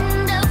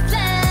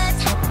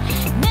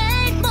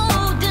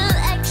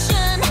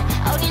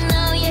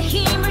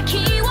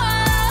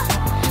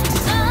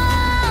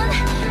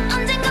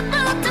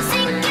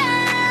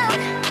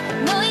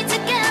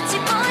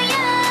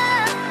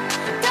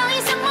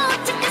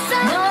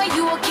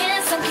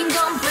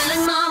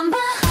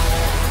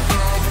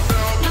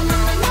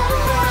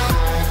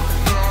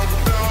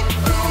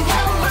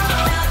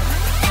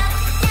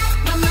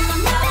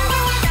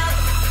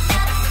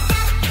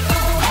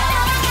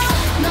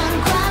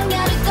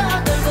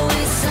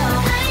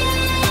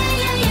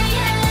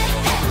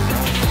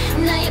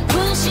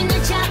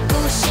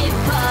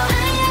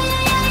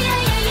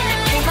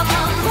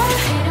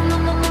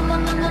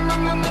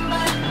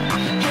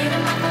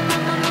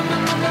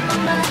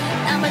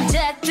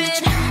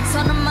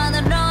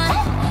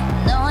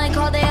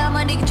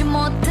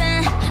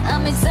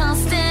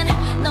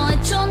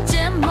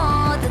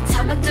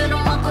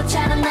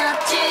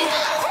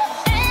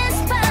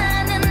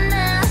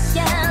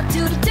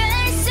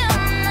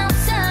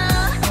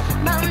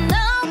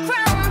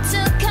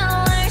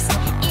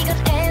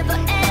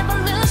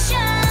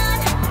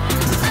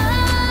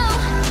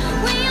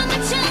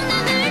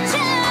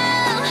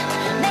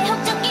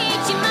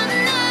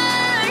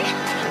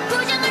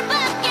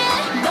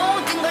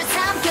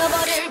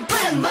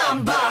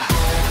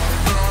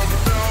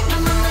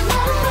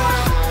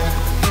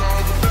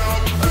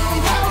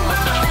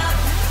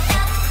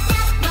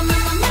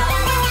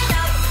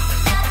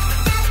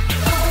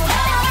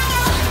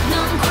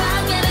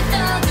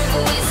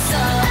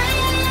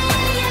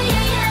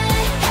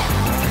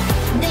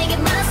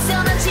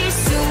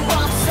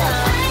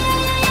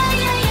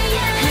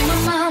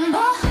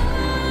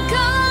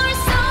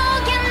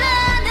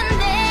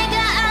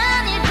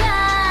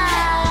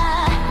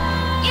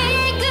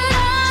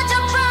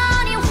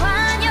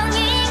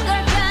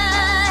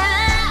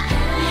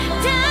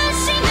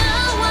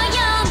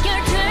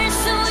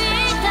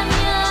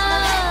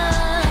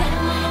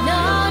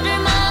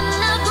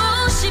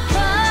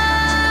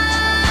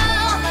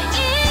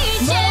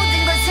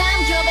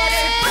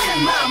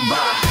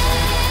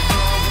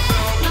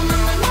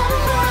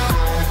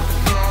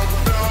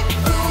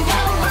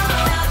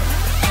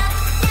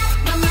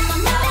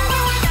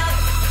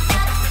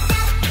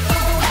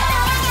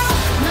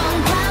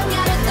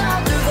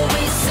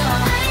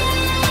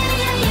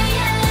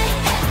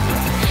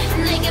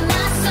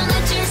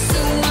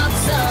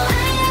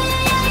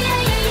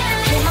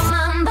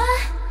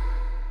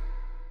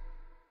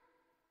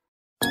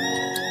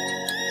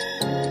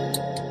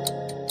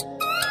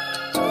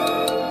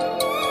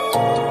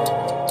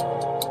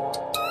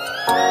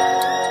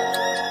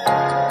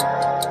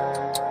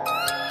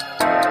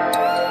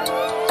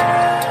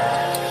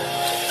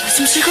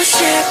숨 쉬고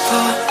싶어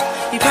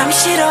이 밤이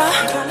싫어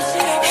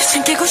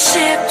이젠 깨고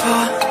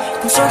싶어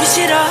꿈속이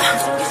싫어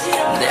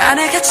내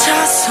안에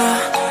갇혀서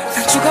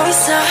난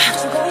죽어있어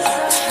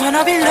Just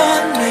wanna be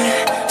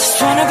lonely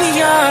Just wanna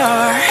be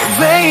yours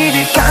왜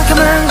이리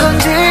깜깜한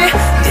건지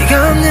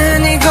네가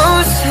없는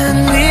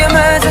이곳은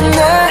위험하잖아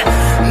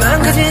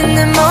망가진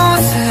내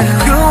모습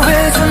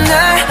구해줘 날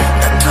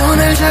난 또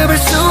날 잡을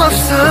수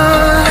없어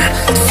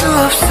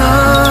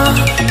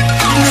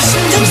내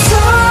심장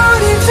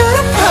소리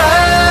들어봐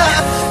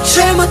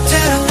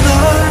잘못대로 널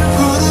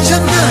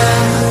부르잖아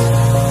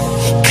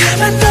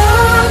가만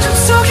어둠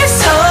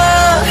속에서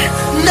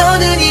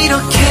너는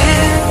이렇게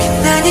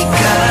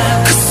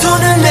빛나니까 그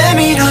손을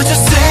내밀어줘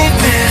Save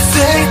me,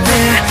 save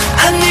me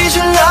I need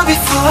your love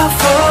before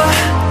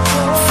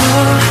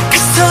그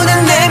손을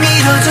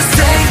내밀어줘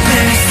Save me,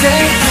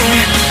 save me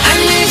I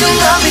need your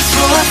love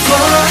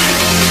before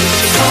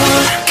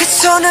그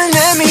손을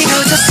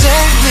내밀어줘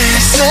Save me,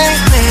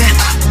 save me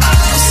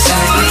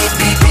Save me,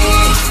 baby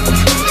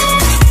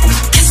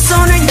그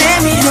손을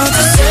내밀어줘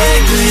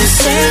Save me,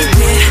 save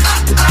me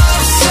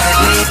Save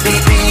me,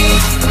 baby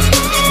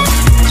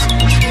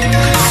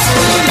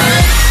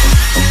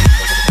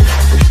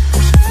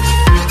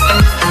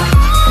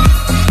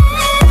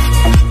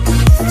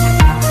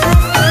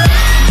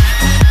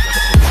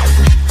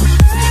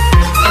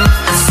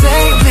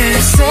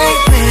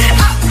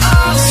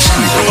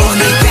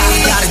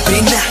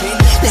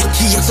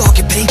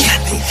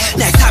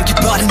날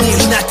삼켜버린 이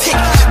lunatic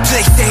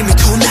Please save me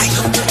tonight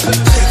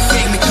Please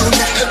save me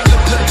tonight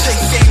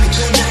Please save me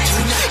tonight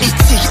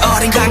잊지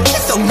어린 관계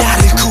속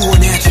나를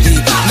구원해주리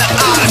난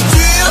알았지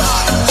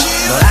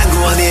널 안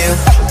구원해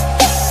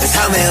내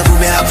삶의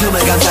부면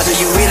아픔을 감싸줄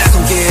유일한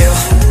손길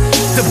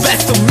The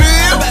best of me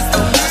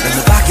난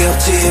너밖에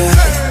없지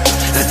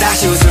난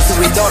다시 웃을 수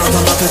있도록 더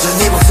높여준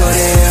네 목소리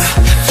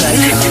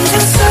내 심장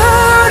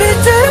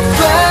소리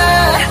들어봐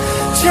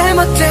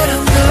제멋대로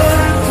널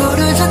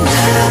부르잖아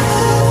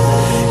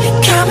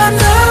까만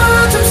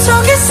어둠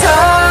속에서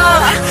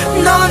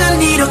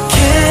너는 이렇게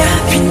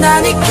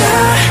빛나니까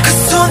그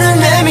손을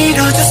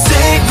내밀어줘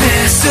Save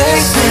me,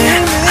 save me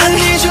I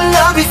need your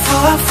love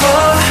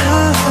before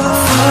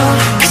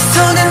그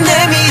손을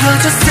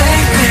내밀어줘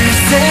Save me,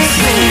 save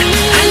me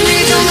I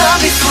need your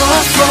love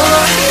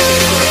before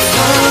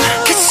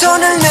그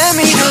손을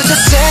내밀어줘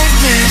Save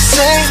me,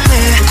 save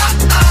me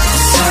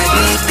Save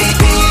me,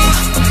 baby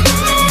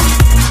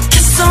그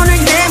손을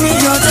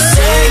내밀어줘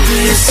Save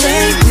me,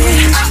 save me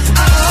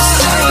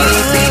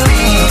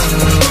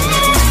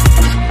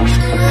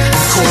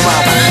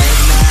고마워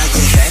나게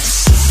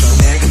해줬어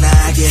내가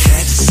나게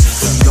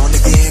해줬어 넌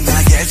내게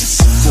나게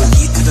해줬어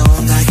꼭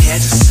이토록 나게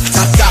해줬어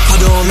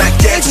답답하도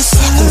나게 해줬어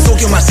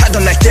꿈속에만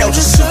살던 날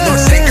깨워줬어 널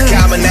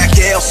생각하면 날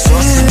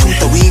깨웠어 슬픔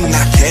따윈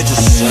나게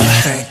해줬어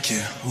Thank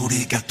you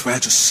우리가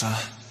돼줬어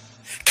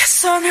그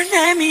손을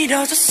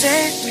내밀어줘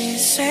Save me,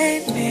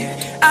 save me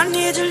I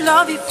need your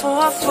love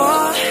before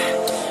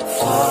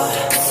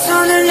그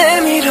손을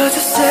내밀어줘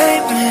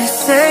Save me,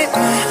 save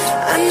me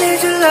I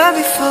need your love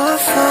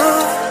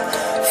before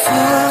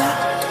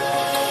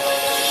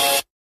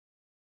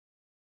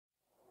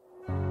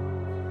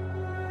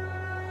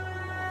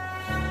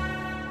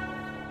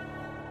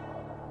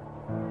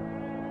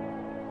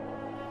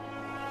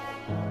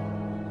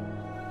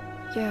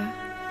yeah.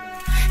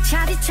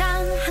 차디찬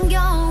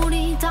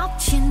한겨울이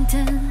덮친 듯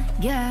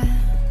yeah.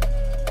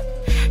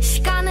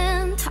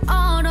 시간은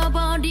다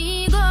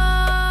얼어버리고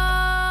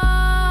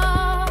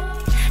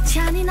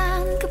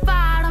잔인한 그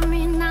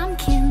바람이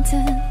남긴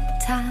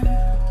듯한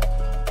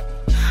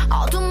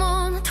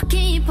어둠은 더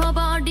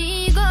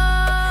깊어버리고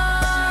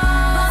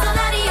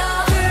벗어나리요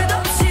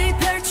끝없이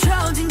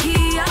펼쳐진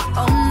기억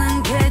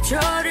없는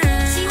계절을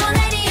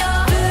지워내리요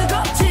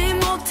뜨겁지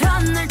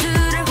못한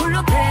날들의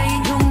홀로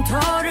패인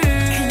흉터를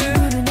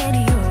눈물을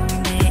내리요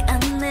내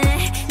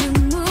안에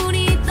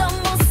눈물이 더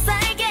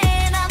못살게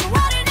난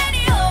화를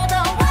내리요 더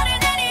화를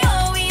내리요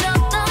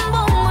잃었던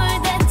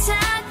봄을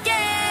되찾게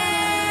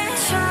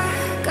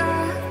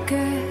차갑게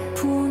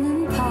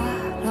부는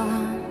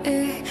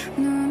바람에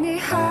눈이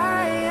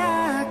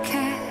하얗게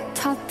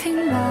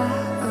덮인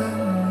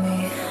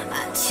마음이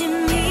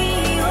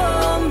아침이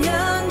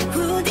오면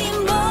부디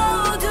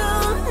모두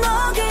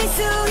녹일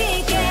수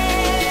있게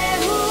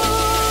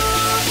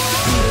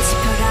불을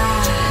지펴라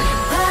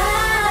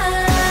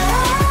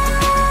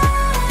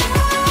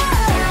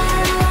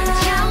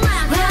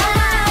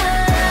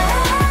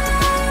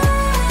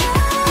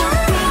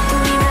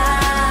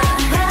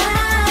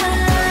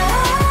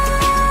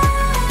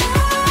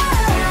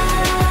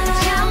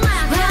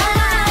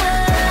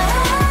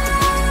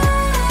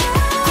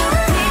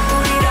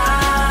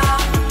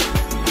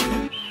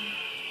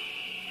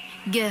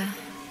yeah.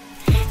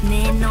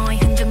 내 너의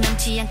흔적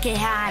남지 않게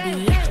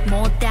하리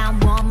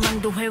못다운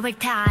원망도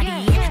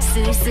활활타리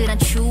쓸쓸한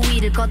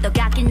추위를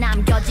걷어가게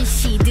남겨진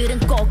시들은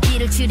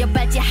꽃길을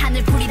지려밟지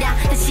하늘 풀이라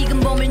다시금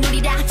봄을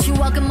누리라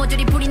추억은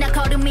모조리 불이 나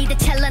걸음이 다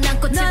찬란한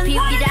꽃을 피우리라 난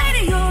화를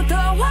내리요 더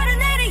화를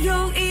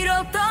내리요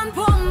잃었던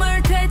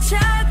봄을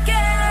되찾게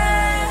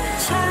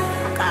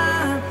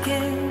차갑게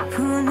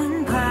부는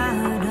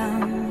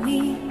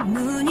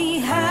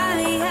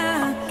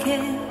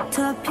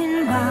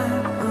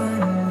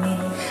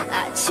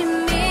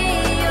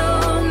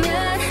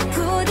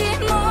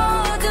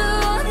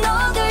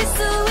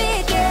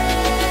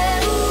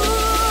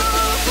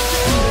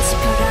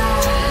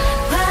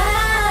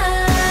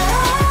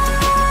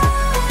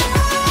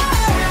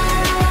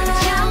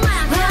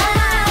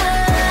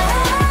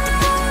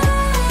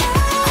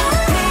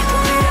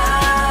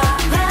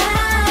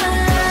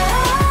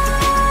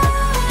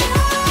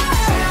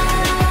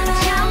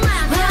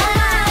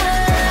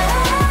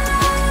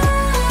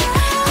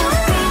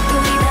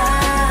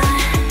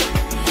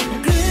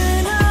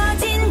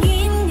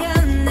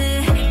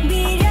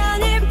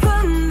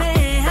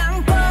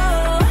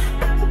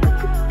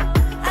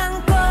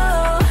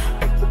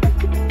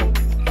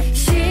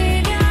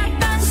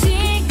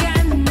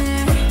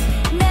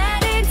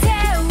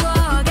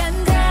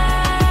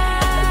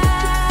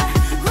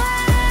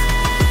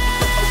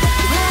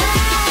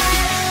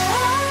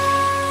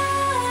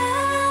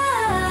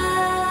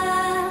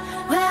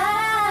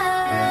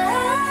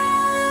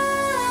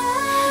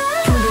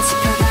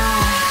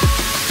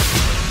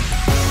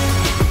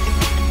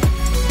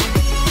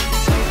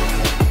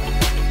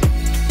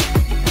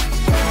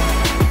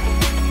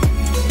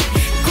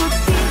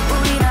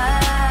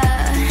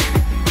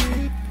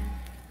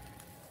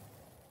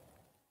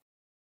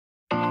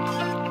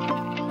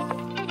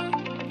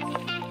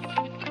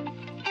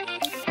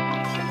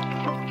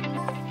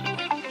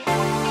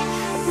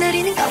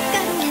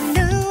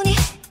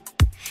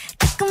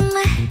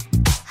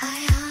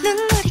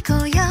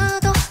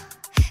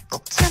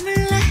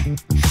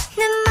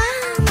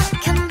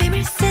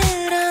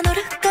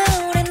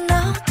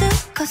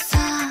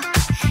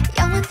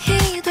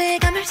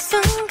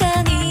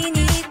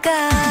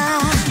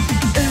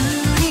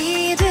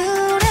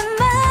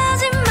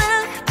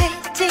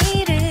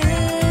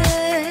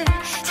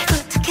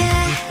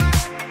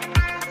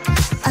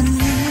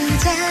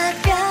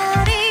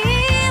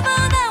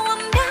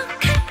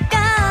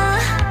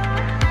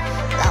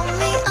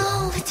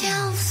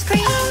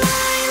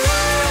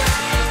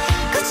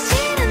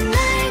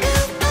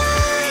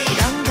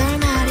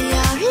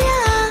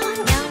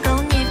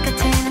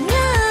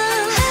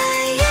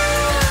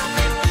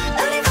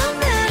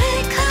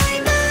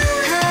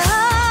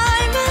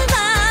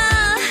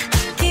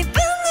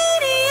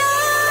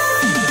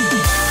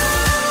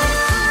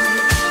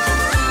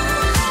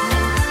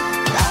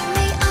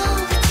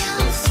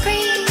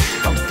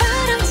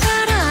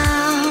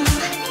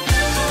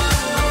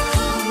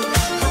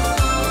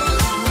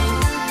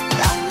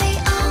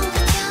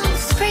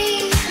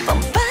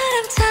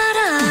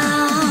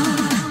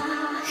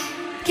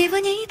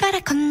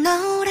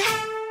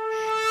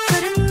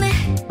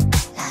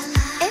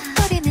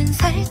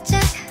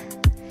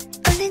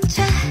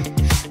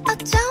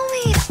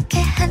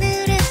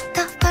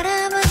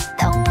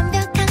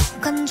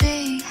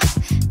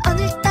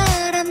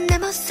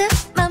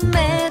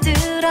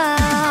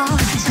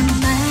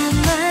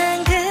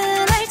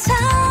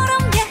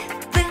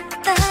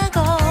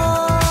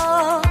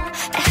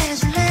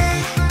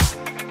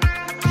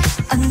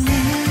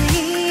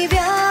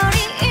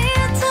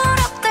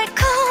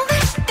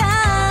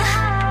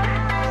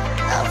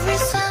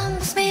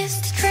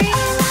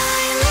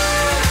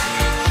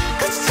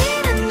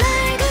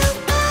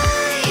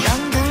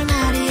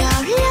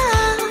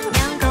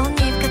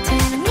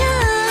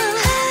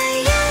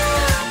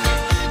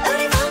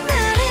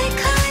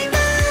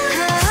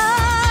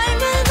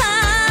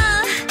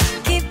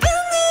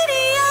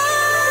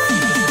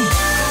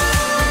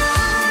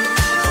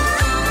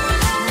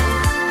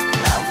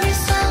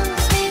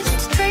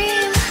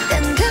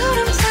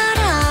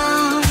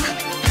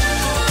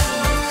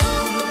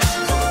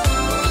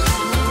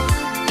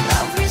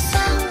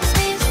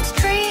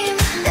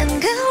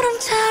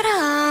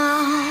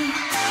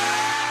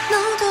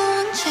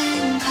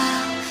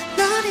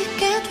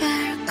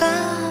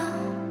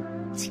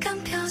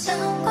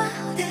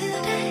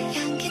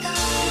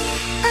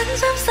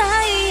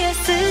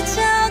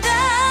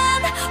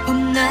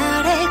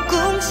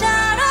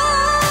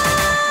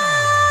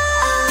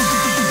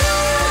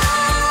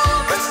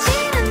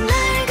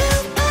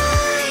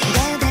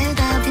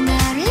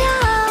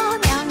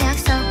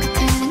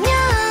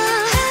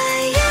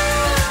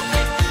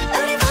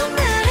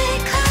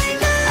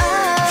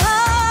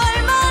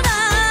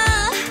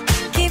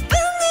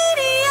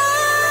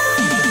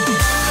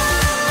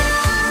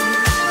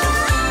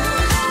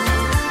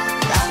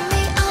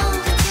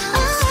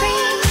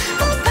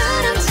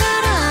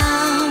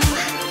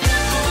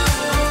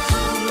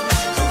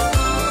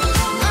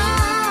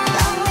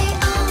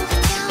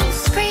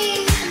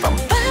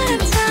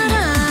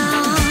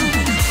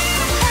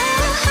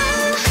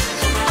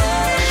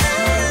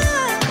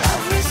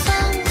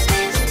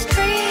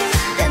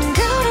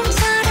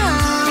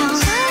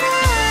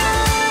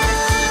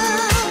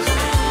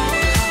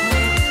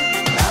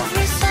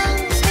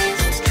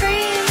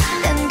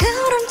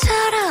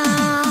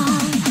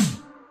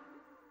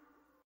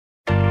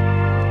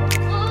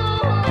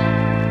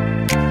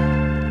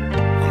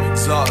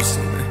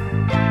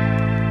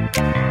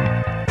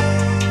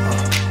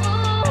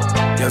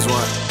Guess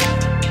what?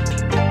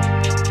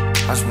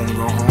 I just wanna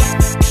go home.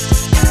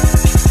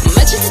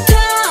 마치 듯한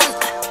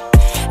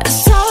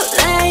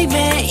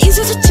설레임에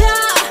인사조차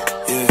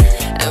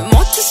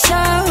못했어.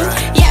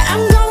 Yeah,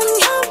 I'm going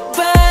home,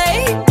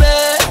 baby.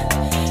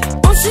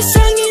 온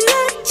세상이 내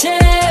집.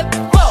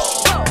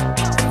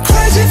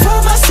 Crazy for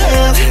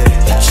myself.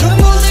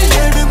 주문을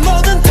열면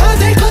뭐든 다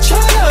될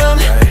것처럼.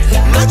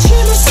 마치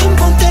무슨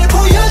본때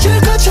보여줄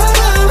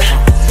것처럼.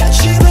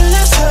 집을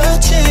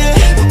나섰지.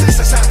 모든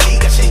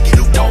세상이가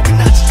신기루 도긴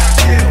하지.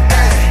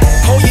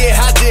 Oh yeah,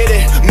 I did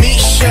it. Me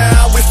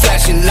shine with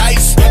flashing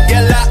lights. Get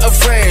a lot of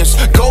friends.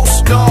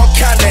 Ghost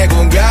넉한 내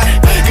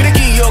공간. 그래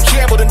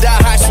기억해 뭐든 다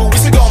할 수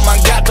있을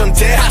것만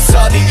같던데. I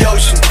saw the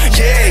ocean.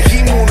 Yeah,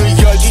 이 문을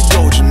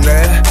열기도 전에.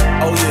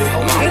 Oh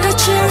yeah.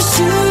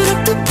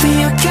 망가질수록 더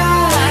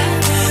비어가.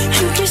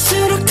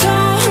 함께일수록 더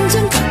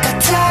혼자인 것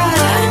같아.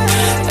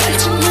 빨리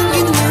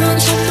연기는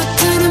잠못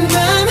드는 밤.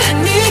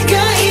 네가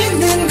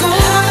있는 곳.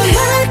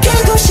 날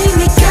깨고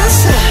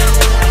싶니까서.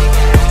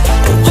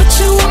 What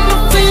you want my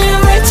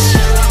favorite.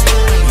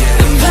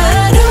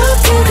 바로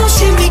깨고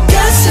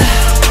싶니까서.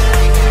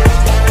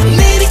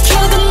 미리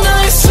켜둔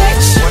너의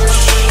switch.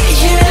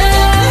 Yeah.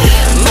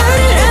 말을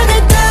안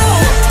해도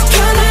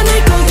편안할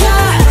거야.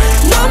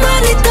 너만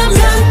있다면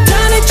다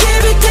내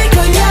집이 될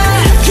거야.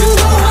 You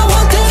know I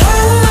want that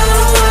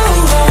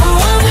home.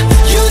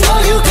 You know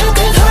you got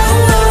that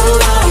home.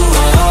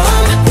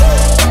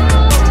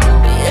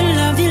 You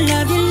love, you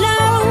love, you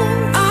love.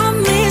 I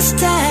miss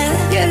that.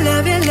 You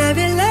love, you love,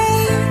 you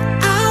love.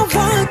 I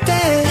want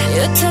that.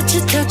 You touch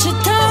it, touch it,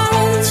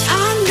 touch.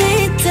 I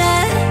need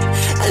that.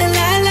 La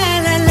la la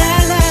la la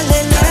la la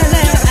la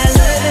la. I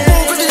love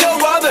it. 그저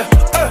여와들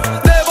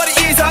내 발이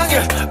이상해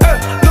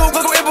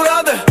누구고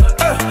일부라들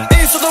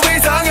있어도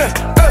이상해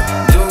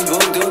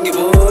둥둥둥기분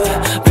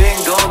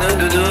빙도는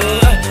두둔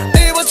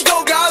네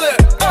멋지고 가들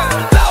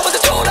나 먼저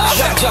돌아와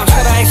점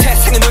사랑의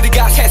세상은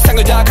우리가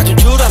세상을 다 가진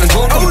줄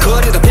아는군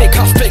그래도 big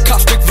house big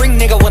house big ring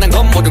내가 원한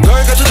건 모든 걸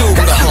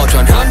가져두고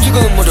허전한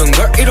지금 모든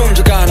걸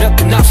이룬저가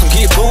느낀 낯선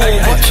기분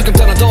지금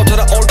떠나도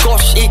돌아올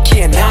곳이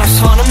있기에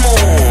나서는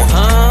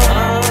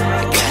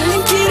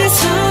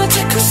갈림길에서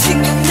자꾸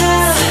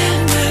생각나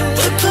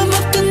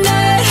볼품없던 날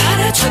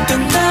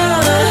알아줬던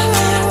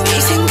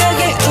너이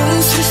생각에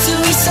웃을 수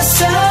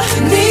있었어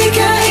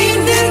네가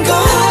있는 곳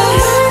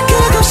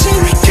가고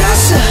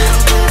싶니까서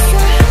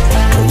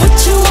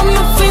What you want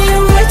my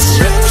favorite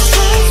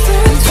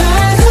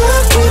바로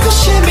보고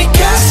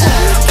싶니까서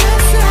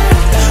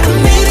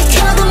미리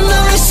켜둔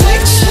너의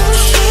switch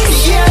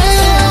Yeah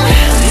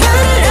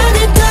말을 안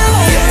해도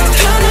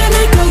편안할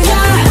거야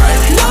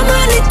너만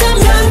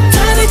있다면 다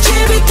내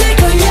집이 될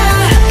거야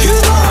You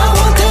know I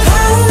want that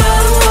home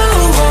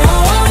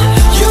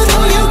You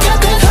know you got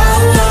that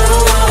home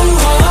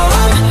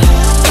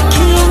길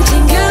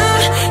언젠가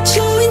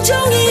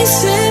초인종이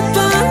세 번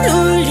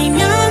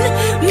울리면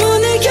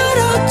문을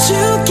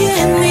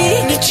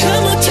열어주겠니 미처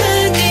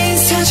못한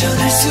인사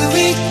전할 수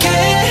있게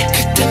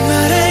그때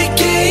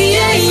말할게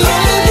yeah,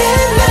 yeah.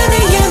 오랜만에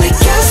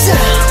연애가서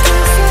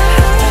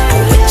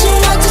With you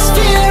I just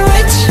feel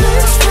rich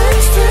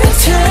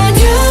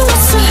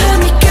다녀왔어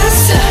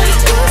하니까서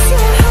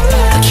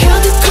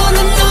켜두고 난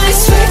너의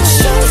switch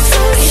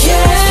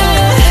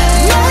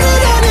Yeah 말을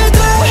안 해도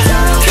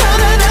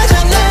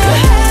편안하잖아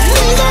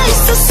네가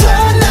있어서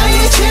나의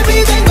집이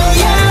된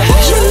거야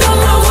You know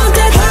I want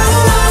that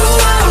home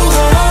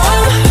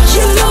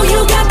You know you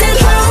got that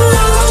home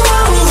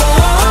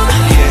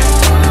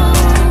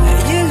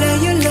You love,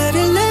 you love,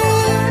 you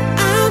love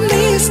I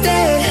miss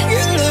that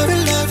You love, you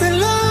love, you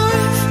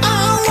love I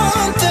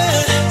want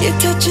that You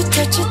touch it,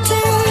 touch it,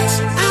 touch